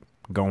was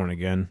going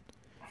again.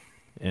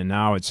 And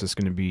now it's just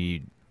going to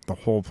be, the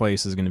whole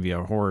place is going to be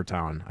a horror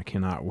town. I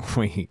cannot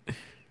wait.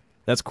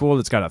 That's cool.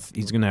 It's got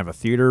he's going to have a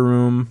theater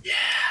room. Yeah.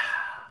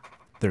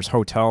 There's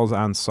hotels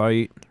on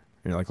site,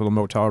 like little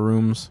motel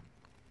rooms.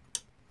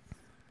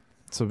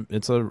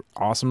 It's a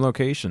awesome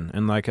location.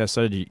 And like I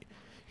said,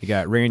 you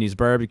got Randy's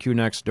Barbecue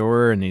next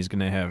door, and he's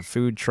going to have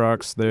food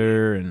trucks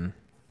there and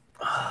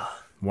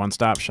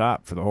one-stop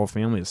shop for the whole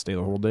family to stay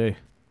the whole day.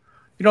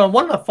 You know,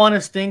 one of the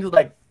funnest things,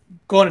 like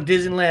going to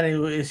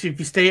Disneyland, is if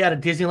you stay at a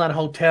Disneyland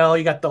hotel,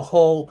 you got the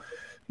whole,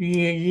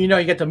 you know,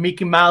 you got the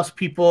Mickey Mouse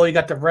people, you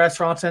got the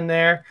restaurants in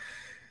there.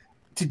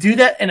 To do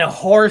that in a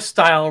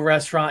horror-style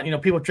restaurant, you know,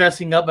 people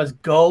dressing up as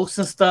ghosts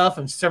and stuff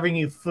and serving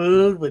you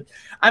food with,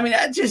 I mean,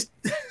 that just...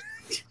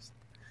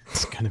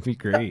 It's going to be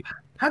great.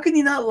 How can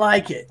you not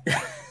like it?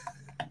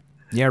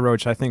 Yeah,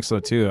 Roach, I think so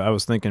too. I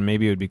was thinking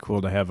maybe it would be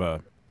cool to have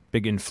a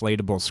big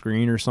inflatable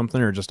screen or something,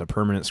 or just a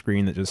permanent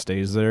screen that just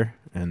stays there,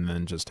 and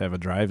then just have a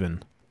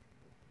drive-in.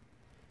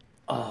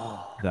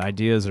 Oh, the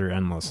ideas are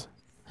endless.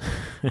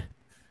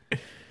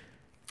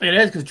 It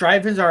is, because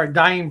drive-ins are a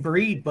dying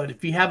breed, but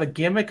if you have a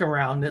gimmick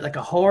around it, like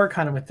a horror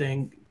kind of a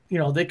thing, you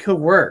know, they could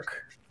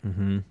work.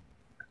 Mm-hmm.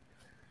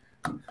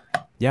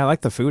 Yeah, I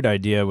like the food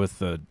idea with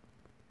the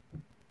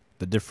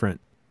different,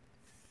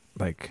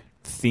 like,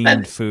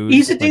 themed food.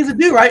 Easy things like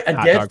to do, right? A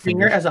dead finger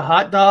finger as a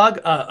hot dog,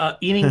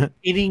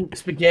 eating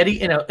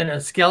spaghetti in a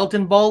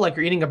skeleton bowl like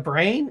you're eating a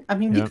brain. I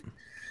mean, Yep.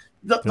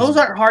 Those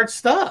aren't hard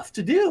stuff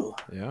to do.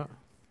 Yeah.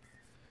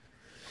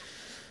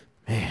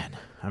 Man,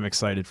 I'm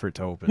excited for it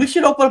to open. We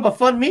should open up a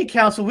fun meat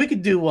council. We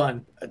could do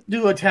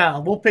a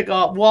town.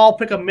 We'll all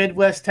pick a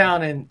Midwest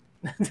town and.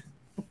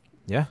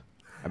 Yeah.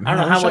 I don't know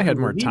I how wish I much had it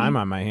more would be. time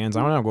on my hands.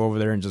 I want to go over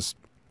there and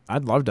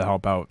I'd love to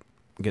help out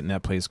getting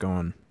that place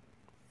going.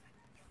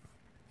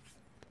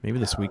 Maybe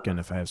this weekend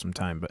if I have some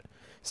time, but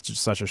it's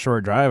just such a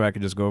short drive. I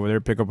could just go over there,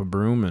 pick up a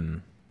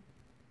broom,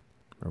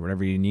 or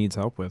whatever he needs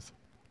help with.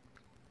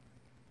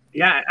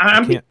 Yeah,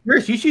 I'm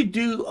curious. You should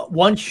do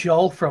one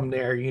show from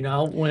there, you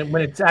know, when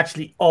it's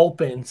actually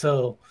open.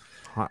 So,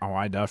 Oh,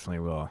 I definitely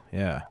will.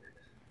 Yeah.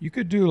 You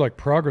could do like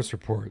progress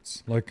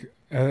reports, like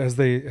as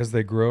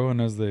they grow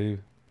and as they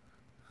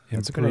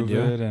That's a good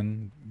improve idea. it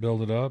and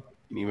build it up.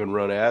 You can even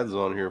run ads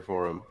on here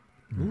for them.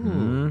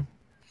 Mm-hmm.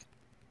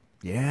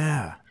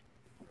 Yeah.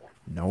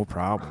 No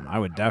problem. I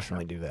would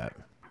definitely do that.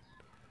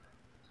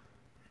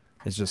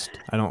 It's just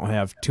I don't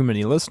have too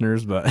many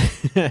listeners, but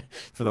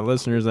for the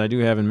listeners I do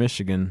have in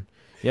Michigan,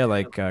 yeah,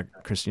 like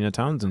Christina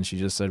Townsend, she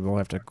just said we'll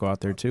have to go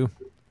out there too.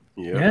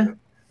 Yep. yeah.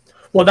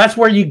 Well, that's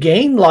where you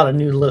gain a lot of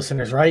new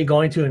listeners, right? You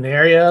go into an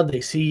area,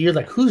 they see you,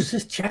 like, who's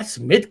this Chad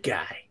Smith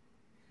guy?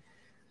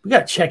 We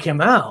got to check him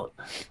out.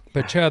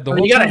 But Chad, the I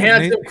whole mean, you got a time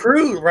handsome Nate-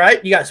 crew,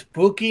 right? You got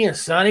Spooky and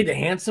Sunny, the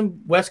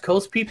handsome West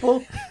Coast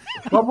people.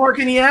 What more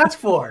can you ask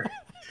for?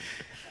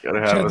 Gotta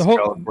have Chad, us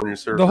California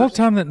surfers. the whole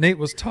time that Nate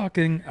was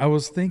talking, I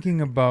was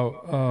thinking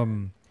about,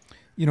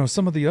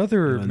 some of the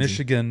other Lindsay.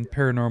 Michigan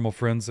paranormal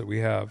friends that we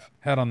had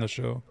on the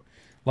show,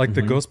 like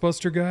the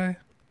Ghostbuster guy.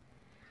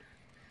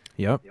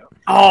 Yep.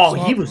 Oh,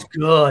 So- he was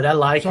good. I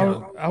like him.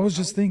 So I was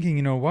just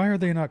thinking, why are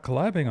they not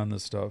collabing on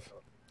this stuff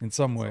in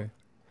some way?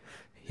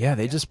 Yeah,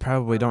 they just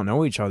probably don't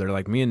know each other.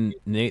 Like me and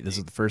Nate, this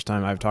is the first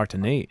time I've talked to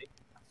Nate.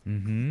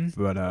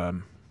 Mm-hmm. But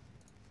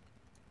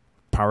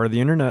power of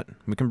the internet,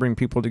 we can bring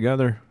people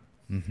together.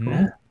 Mm-hmm.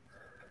 Yeah.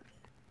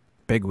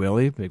 Big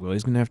Willie's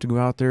gonna have to go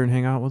out there and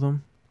hang out with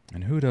him.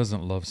 And who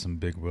doesn't love some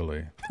Big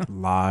Willie?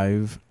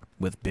 Live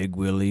with Big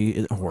Willie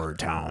in Horror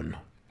Town.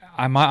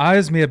 My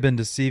eyes may have been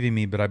deceiving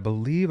me, but I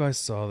believe I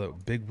saw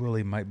that Big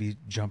Willie might be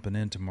jumping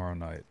in tomorrow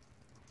night.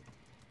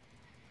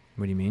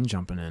 What do you mean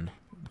jumping in?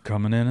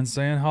 Coming in and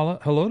saying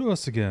hello to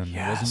us again.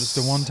 It wasn't just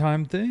a Yes.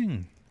 one-time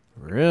thing.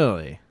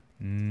 Really?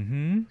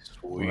 Mm-hmm.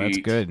 Well, that's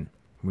good.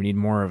 We need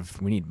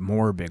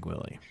more Big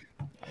Willie.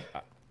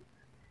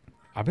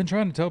 I've been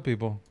trying to tell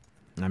people.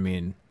 I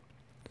mean,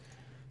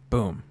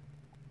 Boom.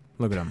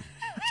 Look at him.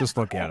 Just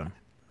look at him.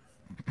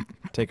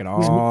 Take it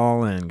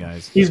all in,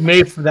 guys. He's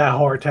made for that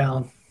horror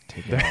town.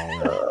 Take it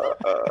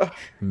all in.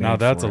 Now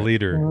that's a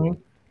leader. Mhm.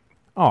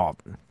 Oh,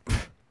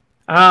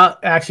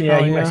 Actually, yeah,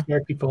 Oh, he yeah? might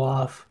scare people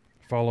off.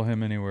 Follow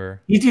him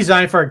anywhere. He's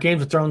designed for a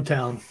Games of Thrones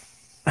town.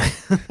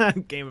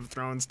 Game of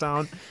Thrones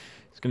town.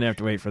 He's gonna have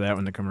to wait for that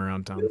one to come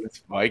around town. It's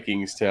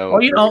Vikings town. Oh,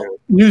 you know,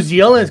 New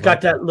Zealand's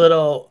got that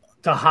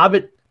the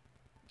Hobbit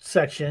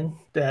section,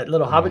 that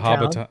little Hobbit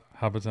town.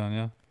 Hobbiton,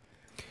 yeah.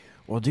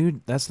 Well,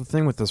 dude, that's the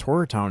thing with this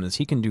horror town is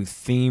he can do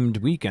themed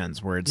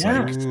weekends where it's Yeah.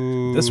 like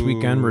this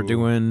weekend we're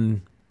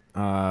doing,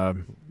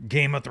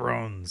 Game of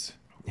Thrones.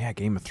 yeah,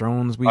 Game of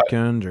Thrones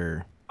weekend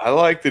or. I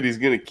like that he's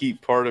going to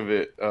keep part of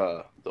it,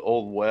 the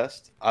Old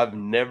West. I've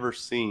never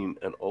seen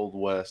an Old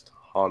West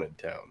haunted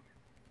town.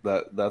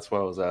 That's why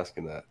I was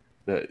asking that.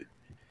 That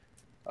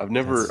I've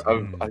never.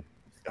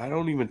 I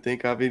don't even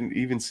think I've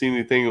even seen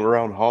anything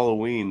around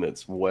Halloween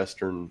that's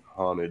Western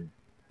haunted,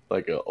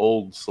 like an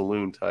old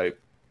saloon type.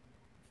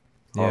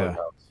 Yeah. House.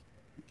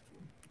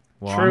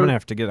 Well, True. I'm gonna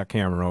have to get a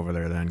camera over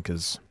there then,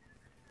 because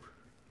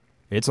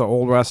it's an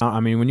old west. I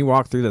mean, when you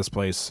walk through this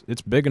place,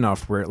 it's big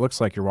enough where it looks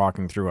like you're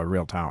walking through a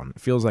real town.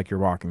 It feels like you're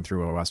walking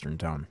through a western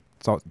town.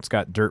 It's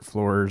got dirt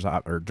floors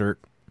or dirt.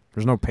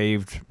 There's no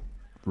paved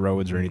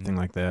roads or anything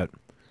like that.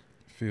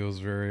 Feels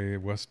very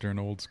Western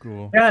old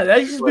school. Yeah,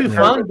 that used to be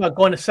fun about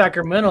going to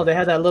Sacramento. They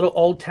had that little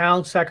old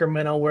town,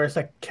 Sacramento, where it's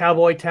like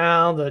cowboy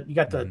town. You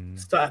got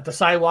the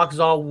sidewalks is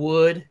all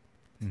wood.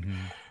 Mm-hmm.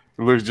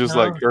 It looks just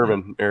No. like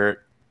Kerman, Eric.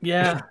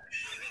 Yeah.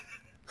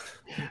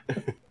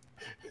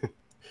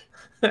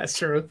 That's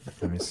true.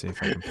 Let me see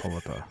if I can pull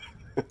up a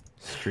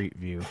street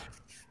view.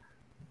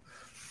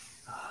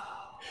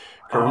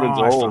 Kerman's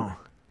Oh, I old. found-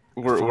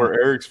 Where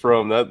Eric's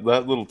from, that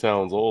little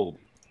town's old.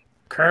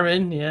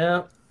 Kerman,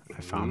 yeah.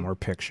 I found more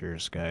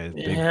pictures, guys.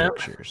 Big Yeah.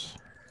 pictures.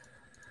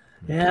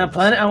 Yeah,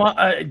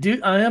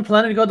 I am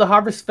planning to go to the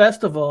Harvest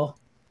Festival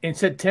in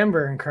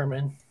September in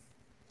Kerman.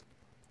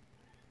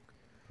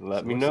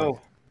 Let me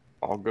know.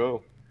 I'll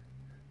go.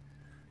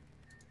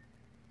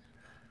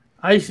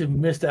 I used to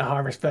miss that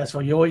Harvest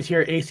Festival. You always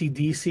hear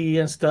AC/DC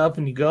and stuff,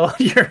 and you go,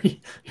 you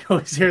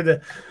always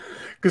hear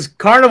because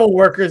carnival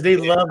workers, they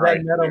love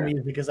that metal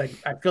music because I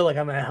feel like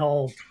I'm at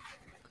home.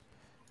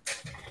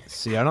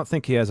 See, I don't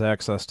think he has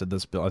access to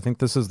this bill. I think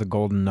this is the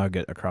Golden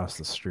Nugget across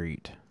the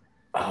street.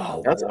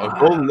 Oh, That's a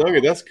Golden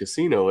Nugget. That's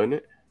casino, isn't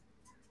it?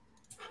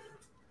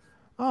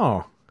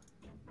 Oh,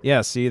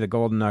 yeah. See, the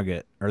Golden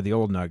Nugget or the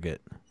Old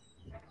Nugget.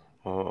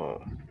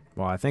 Oh,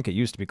 Well, I think it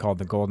used to be called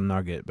the Golden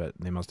Nugget, but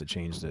they must have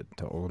changed it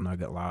to Old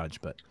Nugget Lodge.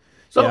 But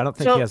So- yeah, I don't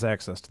think so- he has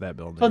access to that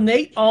building. so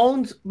Nate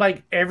owns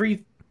like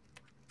every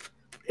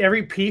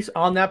piece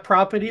on that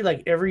property,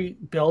 like every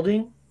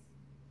building.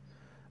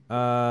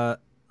 I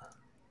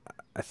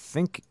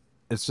think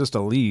it's just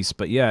a lease,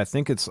 but yeah, I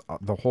think it's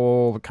the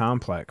whole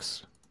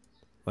complex.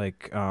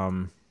 Like,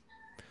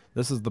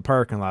 this is the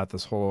parking lot,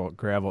 this whole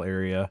gravel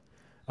area.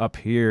 Up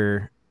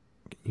here,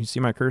 you see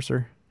my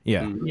cursor?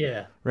 Yeah.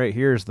 Yeah. Right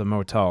here is the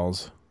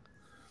motels.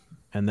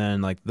 And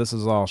then, like, this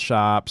is all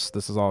shops.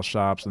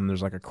 And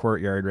there's, like, a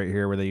courtyard right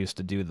here where they used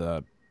to do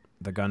the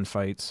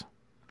gunfights.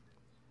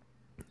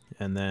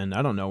 And then,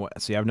 I don't know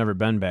what... See, I've never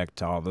been back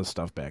to all this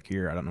stuff back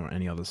here. I don't know what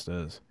any of this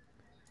is.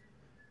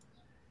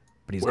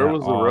 But he's Where got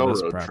was the all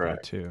this railroad property,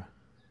 track? too.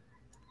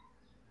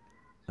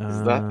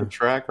 is that the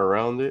track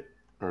around it,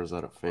 or is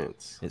that a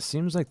fence? It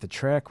seems like the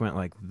track went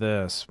like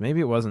this. Maybe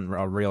it wasn't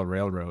a real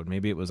railroad.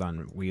 Maybe it was on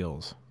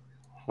wheels.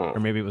 Huh. Or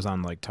maybe it was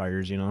on, like,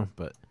 tires, you know?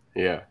 But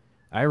Yeah.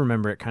 I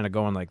remember it kind of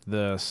going like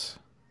this.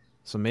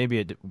 So maybe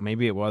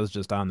it was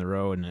just on the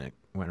road and it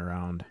went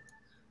around.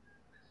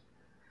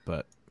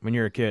 But when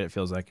you're a kid, it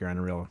feels like you're on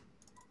a real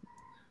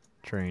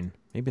train.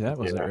 Maybe that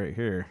was it right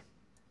here.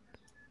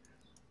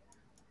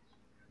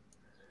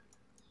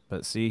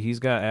 But see, he's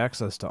got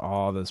access to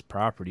all this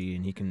property,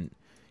 and he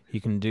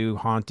can do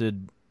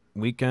haunted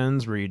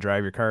weekends where you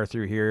drive your car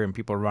through here and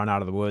people run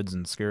out of the woods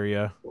and scare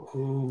you.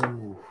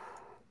 Ooh.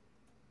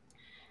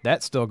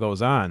 That still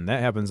goes on.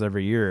 That happens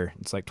every year.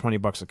 It's like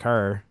 $20 a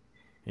car,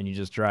 and you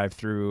just drive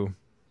through,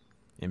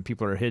 and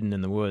people are hidden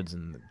in the woods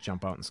and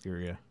jump out and scare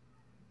you.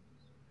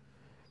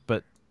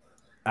 But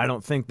I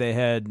don't think they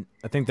had.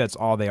 I think that's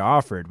all they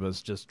offered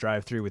was just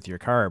drive through with your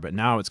car. But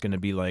now it's going to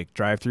be like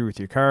drive through with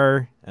your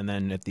car, and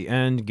then at the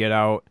end, get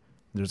out.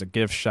 There's a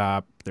gift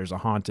shop. There's a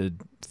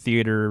haunted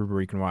theater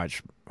where you can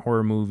watch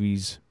horror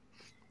movies.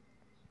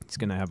 It's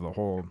going to have the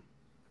whole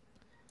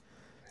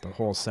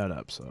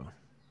setup. So.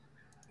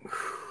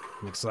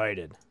 I'm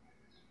excited.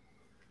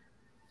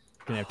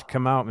 Gonna have to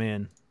come out,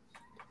 man.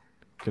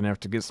 Gonna have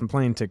to get some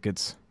plane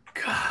tickets.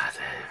 God.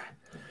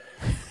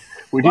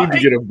 We need to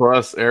get a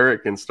bus,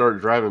 Eric, and start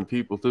driving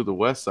people through the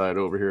west side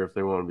over here if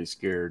they want to be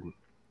scared.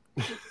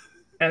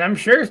 And I'm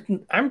sure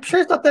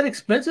it's not that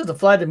expensive to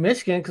fly to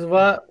Michigan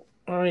because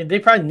they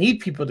probably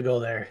need people to go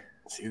there.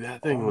 See,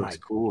 that thing looks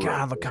cool. God,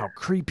 right look there. how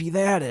creepy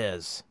that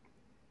is.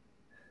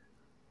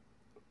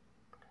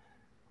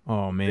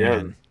 Oh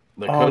man.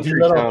 Yeah,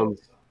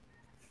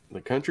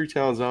 the country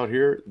towns out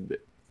here,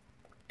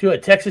 do a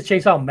Texas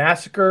Chainsaw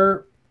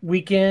Massacre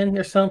weekend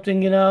or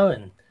something,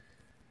 and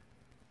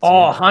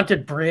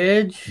Haunted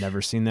Bridge.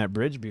 Never seen that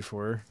bridge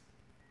before.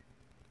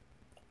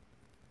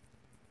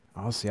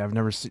 Oh, see, I've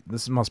never seen.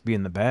 This must be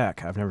in the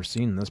back. I've never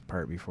seen this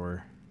part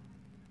before.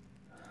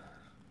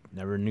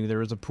 Never knew there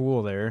was a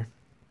pool there.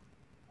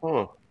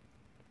 Huh.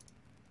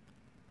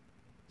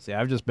 See,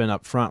 I've just been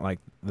up front. Like,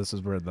 this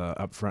is where the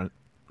up front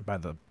by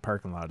the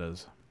parking lot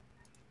is.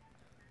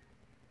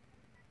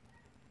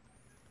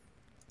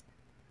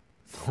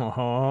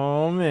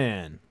 Oh,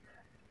 man.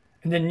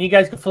 And then you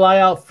guys could fly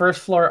out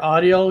first floor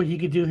audio. He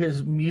could do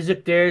his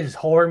music there, his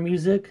horror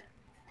music.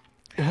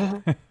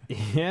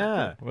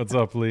 Yeah. What's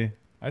up, Lee?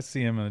 I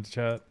see him in the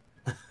chat.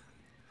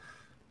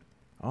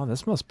 Oh,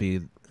 this must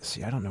be...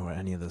 See, I don't know what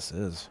any of this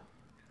is.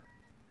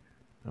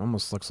 It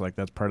almost looks like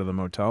that's part of the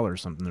motel or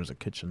something. There's a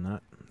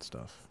kitchenette and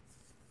stuff.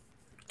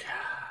 God.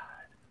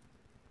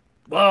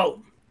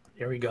 Whoa.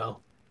 Here we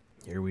go.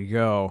 Here we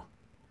go.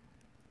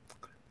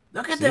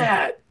 Look at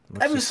that. Looks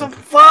That was just some like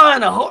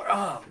fun.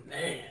 Oh,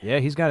 man. Yeah,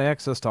 he's got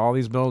access to all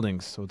these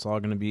buildings. So it's all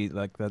going to be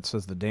like that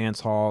says the dance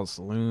hall,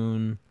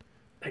 saloon.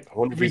 Like,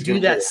 wonder if he's redo gonna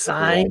that go-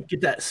 sign,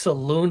 get that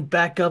saloon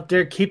back up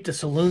there, keep the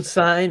saloon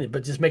sign,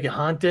 but just make it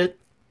haunted.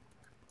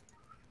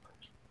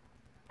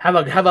 Have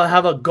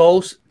a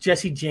ghost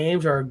Jesse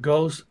James or a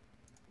ghost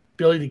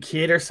Billy the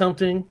Kid or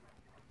something.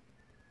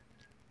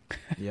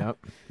 Yep.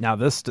 Now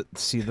this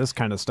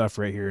kind of stuff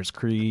right here is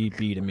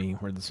creepy to me.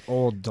 Where this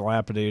old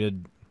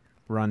dilapidated,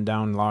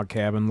 run-down log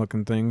cabin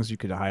looking things, you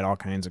could hide all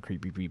kinds of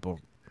creepy people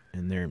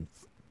in there.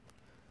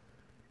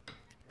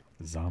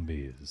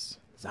 Zombies.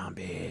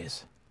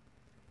 Zombies.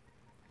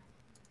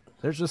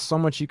 There's just so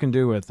much you can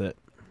do with it.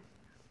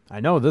 I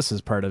know this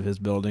is part of his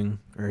building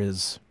or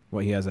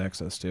what he has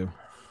access to.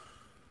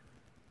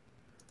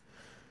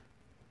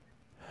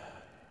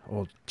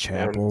 Old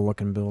chapel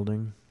looking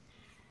building.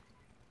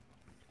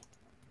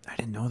 I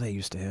didn't know they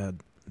used to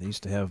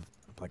have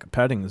like a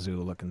petting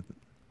zoo looking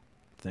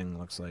thing,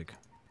 looks like.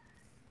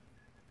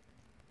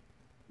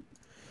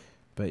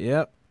 But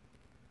yep.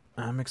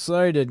 I'm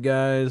excited,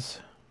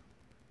 guys.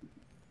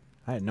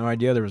 I had no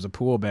idea there was a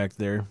pool back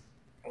there.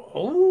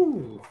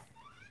 Oh.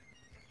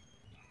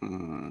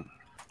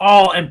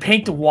 Oh, and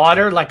paint the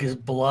water like his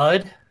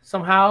blood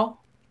somehow.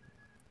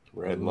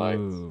 Red lights.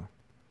 Ooh.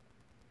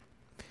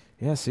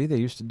 Yeah, see, they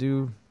used to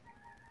do...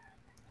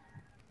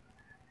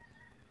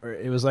 Or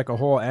it was like a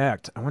whole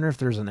act. I wonder if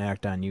there's an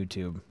act on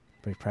YouTube.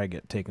 They'd probably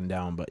get taken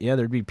down. But yeah,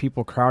 there'd be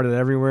people crowded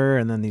everywhere,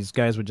 and then these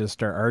guys would just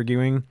start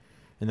arguing,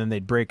 and then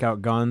they'd break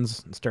out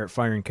guns and start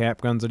firing cap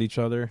guns at each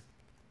other.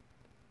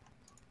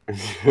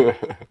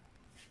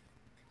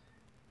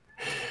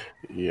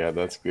 Yeah,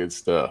 that's good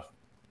stuff.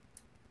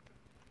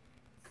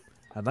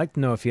 I'd like to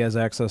know if he has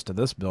access to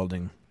this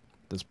building.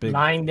 This big...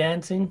 Line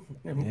dancing.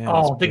 Yeah,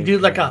 oh, this they could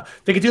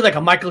big, do like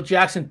a Michael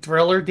Jackson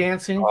Thriller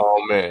dancing.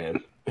 Oh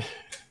man.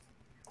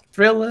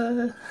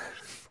 Thriller.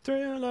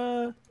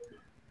 Thriller.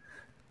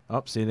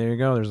 Oh, see, there you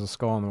go. There's a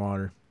skull in the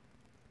water.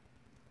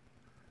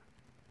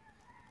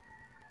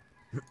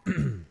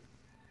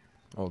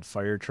 Old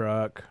fire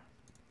truck.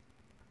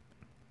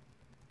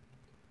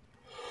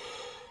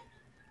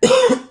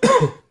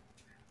 Oh,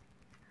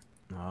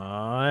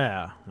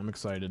 yeah. I'm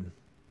excited.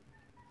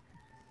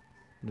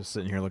 I'm just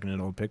sitting here looking at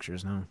old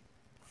pictures now.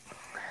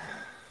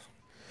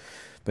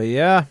 But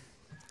yeah,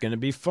 gonna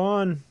be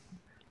fun.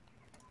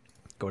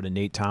 Go to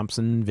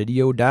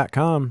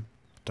NateThompsonVideo.com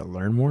to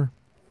learn more.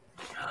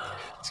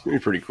 It's gonna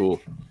be pretty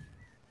cool.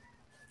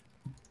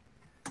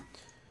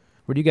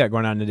 What do you got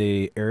going on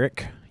today,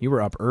 Eric? You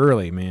were up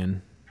early,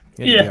 man.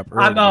 You had to be Yeah, up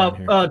early down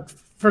here.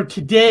 for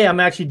today, I'm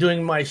actually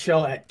doing my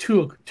show at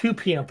 2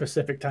 p.m.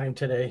 Pacific time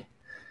today.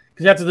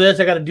 Because after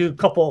this, I got to do a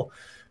couple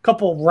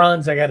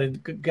runs I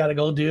gotta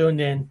go do, and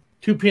then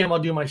 2 p.m. I'll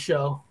do my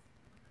show.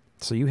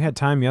 So you had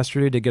time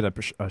yesterday to get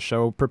a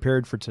show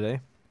prepared for today?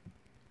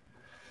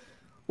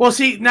 Well,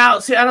 I'm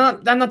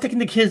not taking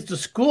the kids to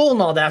school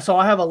and all that, so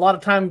I have a lot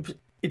of time.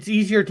 It's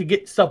easier to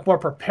get stuff more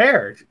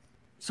prepared.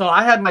 So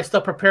I had my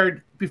stuff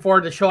prepared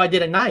before the show I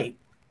did at night.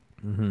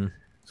 Mm-hmm.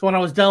 So when I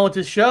was done with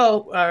this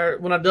show, or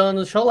when I'm done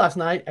with the show last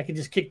night, I could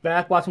just kick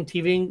back, watch some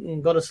TV,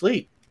 and go to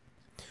sleep.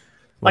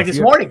 Like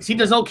this morning, see,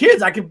 there's no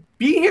kids. I could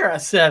be here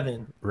at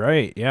 7.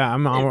 Right? Yeah,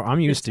 I'm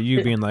used to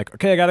you being like,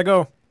 okay, I gotta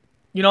go.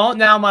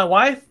 Now my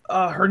wife,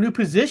 her new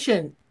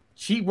position,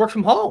 she works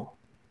from home.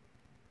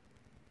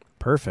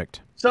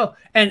 Perfect. So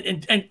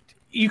and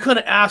you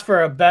couldn't ask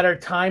for a better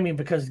timing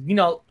because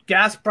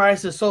gas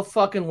price is so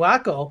fucking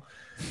wacko.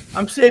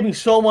 I'm saving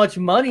so much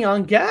money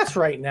on gas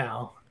right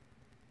now.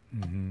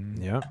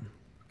 Mm-hmm. Yeah.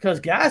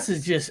 Because gas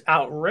is just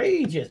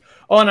outrageous.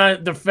 Oh,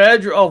 and the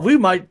federal. Oh, we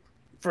might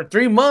for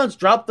 3 months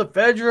drop the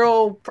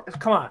federal.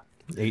 Come on.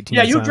 18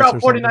 Yeah, you cents drop or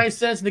 49 something?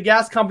 cents, and the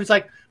gas company's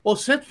like, well,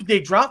 since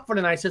they dropped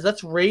 49 cents,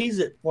 let's raise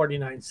it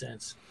 49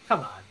 cents. Come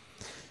on.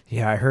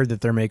 Yeah, I heard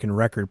that they're making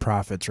record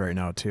profits right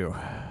now too.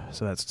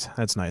 So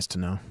that's nice to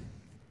know.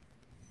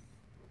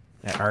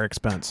 At our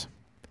expense.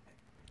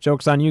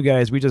 Joke's on you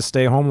guys. We just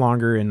stay home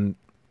longer and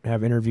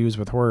have interviews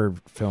with horror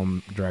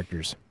film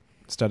directors.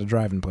 instead of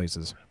driving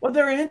places. Well,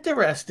 they're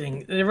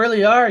interesting. They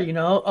really are. You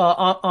know,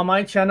 on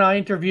my channel, I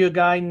interview a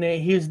guy.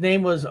 His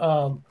name was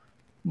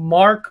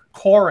Mark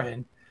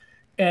Corin,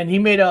 and he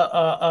made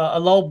a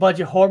low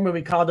budget horror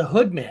movie called The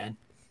Hoodman.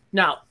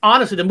 Now,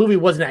 honestly, the movie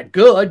wasn't that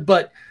good,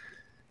 but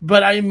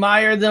I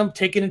admire them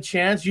taking a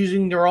chance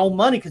using their own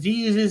money, because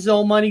he uses his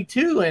own money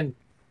too. And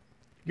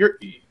you're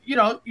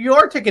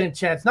taking a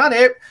chance. Not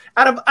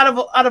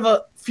out of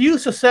a few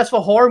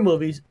successful horror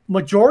movies,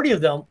 majority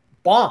of them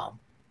bomb.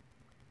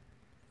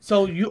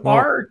 So you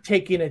are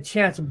taking a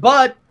chance,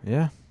 but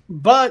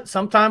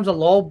sometimes a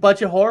low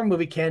budget horror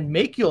movie can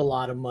make you a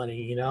lot of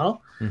money. You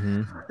know,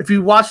 if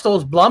you watch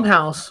those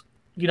Blumhouse,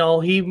 you know,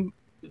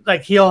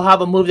 he'll have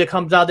a movie that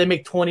comes out, they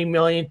make 20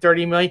 million,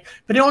 30 million,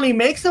 but it only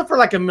makes them for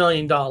like $1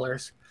 million.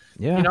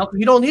 Yeah, you know,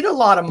 you don't need a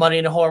lot of money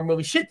in a horror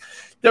movie. Shit,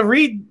 the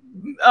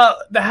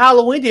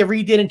Halloween they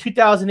redid in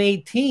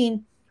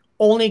 2018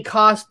 only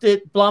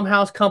costed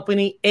Blumhouse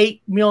company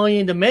 $8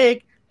 million to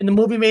make, and the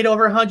movie made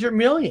over $100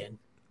 million.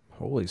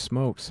 Holy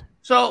smokes!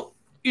 So,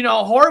 you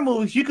know, horror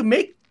movies, you can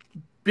make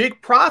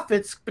big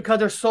profits because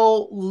they're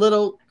so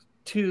little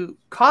to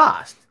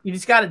cost. You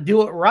just got to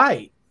do it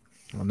right.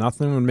 Well,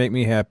 nothing would make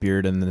me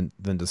happier than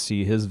to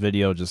see his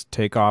video just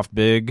take off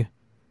big,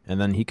 and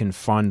then he can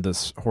fund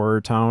this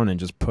horror town and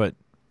just put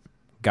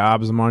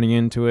gobs of money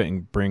into it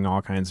and bring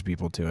all kinds of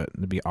people to it.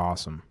 It'd be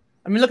awesome.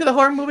 I mean, look at the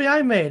horror movie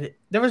I made.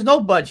 There was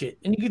no budget,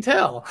 and you can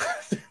tell.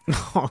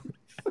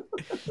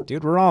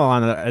 Dude, we're all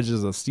on the edge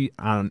of the seat.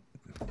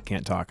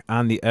 Can't talk.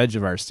 On the edge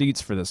of our seats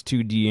for this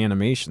 2D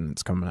animation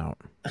that's coming out.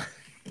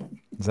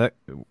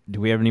 Do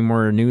we have any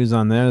more news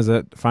on that? Is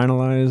that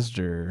finalized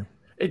or?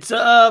 It's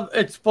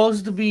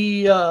supposed to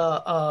be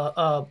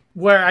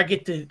where I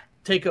get to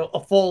take a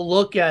full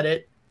look at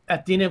it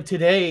at the end of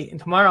today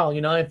and tomorrow.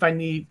 You know, if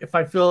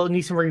I feel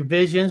need some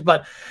revisions,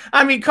 but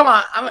I mean, come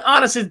on. I mean,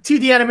 honestly,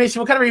 2D animation.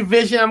 What kind of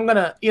revision I'm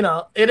gonna? You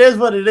know, it is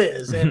what it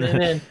is, and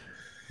then.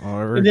 Oh,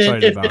 we're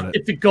excited about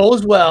it. If it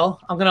goes well,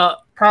 I'm gonna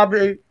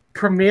probably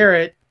premiere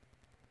it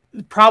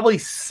probably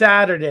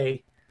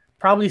Saturday,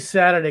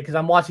 because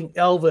I'm watching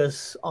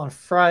Elvis on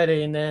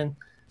Friday, and then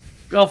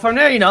go from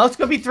there. You know, it's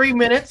gonna be 3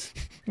 minutes.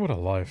 What a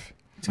life!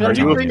 It's gonna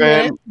be 3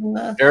 minutes.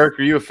 Eric,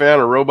 are you a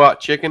fan of Robot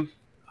Chicken?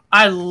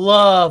 I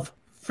love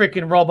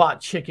freaking Robot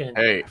Chicken.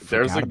 Hey,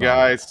 there's a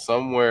guy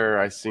somewhere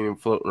I seen him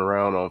floating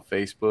around on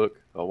Facebook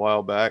a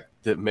while back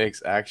that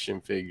makes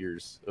action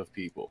figures of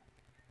people.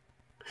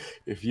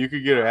 If you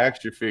could get an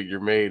action figure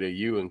made of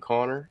you and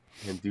Connor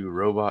and do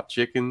Robot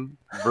Chicken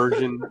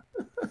version,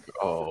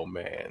 oh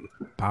man,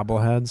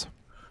 bobbleheads.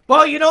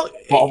 Well, you know,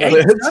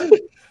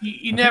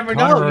 you never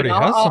know. Already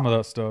has some of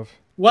that stuff.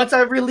 Once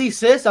I release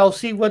this, I'll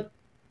see what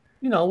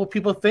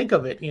people think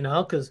of it. You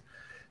know, because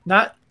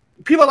not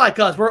people like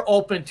us, we're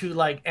open to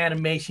like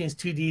animations,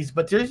 2Ds,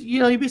 but there's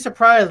you'd be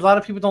surprised. A lot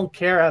of people don't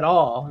care at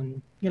all,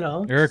 and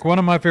Eric, one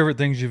of my favorite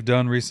things you've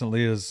done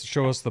recently is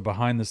show us the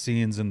behind the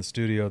scenes in the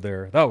studio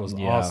there. That was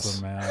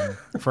awesome, man.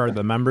 For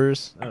the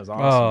members, that was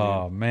awesome.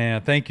 Oh,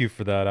 man. Thank you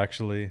for that,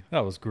 actually.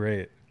 That was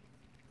great.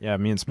 Yeah,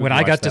 me and Spooky when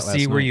I got to that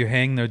see where night. you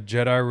hang the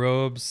Jedi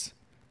robes.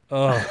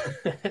 Oh.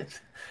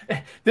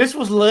 This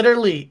was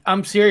literally,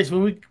 I'm serious,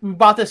 when we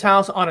bought this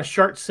house on a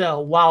short sale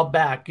a while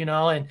back,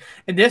 and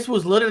this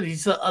was literally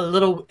just a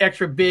little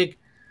extra big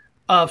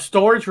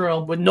storage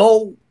room with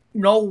no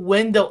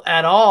window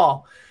at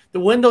all. The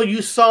window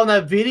you saw in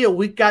that video,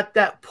 we got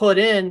that put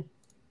in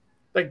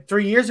like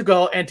 3 years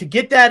ago. And to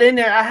get that in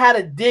there, I had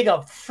to dig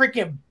a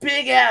freaking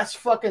big ass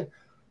fucking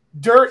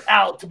dirt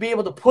out to be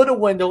able to put a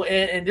window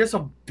in. And there's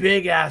some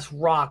big ass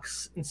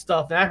rocks and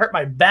stuff. And I hurt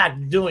my back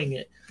doing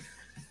it.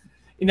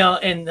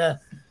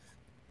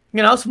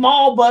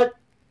 Small, but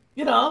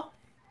you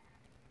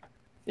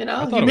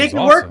make it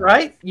work,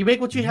 right? You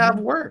make what you have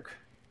work.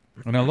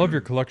 And I love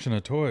your collection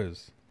of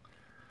toys.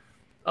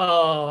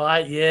 Oh,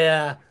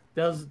 yeah.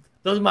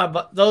 Those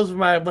were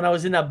my when I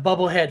was in that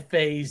bubblehead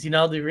phase,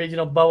 the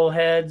original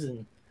bubbleheads,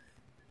 and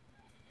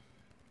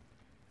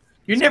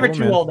you're never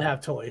too old to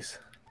have toys.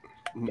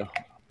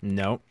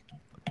 No.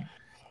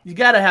 You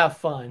got to have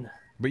fun.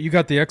 But you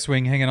got the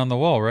X-Wing hanging on the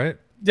wall, right?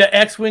 The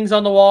X-Wings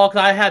on the wall,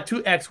 because I had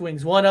 2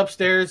 X-Wings, one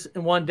upstairs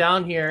and one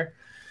down here.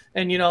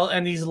 And,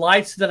 and these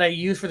lights that I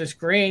use for the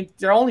screen,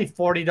 they're only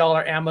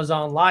 $40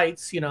 Amazon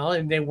lights,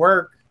 and they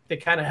work. They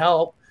kind of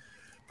help.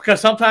 Because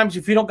sometimes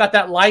if you don't got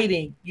that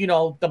lighting,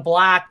 the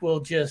black will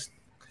just...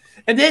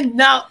 And then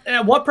now,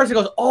 one person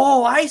goes,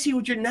 oh, I see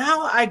what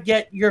now I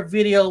get your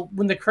video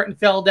when the curtain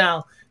fell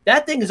down.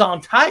 That thing is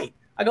on tight.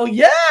 I go,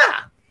 yeah.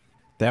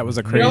 That was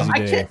a crazy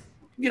day.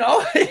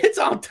 It's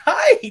on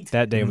tight.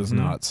 That day was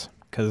nuts.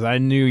 Because I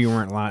knew you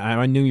weren't lying.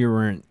 I knew you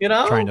weren't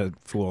trying to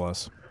fool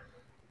us.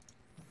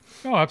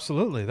 Oh,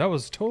 absolutely. That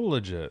was total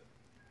legit.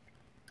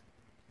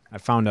 I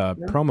found a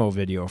promo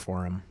video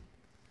for him.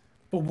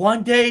 But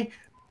one day,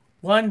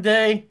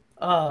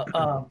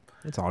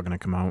 it's all gonna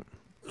come out.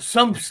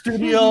 Some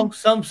studio,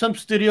 some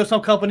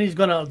company's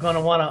gonna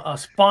want to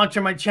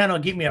sponsor my channel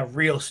and get me a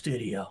real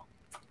studio.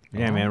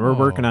 Yeah, man, we're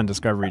working on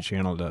Discovery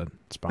Channel to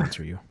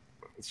sponsor you.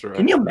 That's right.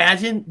 Can you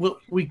imagine?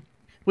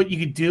 what you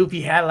could do if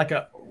you had like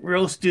a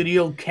real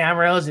studio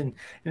cameras and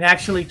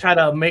actually try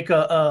to make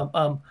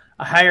a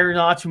higher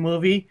notch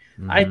movie,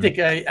 I think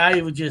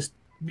I would just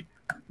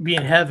be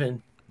in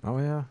heaven. Oh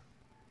yeah.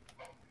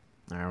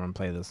 All right, I'm gonna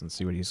play this and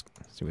see what he's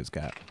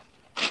got.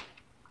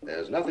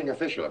 There's nothing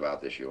official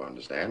about this, you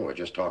understand. We're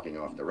just talking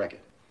off the record.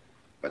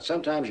 But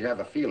sometimes you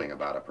have a feeling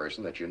about a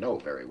person that you know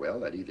very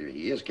well that either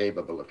he is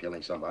capable of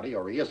killing somebody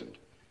or he isn't.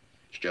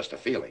 It's just a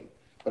feeling.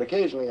 But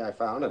occasionally I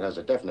found it has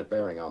a definite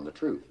bearing on the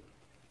truth.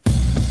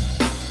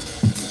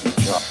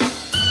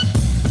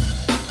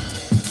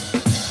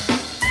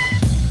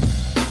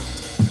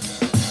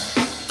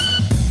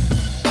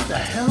 What the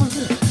hell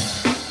is this?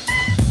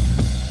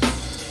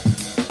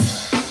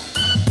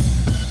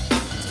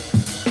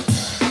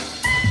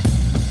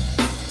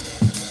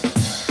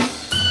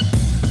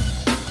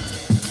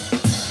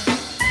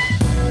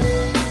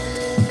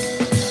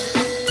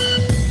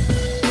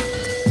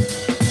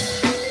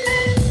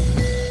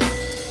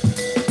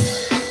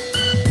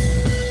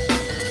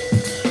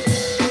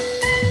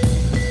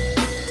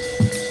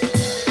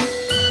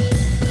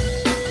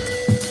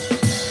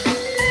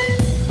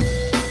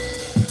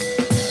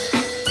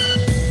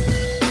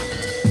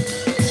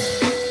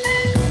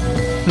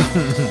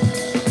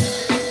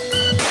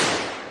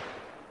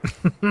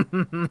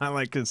 I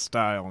like his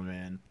style,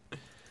 man.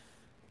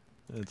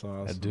 That's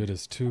awesome. That dude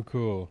is too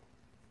cool.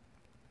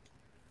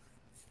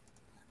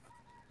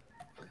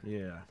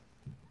 Yeah.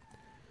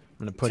 I'm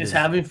gonna put Just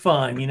having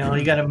fun, you know.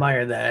 You gotta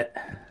admire that.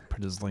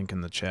 put his link in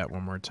the chat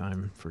one more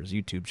time for his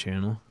YouTube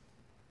channel.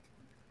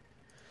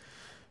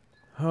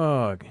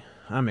 Oh,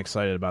 I'm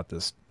excited about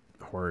this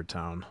horror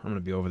town. I'm gonna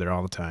be over there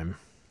all the time,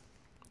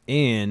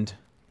 and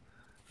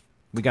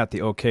we got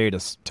the okay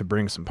to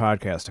bring some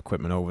podcast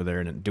equipment over there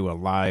and do a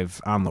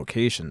live on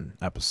location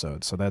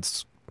episode. So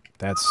that's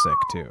sick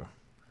too.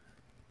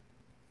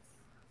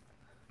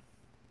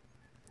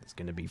 It's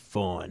gonna be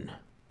fun.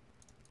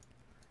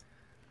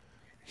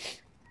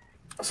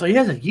 So he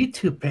has a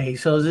YouTube page.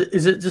 So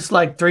is it just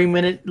like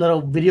 3-minute little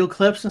video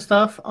clips and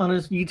stuff on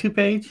his YouTube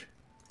page?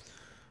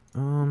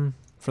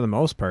 For the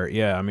most part,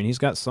 yeah. I mean, he's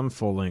got some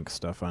full length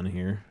stuff on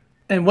here.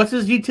 And what's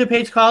his YouTube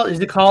page called?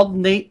 Is it called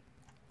Nate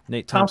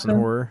Thompson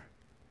Horror?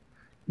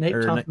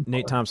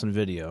 Nate Thompson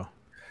Video.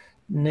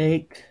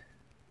 Nate.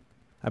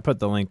 I put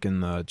the link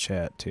in the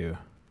chat too.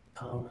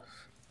 Thomas.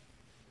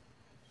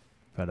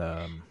 But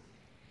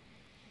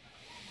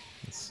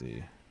let's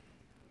see.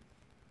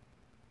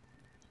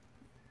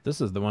 This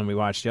is the one we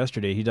watched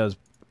yesterday. He does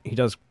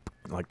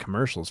like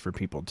commercials for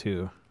people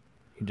too.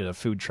 He did a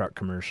food truck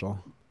commercial.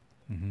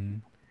 Mm-hmm.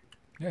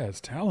 Yeah, it's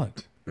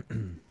talent.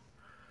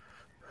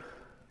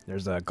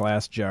 There's a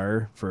glass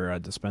jar for a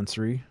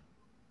dispensary.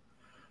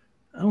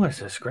 I'm going to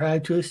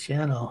subscribe to his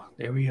channel.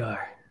 There we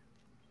are.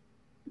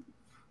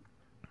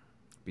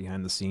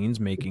 Behind the scenes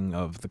making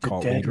of the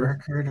Cult Dead Leader.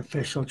 Record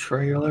official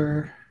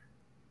trailer.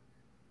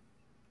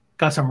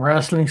 Got some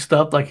wrestling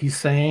stuff like he's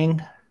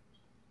saying.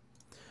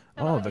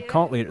 Oh, the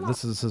Cult Leader.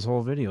 This is his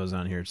whole video is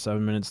on here.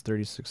 7 minutes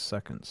 36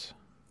 seconds.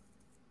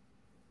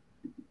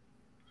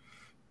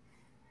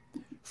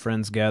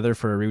 Friends gather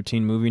for a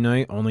routine movie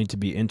night, only to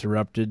be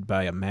interrupted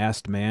by a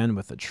masked man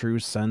with a true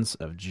sense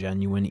of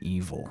genuine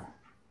evil.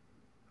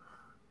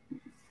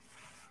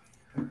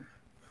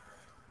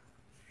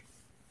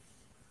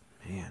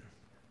 Man.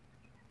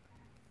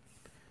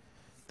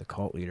 The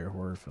Cult Leader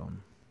horror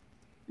film.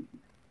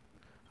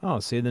 Oh,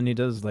 see, then he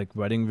does like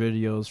wedding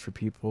videos for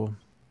people.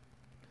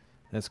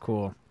 That's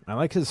cool. I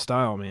like his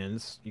style, man.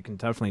 You can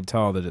definitely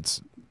tell that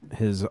it's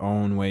his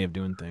own way of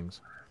doing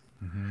things.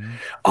 Mm-hmm.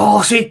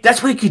 Oh, see,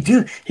 that's what he could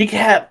do. He could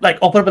have like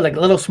open up like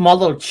a small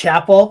little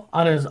chapel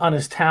on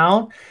his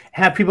town,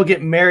 have people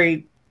get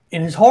married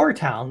in his horror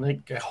town,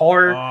 like a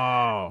horror,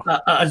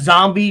 a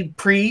zombie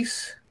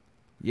priest.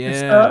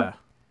 Yeah,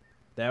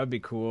 that would be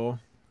cool.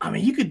 I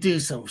mean, you could do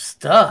some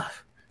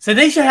stuff. So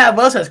they should have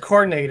us as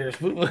coordinators.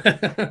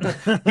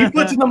 You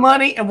put in the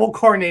money, and we'll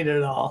coordinate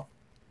it all.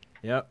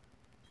 Yep.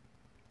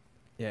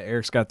 Yeah,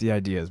 Eric's got the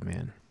ideas,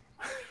 man.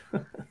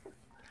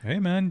 Hey,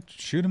 man,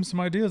 shoot him some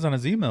ideas on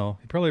his email.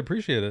 He'd probably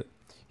appreciate it.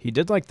 He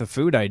did like the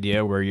food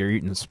idea where you're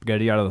eating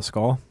spaghetti out of the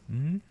skull.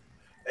 Mm-hmm.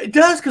 It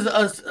does,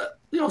 because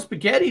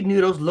spaghetti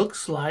noodles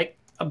looks like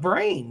a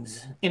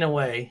brains in a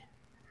way.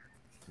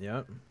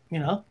 Yep. You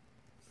know.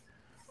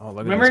 Oh,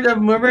 look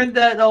Remember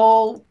that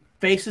old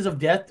Faces of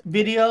Death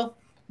video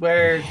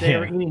where they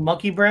were eating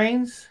monkey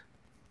brains?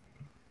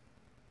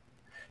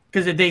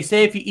 Because they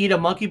say if you eat a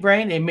monkey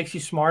brain, it makes you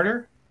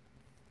smarter.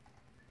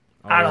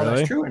 Oh, I don't know if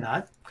that's true or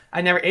not.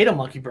 I never ate a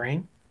monkey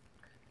brain.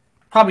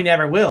 Probably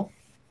never will.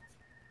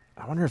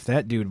 I wonder if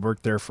that dude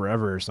worked there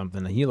forever or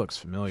something. He looks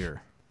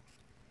familiar.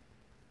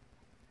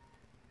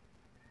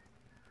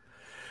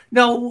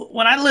 No,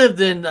 when I lived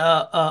in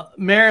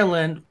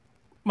Maryland,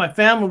 my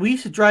family, we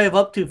used to drive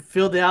up to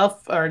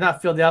Philadelphia, or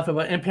not Philadelphia,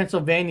 but in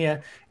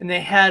Pennsylvania, and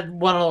they had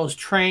one of those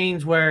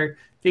trains where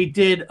they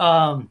did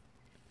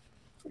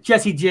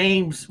Jesse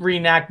James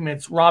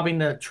reenactments, robbing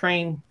the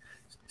train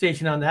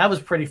station on that. That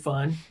was pretty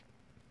fun.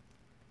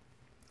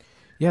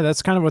 Yeah,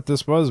 that's kind of what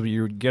this was.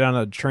 You would get on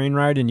a train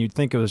ride, and you'd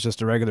think it was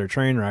just a regular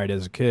train ride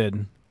as a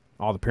kid.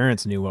 All the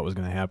parents knew what was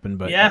going to happen,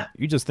 but Yeah.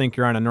 you just think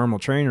you're on a normal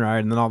train ride,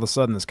 and then all of a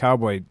sudden this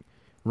cowboy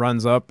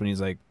runs up, and he's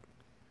like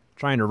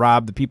trying to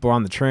rob the people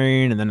on the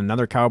train, and then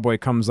another cowboy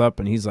comes up,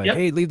 and he's like, Yep.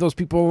 hey, leave those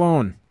people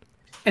alone.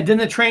 And then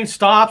the train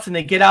stops, and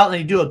they get out, and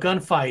they do a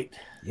gunfight.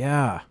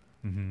 Yeah.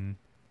 Mm-hmm.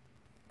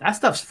 That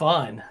stuff's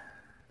fun.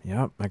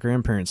 Yep, my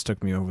grandparents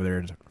took me over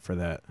there for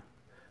that.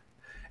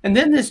 And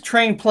then this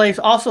train place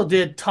also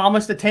did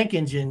Thomas the Tank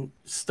Engine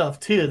stuff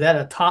too.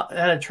 That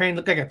had a train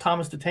looked like a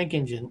Thomas the Tank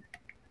Engine.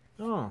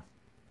 Oh.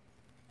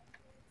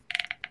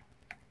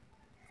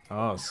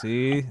 Oh,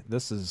 see?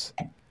 This is...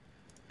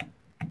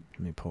 Let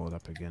me pull it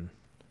up again.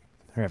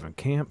 They're having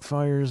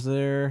campfires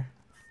there.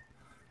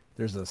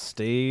 There's a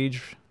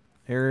stage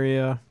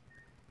area.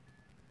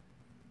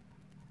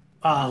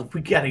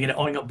 We got to get an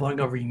Oingo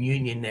Boingo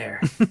reunion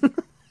there.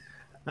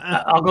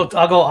 I'll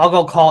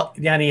go call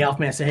Danny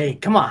Elfman and say, hey,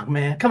 come on,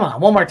 man. Come on.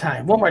 One more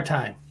time. Let's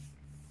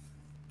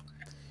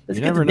You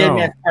get never the Dead know.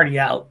 Man's Party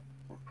out.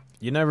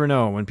 You never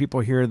know. When people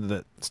hear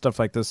that stuff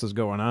like this is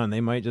going on,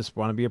 they might just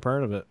want to be a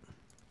part of it.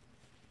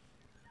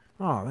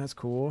 Oh, that's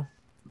cool.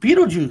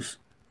 Beetlejuice.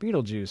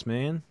 Beetlejuice,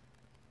 man.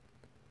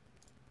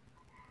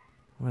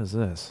 What is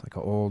this? Like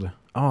an old...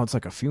 Oh, it's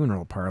like a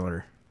funeral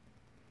parlor.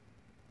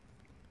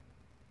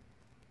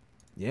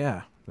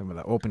 Yeah. Then with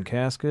an open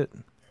casket.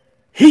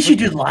 He should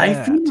do at live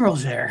that.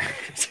 funerals there.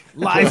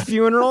 Live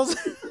funerals?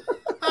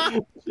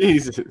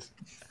 Jesus.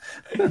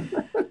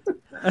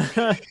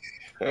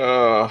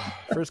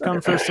 First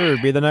come, first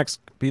serve. Be the next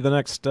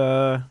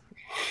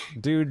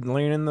dude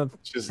laying in the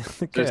Just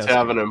casket.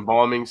 have an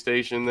embalming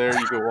station there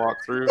you can walk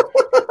through.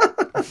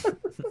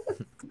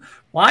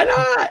 Why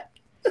not?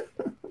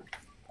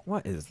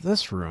 What is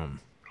this room?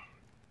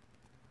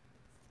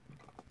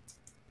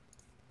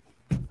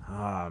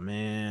 Ah,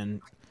 man.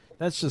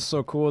 That's just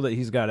so cool that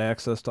he's got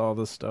access to all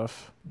this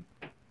stuff.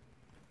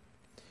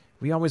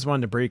 We always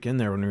wanted to break in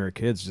there when we were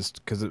kids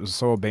just because it was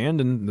so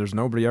abandoned. There's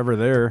nobody ever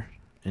there.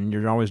 And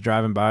you're always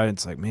driving by.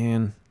 It's like,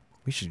 man,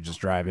 we should just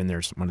drive in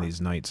there one of these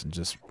nights and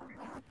just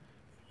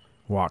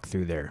walk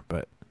through there.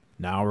 But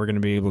now we're going to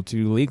be able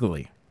to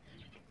legally.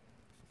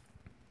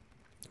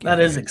 That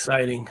is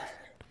exciting.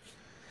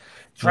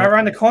 It's right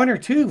around the corner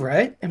too,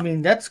 right? I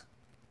mean,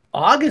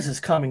 August is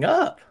coming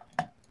up.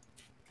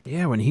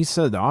 Yeah, when he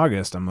said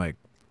August, I'm like,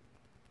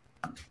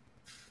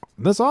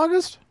 this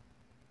August?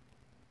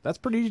 That's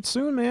pretty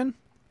soon, man.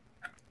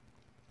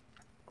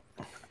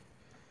 I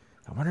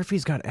wonder if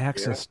he's got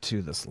access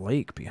to this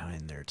lake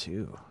behind there,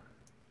 too.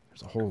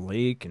 There's a whole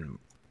lake and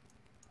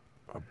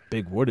a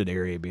big wooded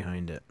area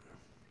behind it.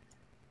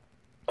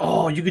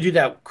 Oh, you could do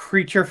that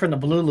creature from the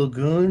Blue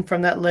Lagoon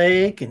from that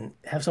lake and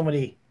have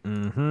somebody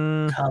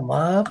come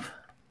up.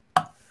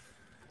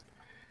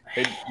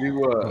 Hey,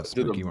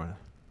 Spooky one.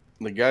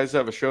 the guys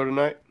have a show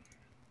tonight?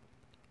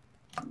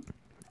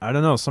 I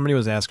don't know. Somebody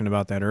was asking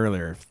about that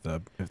earlier, if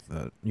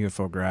the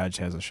UFO Garage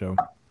has a show.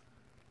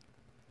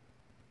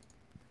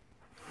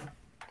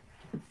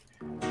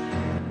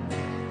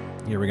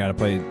 Here, we got to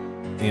play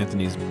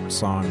Anthony's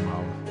song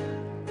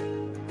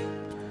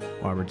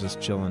while we're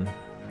just chilling.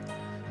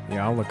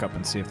 Yeah, I'll look up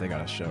and see if they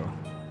got a show.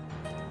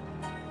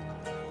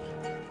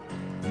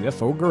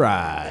 UFO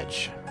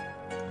Garage.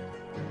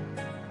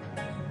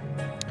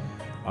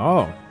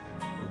 Oh.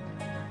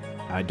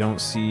 I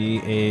don't see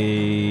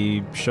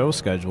a show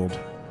scheduled.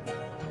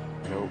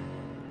 Nope.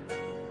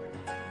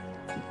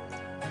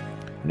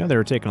 You know, they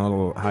were taking a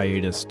little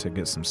hiatus to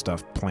get some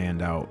stuff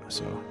planned out,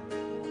 so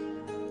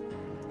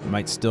it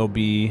might still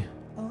be.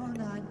 Oh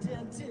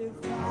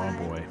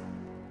boy,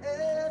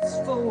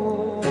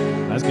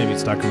 that's gonna be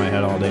stuck in my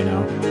head all day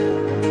now.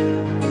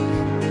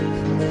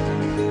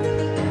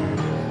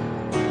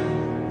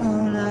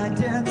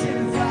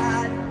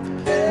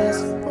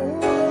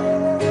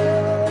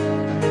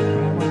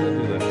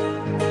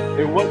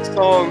 Hey, what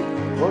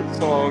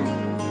song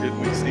did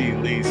we see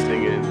Lee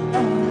singing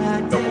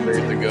a couple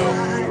days ago?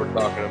 We were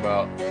talking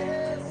about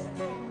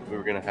we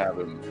were gonna have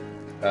him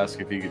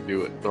ask if he could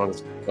do it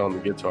on the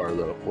guitar,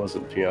 though. It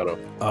wasn't piano.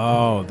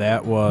 Oh,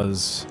 that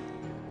was.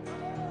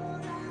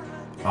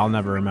 I'll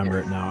never remember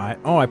it now.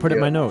 I put it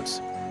in my notes.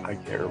 I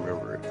can't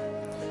remember it.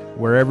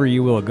 Wherever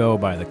You Will Go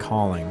by The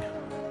Calling.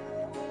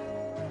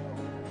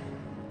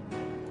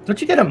 Don't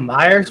you get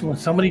admired when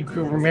somebody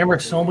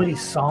remembers so many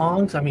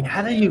songs? I mean,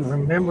 how do you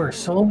remember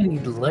so many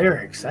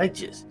lyrics? I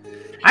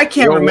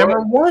can't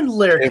remember one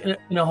lyric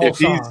in a whole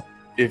song.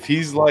 If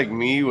he's like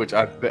me, which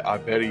I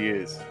bet he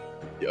is,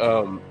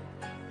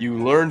 you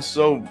learn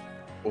so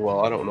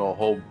well. I don't know a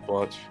whole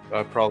bunch.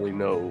 I probably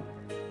know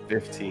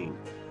 15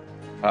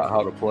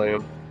 how to play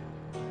them.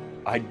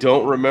 I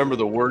don't remember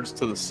the words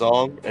to the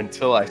song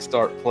until I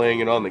start playing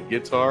it on the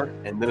guitar,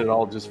 and then it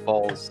all just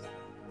falls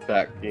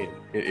back in.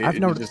 I've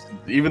noticed,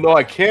 even though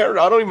I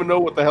don't even know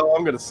what the hell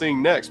I'm going to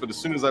sing next, but as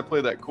soon as I play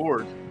that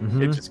chord,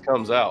 it just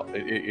comes out.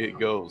 It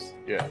goes.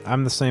 Yeah.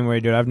 I'm the same way,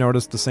 dude. I've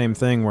noticed the same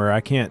thing where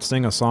I can't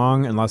sing a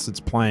song unless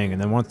it's playing,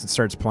 and then once it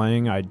starts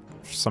playing, I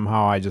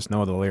just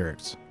know the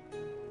lyrics.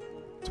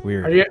 It's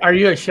weird. Are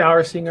you a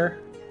shower singer?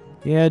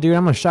 Yeah, dude,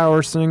 I'm a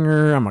shower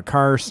singer. I'm a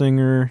car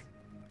singer.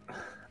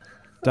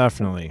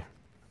 Definitely.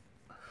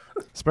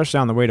 Especially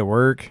on the way to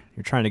work.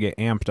 You're trying to get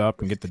amped up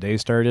and get the day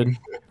started.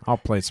 I'll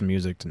play some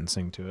music and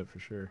sing to it for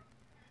sure.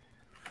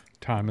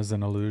 Time is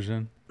an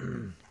illusion.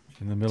 In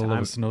the middle of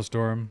a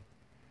snowstorm.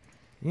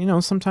 You know,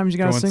 sometimes you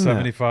gotta going sing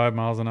 75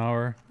 miles an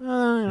hour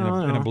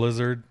that. In a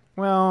blizzard.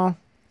 Well,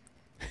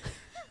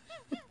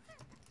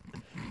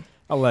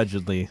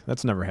 allegedly.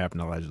 That's never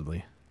happened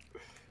allegedly.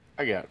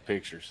 I got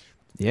pictures.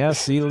 Yeah,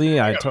 see, Lee,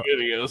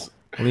 Videos.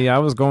 Lee, I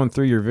was going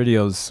through your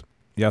videos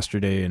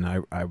yesterday, and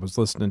I was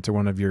listening to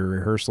one of your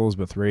rehearsals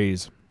with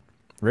Ray's,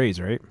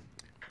 right?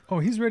 Oh,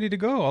 he's ready to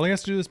go. All he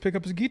has to do is pick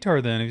up his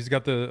guitar then. If he's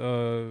got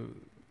the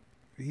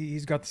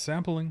he's got the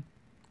sampling.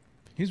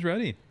 He's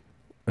ready.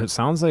 It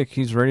sounds like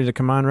he's ready to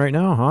come on right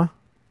now,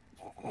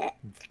 huh?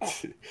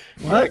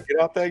 What? Get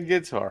out that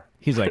guitar.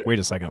 He's like, wait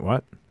a second,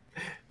 what?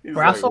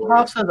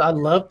 Brasselhoff says, "I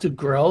love to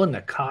grow in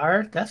the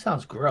car." That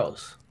sounds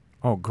gross.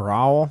 Oh,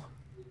 growl?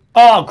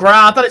 Oh,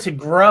 growl. I thought it said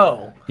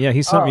grow. Yeah,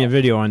 he sent me a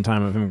video one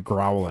time of him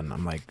growling.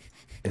 I'm like,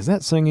 is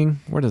that singing?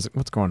 What's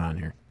going on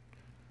here?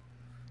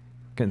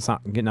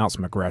 Getting out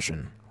some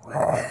aggression.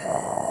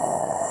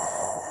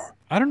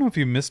 I don't know if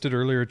you missed it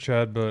earlier,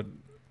 Chad, but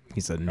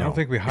he said no. I don't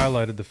think we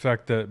highlighted the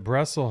fact that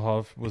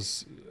Brasselhoff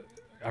was.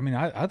 I mean,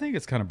 I think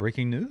it's kind of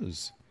breaking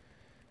news.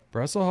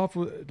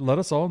 Brasselhoff let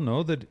us all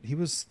know that he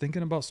was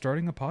thinking about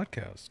starting a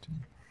podcast.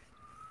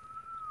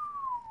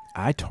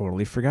 I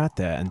totally forgot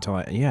that until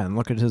and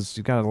look at he's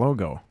got a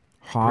logo.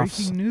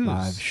 Hoff's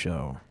live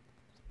show.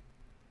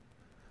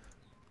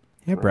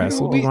 Yeah,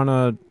 Brassel,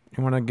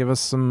 you wanna give us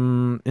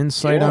some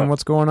insight on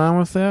what's going on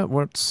with that?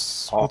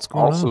 What's going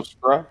on? I'll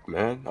subscribe,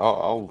 man.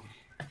 I'll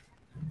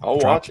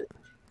watch it.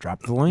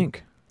 Drop the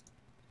link.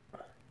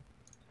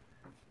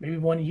 Maybe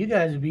one of you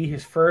guys would be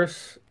his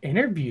first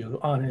interview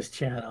on his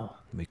channel.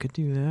 We could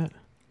do that.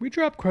 We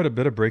dropped quite a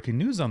bit of breaking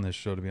news on this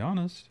show, to be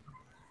honest.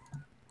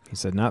 He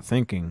said not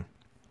thinking,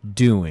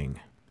 doing.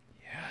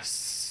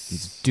 Yes.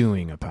 He's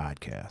doing a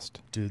podcast.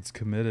 Dude's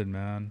committed,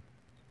 man.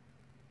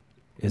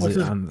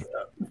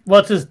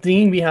 What's his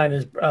theme behind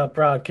his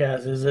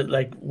broadcast? Is it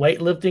like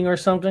weightlifting or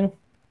something?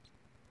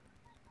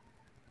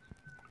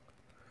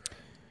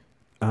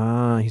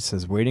 He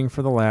says, waiting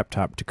for the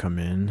laptop to come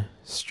in,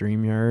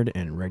 StreamYard,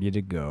 and ready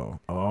to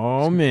go.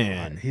 Oh,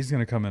 man. He's going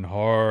to come in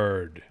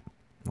hard.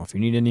 Well, if you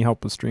need any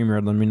help with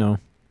StreamYard, let me know.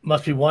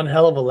 Must be one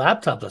hell of a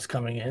laptop that's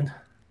coming in.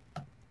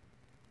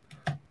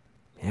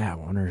 Yeah, I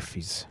wonder if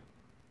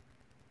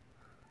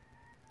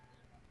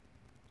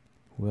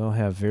we'll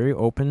have very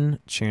open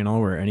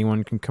channel where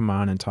anyone can come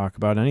on and talk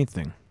about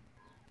anything.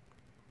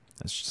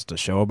 That's just a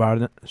show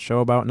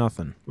about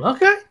nothing.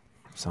 Okay.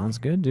 Sounds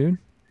good, dude.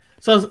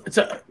 So it's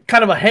a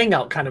kind of a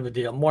hangout kind of a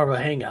deal, more of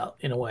a hangout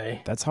in a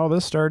way. That's how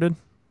this started.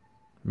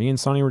 Me and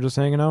Sonny were just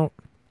hanging out.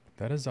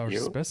 That is our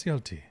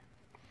specialty.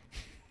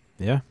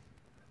 Yeah.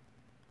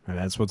 And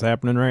that's what's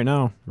happening right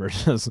now. We're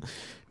just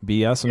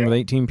BSing with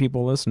 18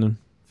 people listening.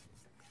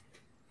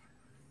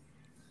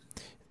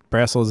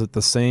 Brassel, is it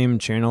the same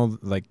channel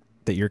like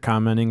that you're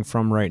commenting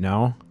from right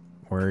now?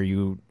 Or are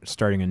you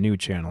starting a new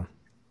channel?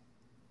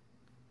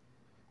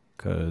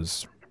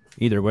 Because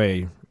either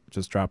way,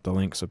 just drop the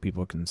link so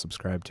people can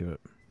subscribe to it.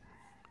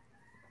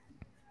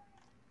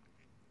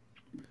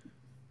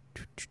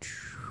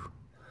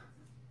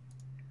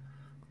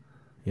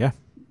 Yeah.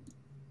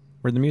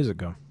 Where'd the music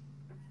go?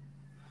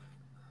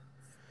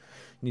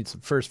 Need some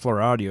first floor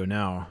audio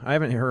now. I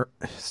haven't heard.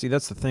 See,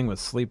 that's the thing with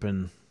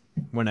sleeping.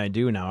 When I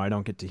do now, I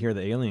don't get to hear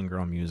the Alien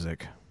Girl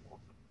music.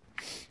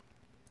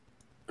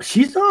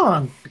 She's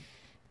on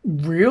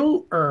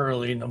real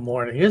early in the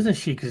morning, isn't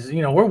she? Because,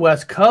 we're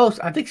West Coast.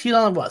 I think she's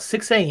on,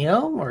 6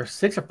 a.m. or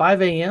 6 or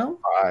 5 a.m.?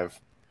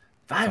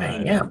 5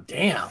 a.m.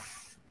 Damn.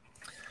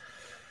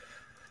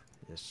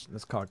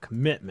 That's called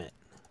commitment.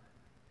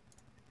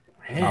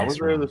 Man, I was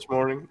there this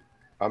morning.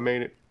 I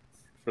made it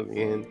for the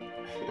end.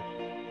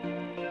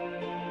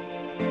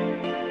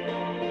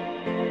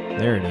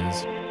 There it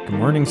is. Good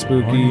morning,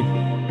 Spooky.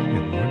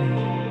 Good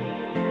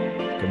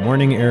morning. Good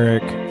morning,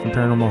 Eric from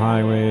Paranormal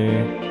Highway.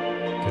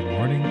 Good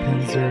morning,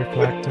 Pinzer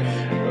Clacton.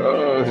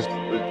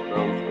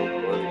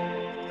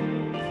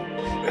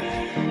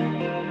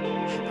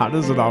 How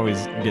does it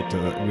always get to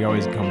that? We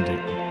always come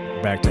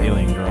back to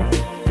Alien Girl.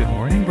 Good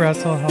morning,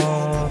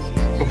 Brasselhoff.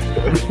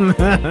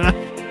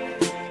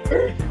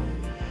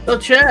 So,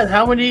 Chad,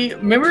 how many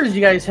members do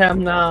you guys have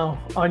now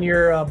on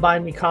your Buy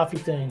Me Coffee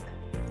thing?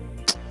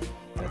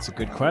 That's a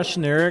good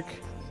question, Eric.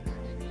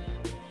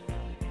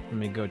 Let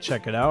me go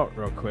check it out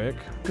real quick.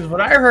 Because what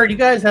I heard, you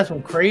guys have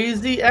some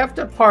crazy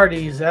after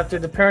parties after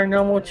the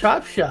Paranormal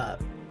Chop Shop.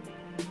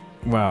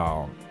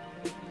 Well,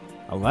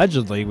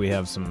 allegedly we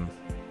have some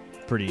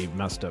pretty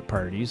messed up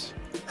parties.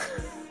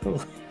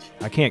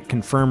 I can't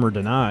confirm or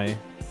deny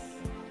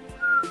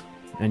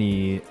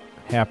any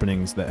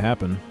happenings that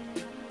happen.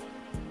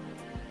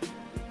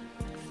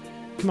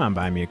 Come on,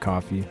 buy me a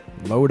coffee.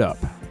 Load up.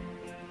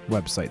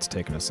 Website's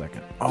taking a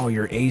second. Oh,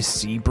 your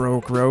AC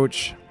broke,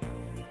 Roach?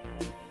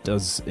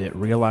 does it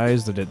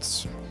realize that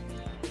it's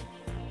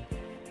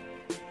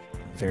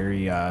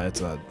very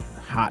it's a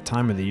hot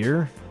time of the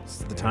year? It's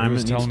the time He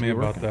was it needs telling to me be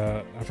about working.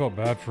 that. I felt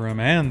bad for him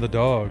and the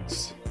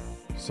dogs.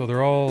 So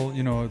they're all,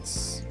 you know,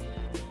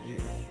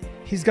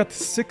 he's got the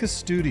sickest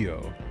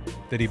studio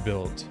that he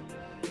built,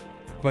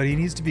 but he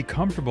needs to be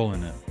comfortable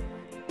in it.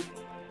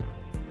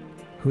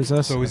 Who's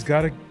this? So he's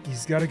got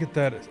to get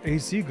that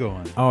AC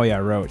going. Oh yeah,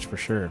 Roach for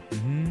sure.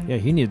 Mm-hmm. Yeah,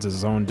 he needs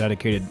his own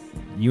dedicated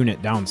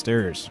unit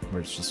downstairs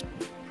where it's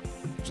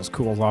just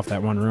cools off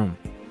that one room.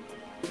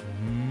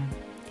 Mm-hmm.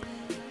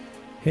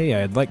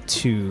 Hey, I'd like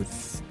to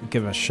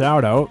give a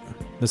shout out.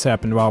 This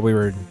happened while we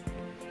were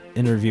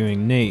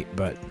interviewing Nate,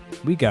 but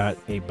we got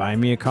a Buy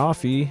Me a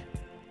Coffee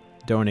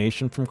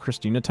donation from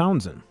Christina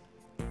Townsend.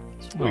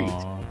 Sweet.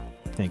 Aw,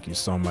 Thank you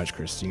so much,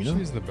 Christina.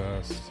 she's the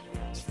best.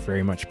 It's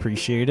very much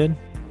appreciated.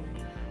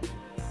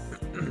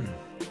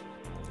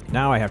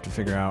 Now I have to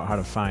figure out how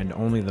to find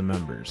only the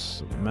members.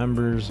 So the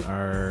members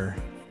are...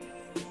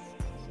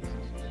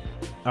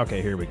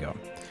 Okay, here we go.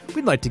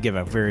 We'd like to give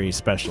a very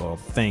special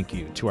thank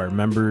you to our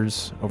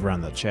members over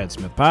on the Chad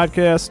Smith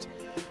podcast.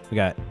 We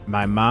got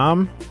my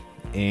mom,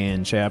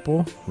 Ann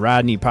Chappell,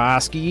 Rodney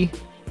Posky,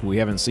 who we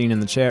haven't seen in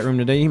the chat room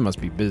today. He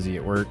must be busy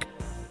at work.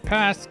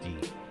 Pasky.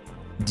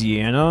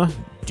 Deanna,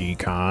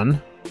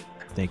 Decon,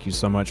 thank you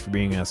so much for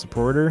being a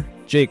supporter.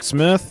 Jake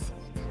Smith,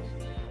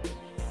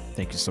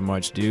 thank you so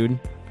much, dude.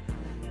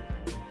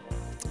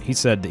 He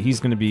said that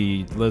he's going to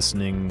be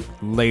listening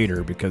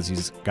later because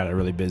he's got a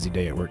really busy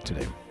day at work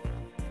today.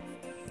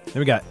 Then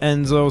we got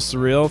Enzo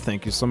Surreal,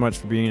 thank you so much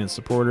for being a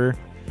supporter.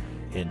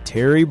 And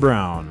Terry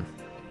Brown.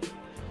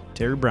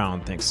 Terry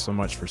Brown, thanks so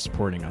much for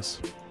supporting us.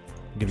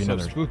 Give you So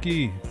another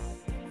spooky.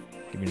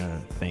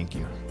 thank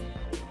you.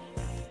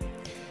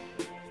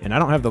 And I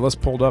don't have the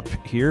list pulled up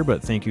here,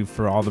 but thank you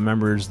for all the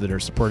members that are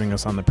supporting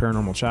us on the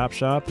Paranormal Chop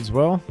Shop as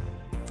well.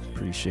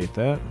 Appreciate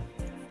that.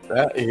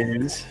 That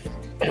is.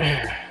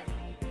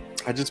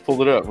 I just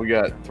pulled it up. We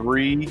got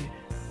three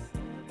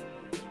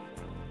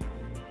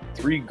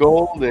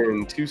gold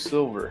and 2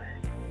 silver.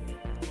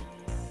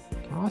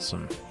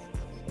 Awesome.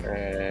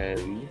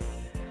 And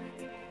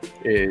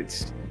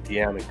it's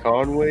Deanna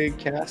Conway,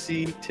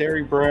 Cassie,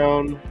 Terry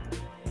Brown,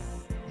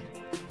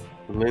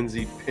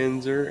 Lindsay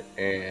Pinzer,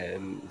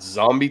 and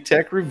Zombie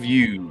Tech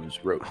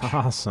Reviews wrote.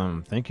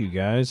 Awesome. Thank you,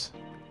 guys.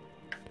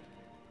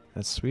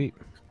 That's sweet.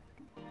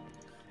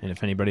 And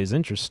if anybody's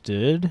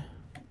interested,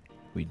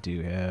 we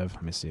do have...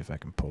 Let me see if I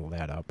can pull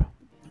that up.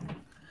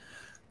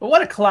 But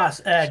what a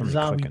class act Somebody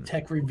Zombie clicking.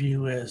 Tech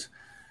Review is.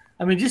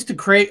 I mean, just to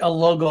create a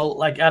logo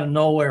like out of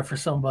nowhere for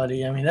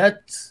somebody. I mean,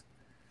 that's...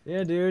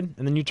 Yeah, dude.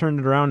 And then you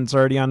turned it around and it's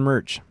already on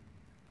merch.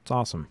 It's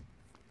awesome.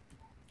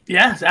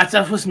 Yeah, that's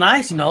what's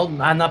nice, you know.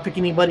 I'm not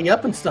picking anybody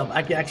up and stuff.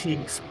 I can actually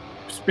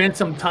spend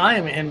some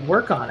time and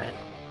work on it.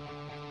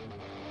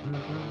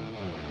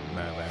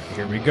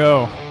 Here we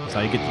go. That's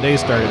how you get the day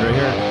started right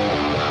here.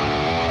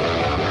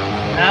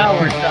 Now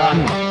we're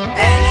done.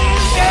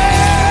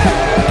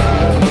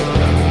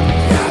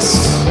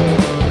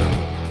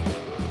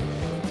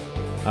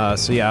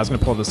 So yeah, I was going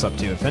to pull this up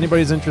too. If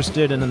anybody's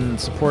interested in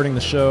supporting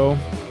the show,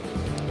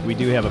 we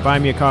do have a Buy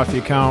Me a Coffee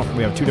account.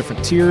 We have 2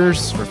 different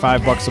tiers for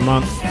 $5 a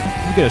month.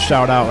 You get a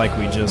shout out like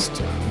we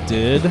just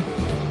did,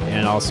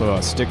 and also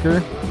a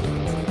sticker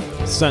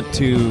sent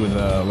to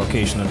the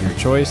location of your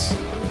choice.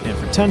 And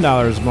for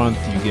 $10 a month,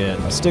 you get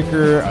a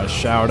sticker, a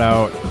shout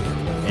out,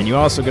 and you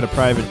also get a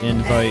private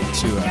invite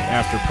to an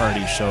after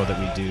party show that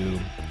we do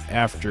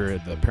after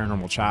the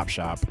Paranormal Chop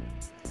Shop,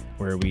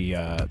 where we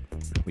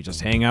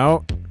just hang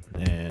out,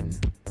 and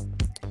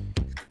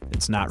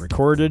it's not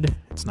recorded,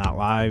 it's not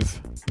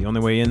live. The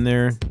only way in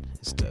there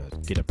is to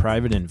get a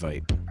private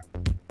invite.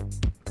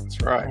 That's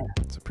right.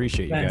 So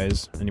appreciate you Man.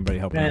 guys. Anybody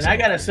helping us Man, I out.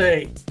 gotta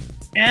say,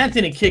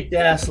 Anthony kicked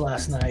ass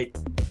last night.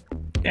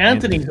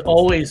 Anthony's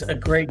always a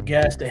great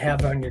guest to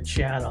have on your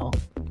channel.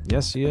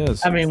 Yes, he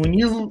is. I mean, when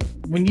you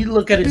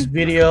look at his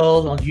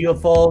videos on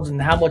UFOs and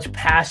how much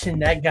passion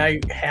that guy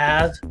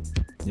has,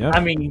 Yeah. I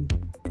mean,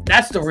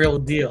 that's the real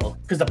deal.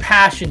 Because the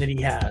passion that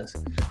he has,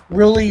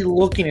 really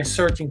looking and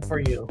searching for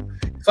you.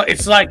 So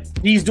it's like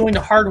he's doing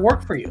the hard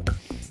work for you.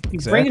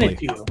 He's bringing it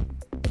to you.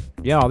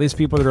 Yeah, all these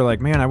people that are like,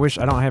 man, I wish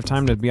I don't have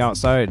time to be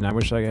outside, and I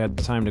wish I had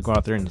time to go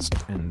out there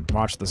and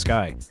watch the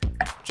sky.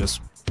 Just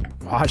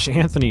watch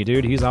Anthony,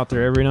 dude. He's out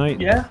there every night.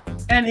 Yeah,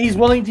 and he's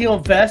willing to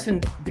invest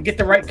and to get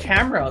the right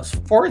cameras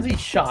for these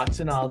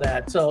shots and all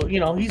that. So, you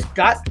know, he's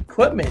got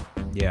equipment.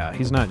 Yeah,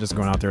 he's not just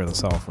going out there with a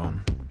cell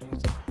phone.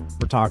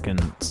 We're talking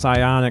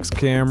psionics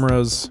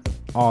cameras,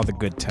 all the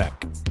good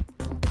tech.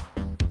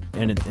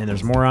 And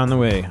there's more on the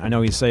way. I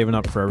know he's saving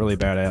up for a really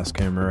badass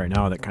camera right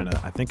now that kind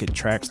of, I think it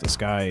tracks the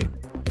sky.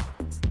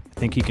 I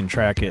think he can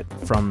track it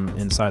from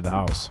inside the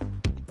house.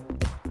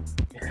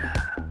 Yeah.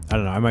 I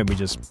don't know. I might be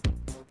just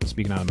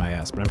speaking out of my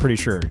ass, but I'm pretty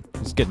sure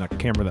he's getting a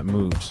camera that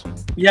moves.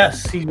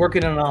 Yes, he's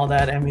working on all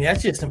that. I mean,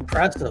 that's just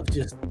impressive.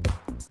 Just,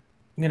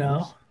 you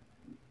know.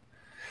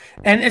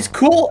 And it's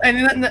cool.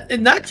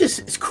 And not just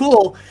it's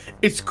cool.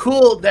 It's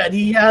cool that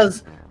he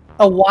has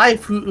a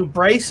wife who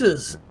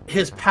embraces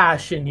his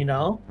passion,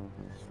 Yeah.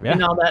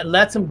 that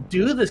lets him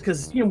do this,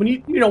 because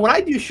when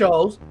I do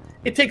shows,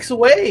 it takes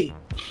away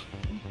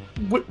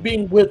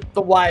being with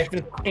the wife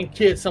and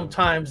kids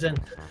sometimes, and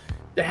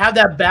to have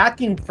that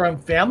backing from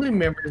family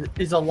members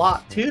is a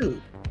lot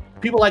too.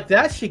 People like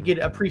that should get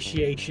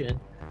appreciation.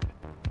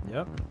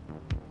 Yep.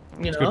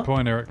 That's a good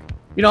point, Eric.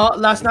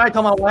 Last night I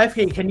told my wife,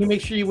 "Hey, can you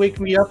make sure you wake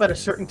me up at a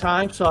certain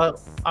time so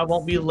I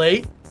won't be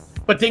late?"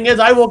 But thing is,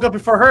 I woke up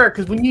before her,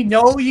 because when you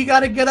got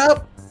to get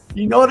up,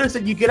 you notice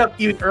that you get up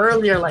even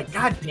earlier. Like,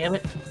 God damn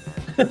it,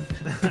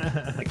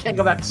 I can't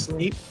go back to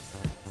sleep.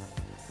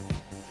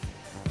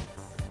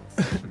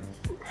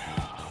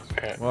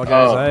 Well,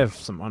 guys, I have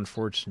some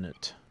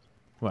unfortunate.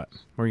 What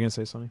were you gonna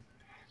say, Sonny?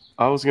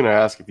 I was gonna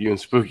ask if you and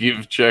Spooky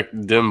have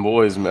checked Dim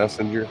Boy's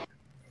Messenger.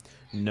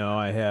 No,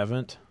 I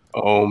haven't.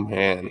 Oh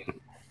man.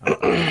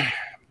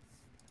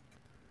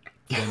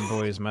 Dim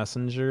Boy's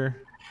Messenger.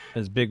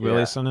 Is Big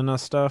Willie sending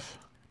us stuff?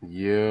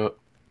 Yeah.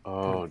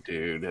 Oh,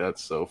 dude,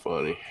 that's so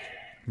funny.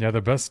 Yeah,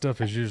 the best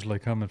stuff is usually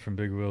coming from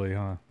Big Willie,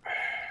 huh?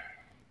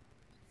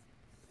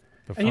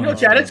 And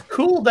Chad, it's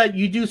cool that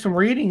you do some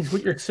readings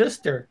with your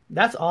sister.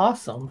 That's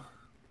awesome.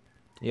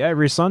 Yeah,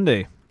 every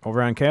Sunday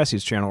over on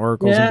Cassie's channel,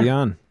 Oracles and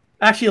Beyond.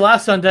 Actually,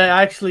 last Sunday,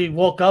 I actually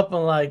woke up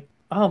and like,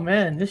 oh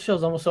man, this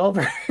show's almost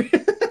over.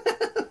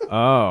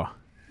 Oh.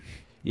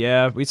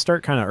 Yeah, we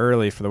start kind of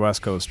early for the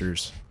West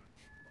Coasters.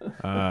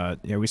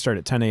 We start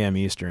at 10 a.m.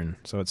 Eastern,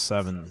 so it's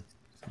 7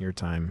 your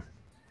time.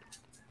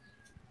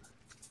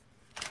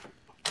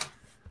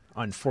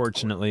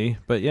 Unfortunately,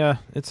 but yeah,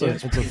 it's a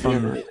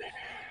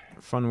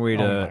fun way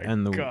to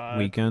end the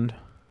weekend.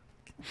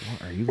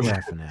 What are you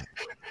laughing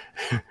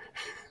at?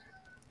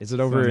 Is it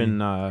over in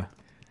the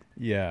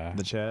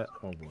chat?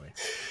 Oh boy.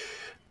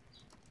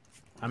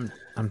 I'm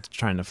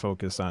trying to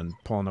focus on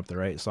pulling up the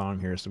right song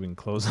here so we can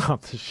close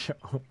out the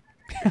show.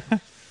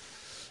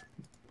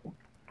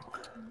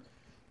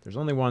 There's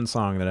only one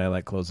song that I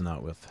like closing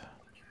out with.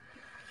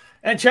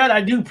 And Chad, I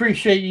do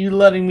appreciate you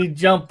letting me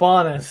jump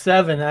on at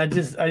 7. I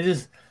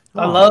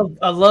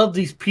love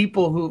these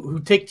people who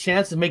take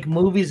chances, make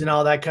movies and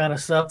all that kind of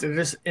stuff. They're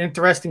just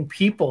interesting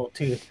people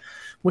too,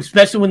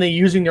 especially when they're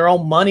using their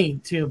own money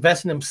to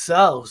invest in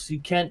themselves. You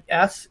can't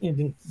ask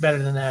anything better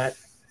than that.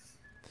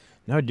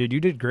 No, dude, you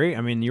did great.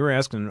 I mean, you were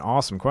asking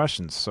awesome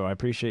questions, so I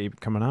appreciate you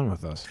coming on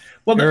with us.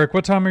 Well, Eric,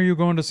 what time are you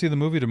going to see the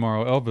movie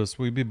tomorrow? Elvis,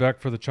 will you be back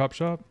for the Chop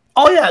Shop?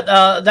 Oh yeah,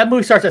 that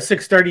movie starts at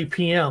 6:30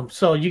 p.m.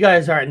 So you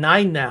guys are at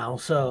 9 now.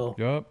 So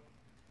yep,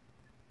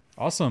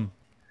 awesome.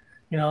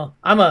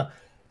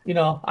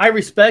 I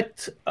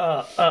respect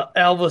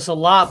Elvis a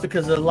lot,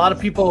 because a lot of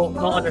people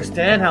don't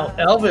understand how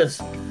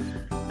Elvis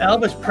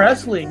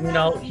Presley,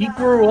 he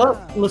grew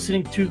up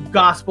listening to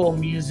gospel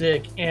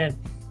music, and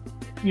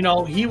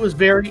he was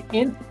very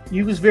in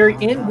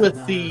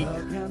with the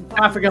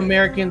African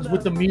Americans,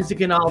 with the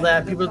music and all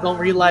that. People don't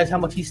realize how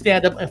much he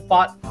stand up and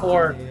fought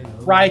for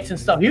rights and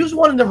stuff. He was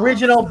one of the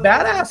original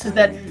badasses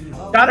that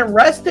got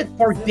arrested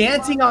for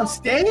dancing on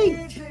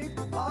stage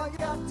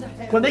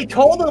when they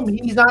told him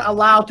he's not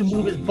allowed to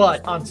move his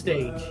butt on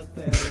stage.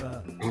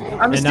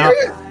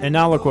 And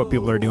now look what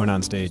people are doing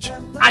on stage.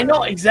 I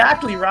know,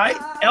 exactly, right?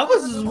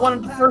 Elvis is one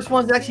of the first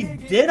ones that actually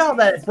did all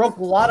that. It broke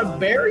a lot of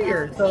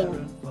barriers.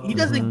 So he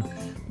doesn't.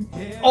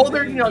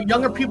 Older,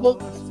 younger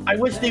people, I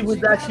wish they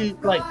would actually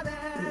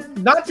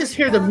not just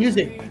hear the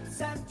music.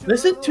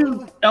 Listen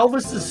to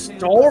Elvis's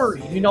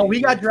story. He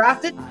got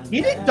drafted. He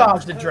didn't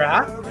dodge the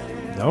draft.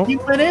 Nope. He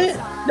went in.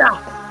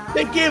 Now,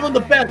 they gave him the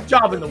best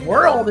job in the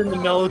world in the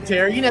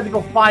military. He didn't have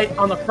to go fight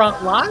on the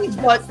front lines,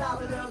 but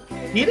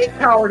he didn't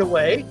cower it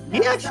away.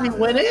 He actually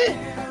went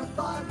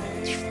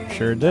in.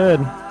 Sure did.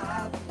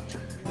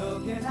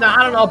 Now,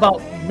 I don't know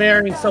about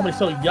marrying somebody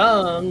so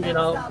young, and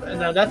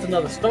now that's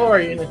another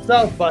story in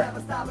itself,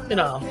 but,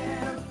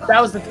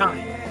 that was the time.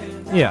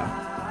 Yeah.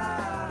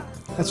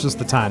 That's just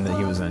the time that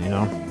he was in,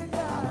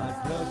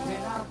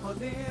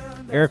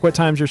 Eric, what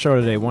time's your show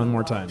today? One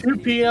more time. 2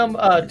 p.m.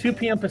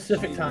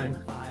 Pacific time.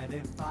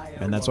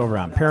 And that's over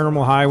on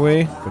Paranormal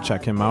Highway. Go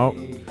check him out.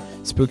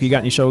 Spooky, got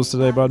any shows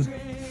today, bud?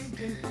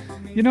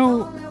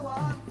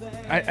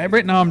 I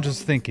right now I'm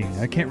just thinking.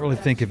 I can't really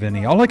think of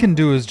any. All I can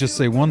do is just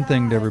say one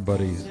thing to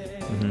everybody.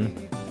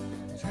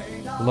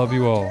 Love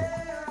you all.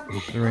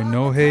 There ain't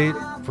no hate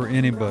for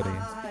anybody.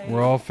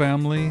 We're all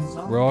family.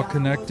 We're all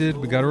connected.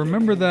 We got to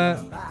remember that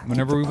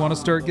whenever we want to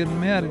start getting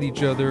mad at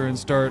each other and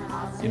start,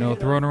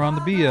 throwing around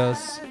the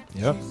BS.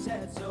 Yep.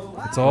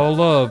 It's all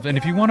love. And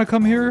if you want to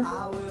come here,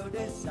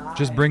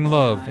 just bring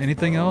love.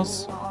 Anything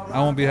else, I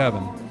won't be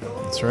having.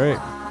 That's right.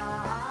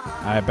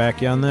 I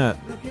back you on that.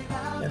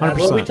 100%.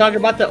 We'll be talking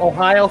about the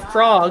Ohio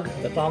frog.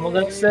 That's all I'm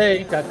going to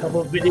say. Got a couple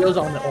of videos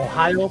on the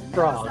Ohio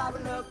frog.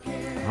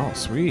 Oh,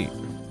 sweet.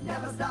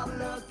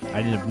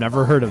 I've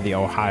never heard of the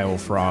Ohio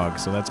frog,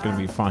 so that's going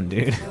to be fun,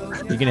 dude.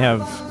 You can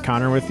have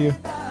Connor with you?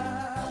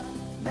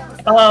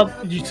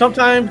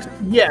 Sometimes,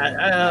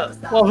 yeah.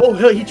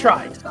 He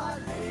tries.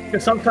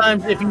 Because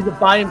sometimes if he's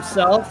by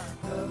himself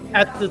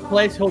at the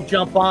place, he'll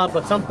jump on.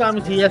 But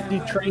sometimes he has to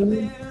do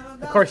training.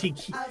 course he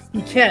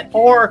can't,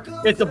 or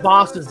if the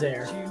boss is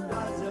there.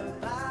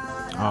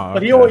 Oh, But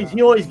okay.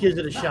 he always gives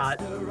it a shot.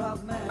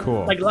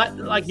 Cool.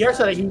 Like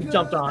yesterday, he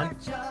jumped on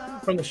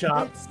from the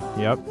shop.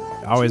 Yep.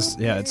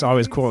 It's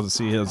always cool to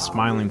see his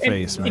smiling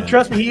face, man. And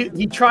trust me,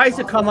 he tries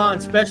to come on,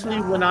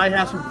 especially when I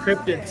have some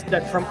cryptids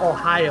that's from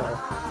Ohio.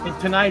 And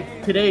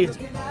today's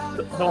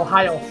the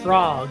Ohio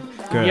frog.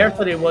 Good.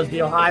 Yesterday was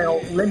the Ohio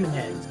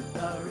lemonhead.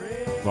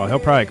 Well, he'll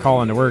probably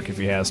call into work if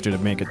he has to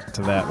make it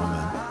to that one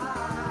then.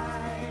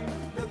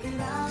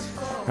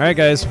 All right,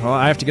 guys. Well,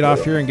 I have to get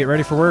off here and get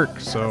ready for work,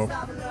 so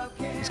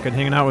it's good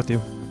hanging out with you.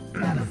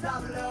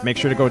 Make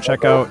sure to go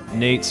check out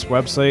Nate's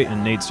website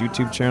and Nate's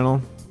YouTube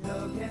channel.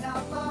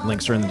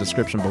 Links are in the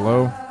description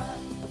below.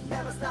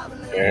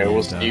 And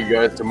we'll see you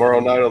guys tomorrow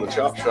night on the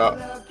Chop Shop.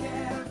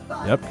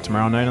 Yep,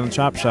 tomorrow night on the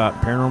Chop Shop,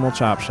 Paranormal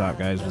Chop Shop,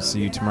 guys. We'll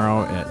see you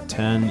tomorrow at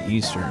 10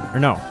 Eastern. Or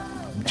no,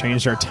 we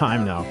changed our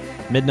time now.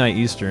 Midnight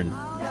Eastern,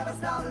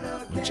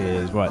 which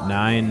is,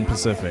 9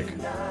 Pacific.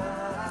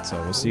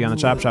 So we'll see you on the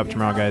Chop Shop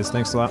tomorrow, guys.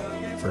 Thanks a lot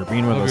for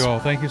being with Love us. you all.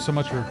 Thank you so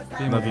much for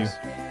being Love with you.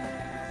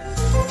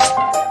 us.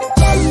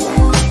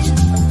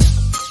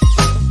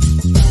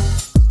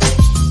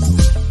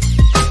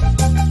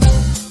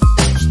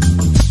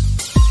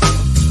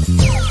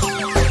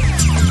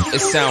 It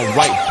sound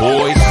right,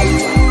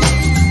 boys.